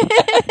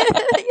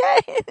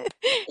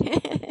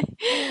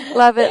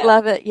 Love it, Yeah.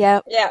 love it.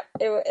 Yep. Yeah,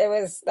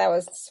 that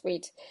was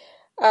sweet.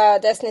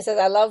 Destiny says,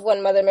 I love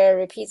when Mother Mary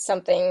repeats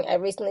something I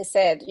recently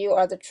said. You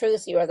are the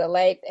truth, you are the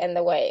light and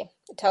the way.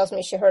 It tells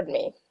me she heard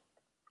me.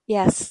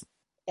 Yes.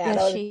 Yeah, Yes,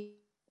 that was, she.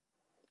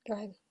 go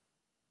ahead.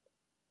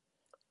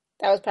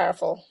 That was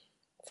powerful,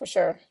 for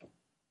sure.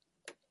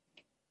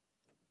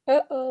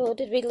 Uh-oh,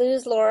 did we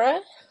lose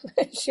Laura?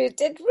 She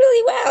did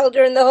really well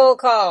during the whole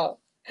call.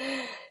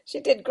 She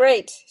did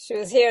great. She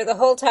was here the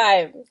whole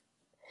time.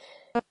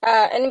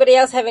 Anybody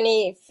else have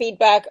any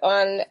feedback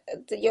on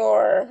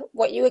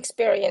what you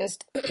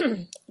experienced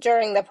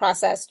during the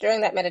process,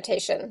 during that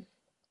meditation?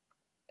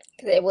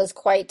 'Cause it was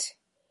quite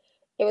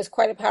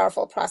a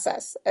powerful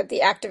process.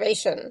 The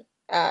activation,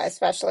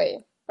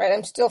 especially, right?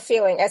 I'm still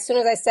feeling, as soon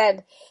as I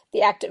said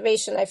the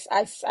activation,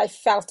 I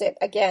felt it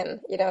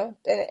again,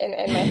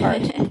 in my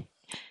heart.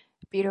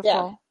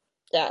 Yeah, Beautiful.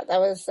 yeah, that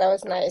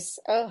was nice.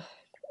 Oh,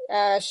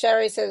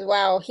 Sherry says,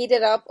 "Wow,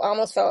 heated up,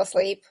 almost fell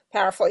asleep.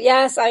 Powerful."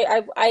 Yes,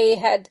 I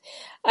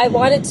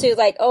wanted to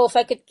like, oh, if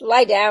I could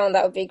lie down,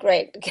 that would be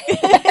great.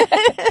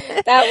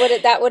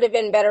 That would have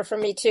been better for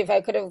me too. If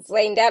I could have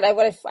lain down,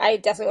 I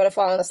definitely would have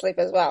fallen asleep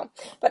as well.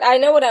 But I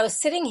know when I was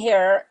sitting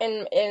here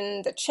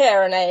in the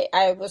chair and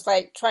I was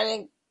like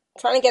trying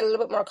to get a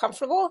little bit more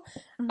comfortable,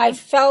 I Hmm.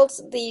 felt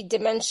the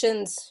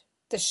dimensions,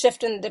 the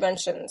shift in the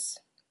dimensions,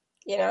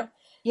 you know.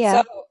 So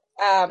Yeah,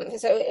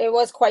 so it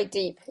was quite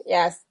deep.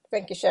 Yes,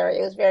 thank you, Sherry.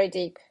 It was very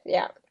deep.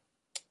 Yeah,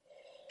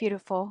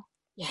 beautiful.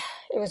 yeah,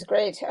 it was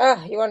great.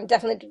 Oh, you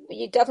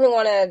definitely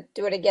want to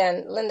do it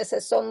again. Linda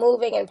says so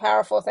moving and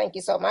powerful. Thank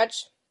you so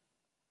much.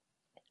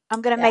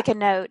 I'm going to Yeah, make a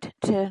note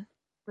to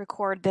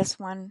record this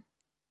one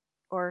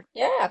or,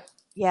 yeah.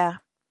 yeah,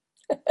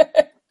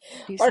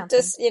 do Or something.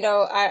 just,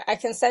 I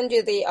can send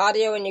you the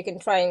audio and you can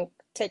try and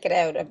take it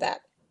out of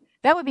that.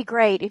 That would be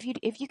great. If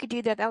you could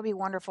do that, that would be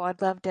wonderful.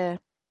 I'd love to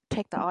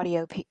take the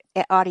audio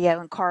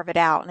and carve it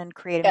out and then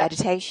create a Yeah,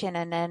 meditation,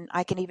 and then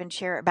I can even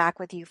share it back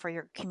with you for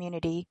your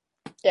community.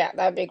 yeah,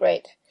 that'd be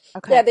great.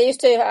 Yeah, Okay. they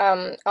used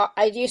to.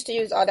 I used to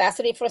use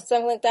Audacity for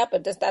something like that,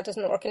 but that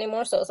doesn't work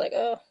anymore. So it's like,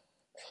 oh,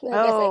 I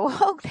guess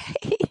Oh,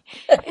 okay.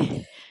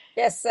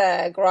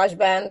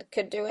 GarageBand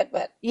could do it,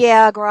 but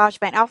Yeah,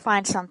 GarageBand. I'll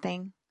find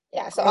something.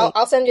 yeah. So I'll Great.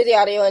 I'll send you the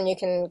audio and you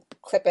can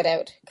clip it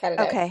out, cut it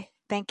out. Okay.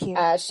 Thank you.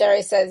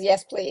 Sherry says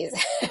yes, please.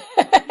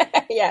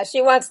 Yeah,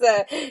 she wants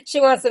the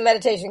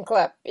meditation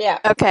clip. Yeah,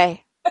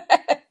 Okay.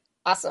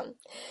 awesome.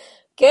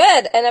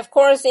 Good. And of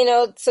course,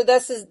 so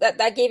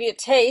that gave you a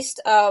taste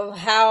of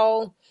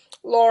how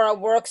Laura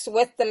works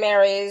with the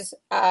Marys,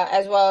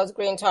 as well as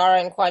Green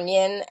Tara and Kuan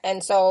Yin.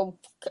 And so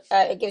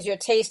it gives you a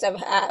taste of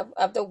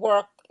the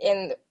work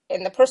in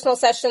the personal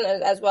session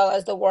as well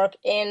as the work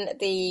in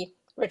the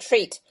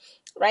retreat,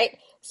 right?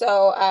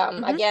 So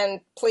Hmm. again,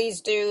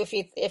 please do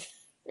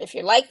if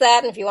you like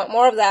that and if you want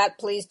more of that,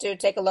 please do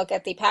take a look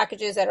at the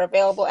packages that are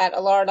available at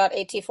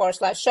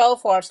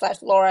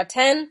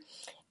alara.at/show/Laura10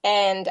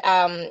 and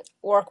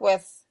work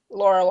with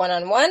Laura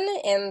one-on-one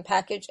in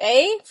package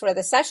A for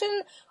the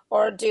session,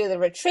 or do the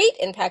retreat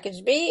in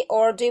package B,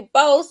 or do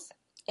both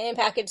in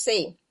package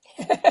C.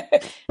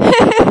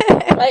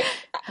 Right?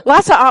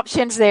 Lots of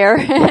options there.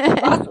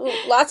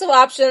 Lots of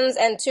options,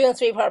 and 2 and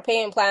 3 part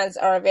payment plans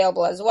are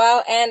available as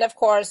well. And of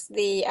course,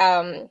 the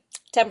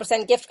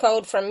 10% gift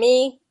code from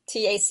me,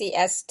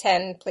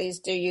 TACS10. Please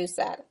do use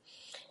that.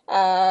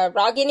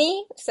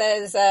 Ragini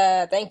says,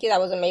 thank you, that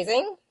was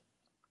amazing.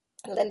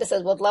 Linda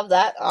says, would love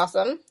that.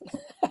 Awesome.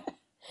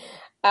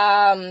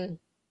 Um,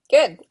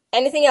 Good.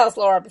 Anything else,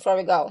 Laura, before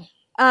we go?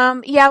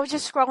 Yeah, I was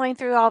just scrolling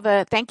through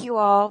thank you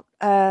all,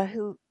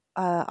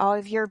 all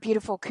of your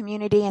beautiful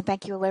community, and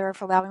thank you, Lara,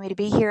 for allowing me to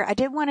be here. I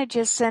did want to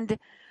just send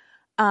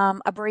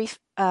a brief.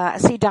 I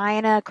see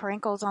Diana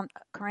Carinkle's on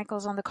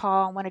the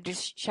call. I want to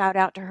just shout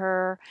out to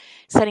her,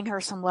 sending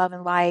her some love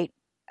and light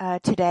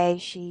today.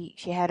 She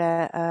had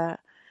a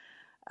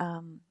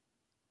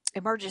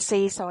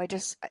emergency, so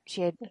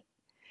she had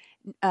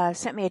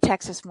sent me a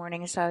text this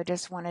morning, so I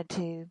just wanted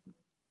to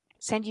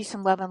send you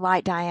some love and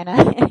light, Diana.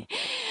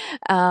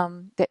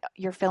 That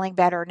you're feeling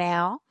better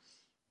now,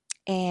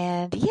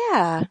 and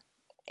yeah,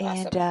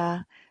 and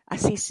Awesome. I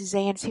see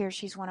Suzanne's here.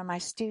 She's one of my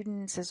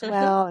students as Mm-hmm.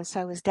 well, and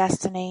so is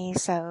Destiny.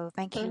 So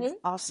thank you Mm-hmm.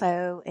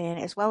 also, and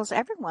as well as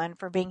everyone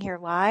for being here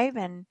live.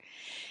 And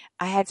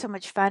I had so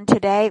much fun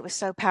today. It was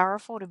so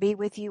powerful to be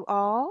with you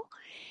all.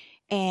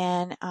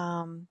 And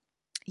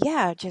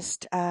yeah,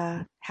 just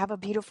have a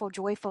beautiful,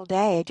 joyful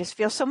day. I just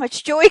feel so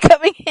much joy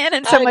coming in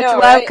and so I much know,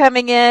 love right?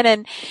 coming in,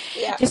 and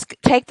Yeah. just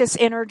take this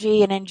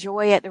energy and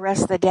enjoy it the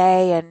rest of the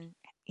day, and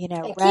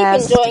And keep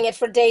rest enjoying it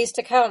for days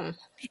to come.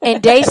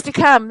 and days to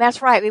come.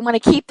 That's right. We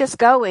want to keep this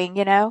going.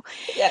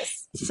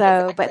 Yes,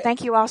 So, but exactly.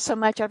 thank you all so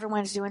much.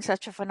 Everyone's doing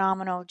such a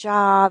phenomenal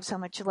job. So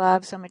much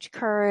love, so much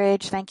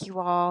courage. Thank you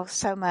all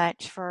so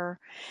much for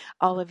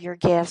all of your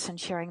gifts and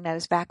sharing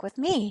those back with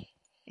me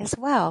as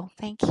well.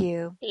 Thank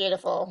you.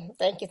 Beautiful.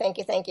 Thank you, thank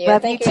you, thank you. And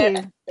Love you thank you.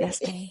 too,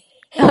 Destiny.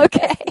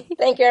 Okay. Yes,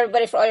 thank you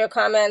everybody for all your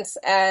comments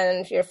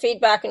and for your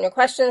feedback and your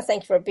questions.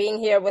 Thank you for being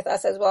here with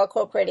us as well,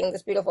 co-creating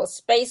this beautiful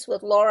space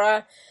with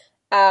Laura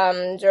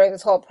during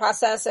this whole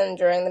process and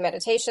during the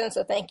meditation.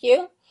 So thank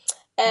you.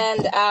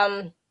 And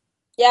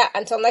yeah,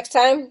 until next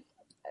time,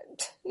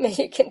 may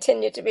you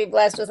continue to be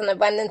blessed with an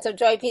abundance of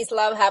joy, peace,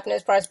 love,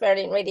 happiness,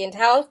 prosperity, and radiant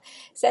health.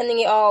 Sending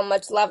you all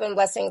much love and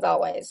blessings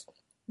always.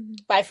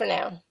 Bye for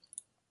now.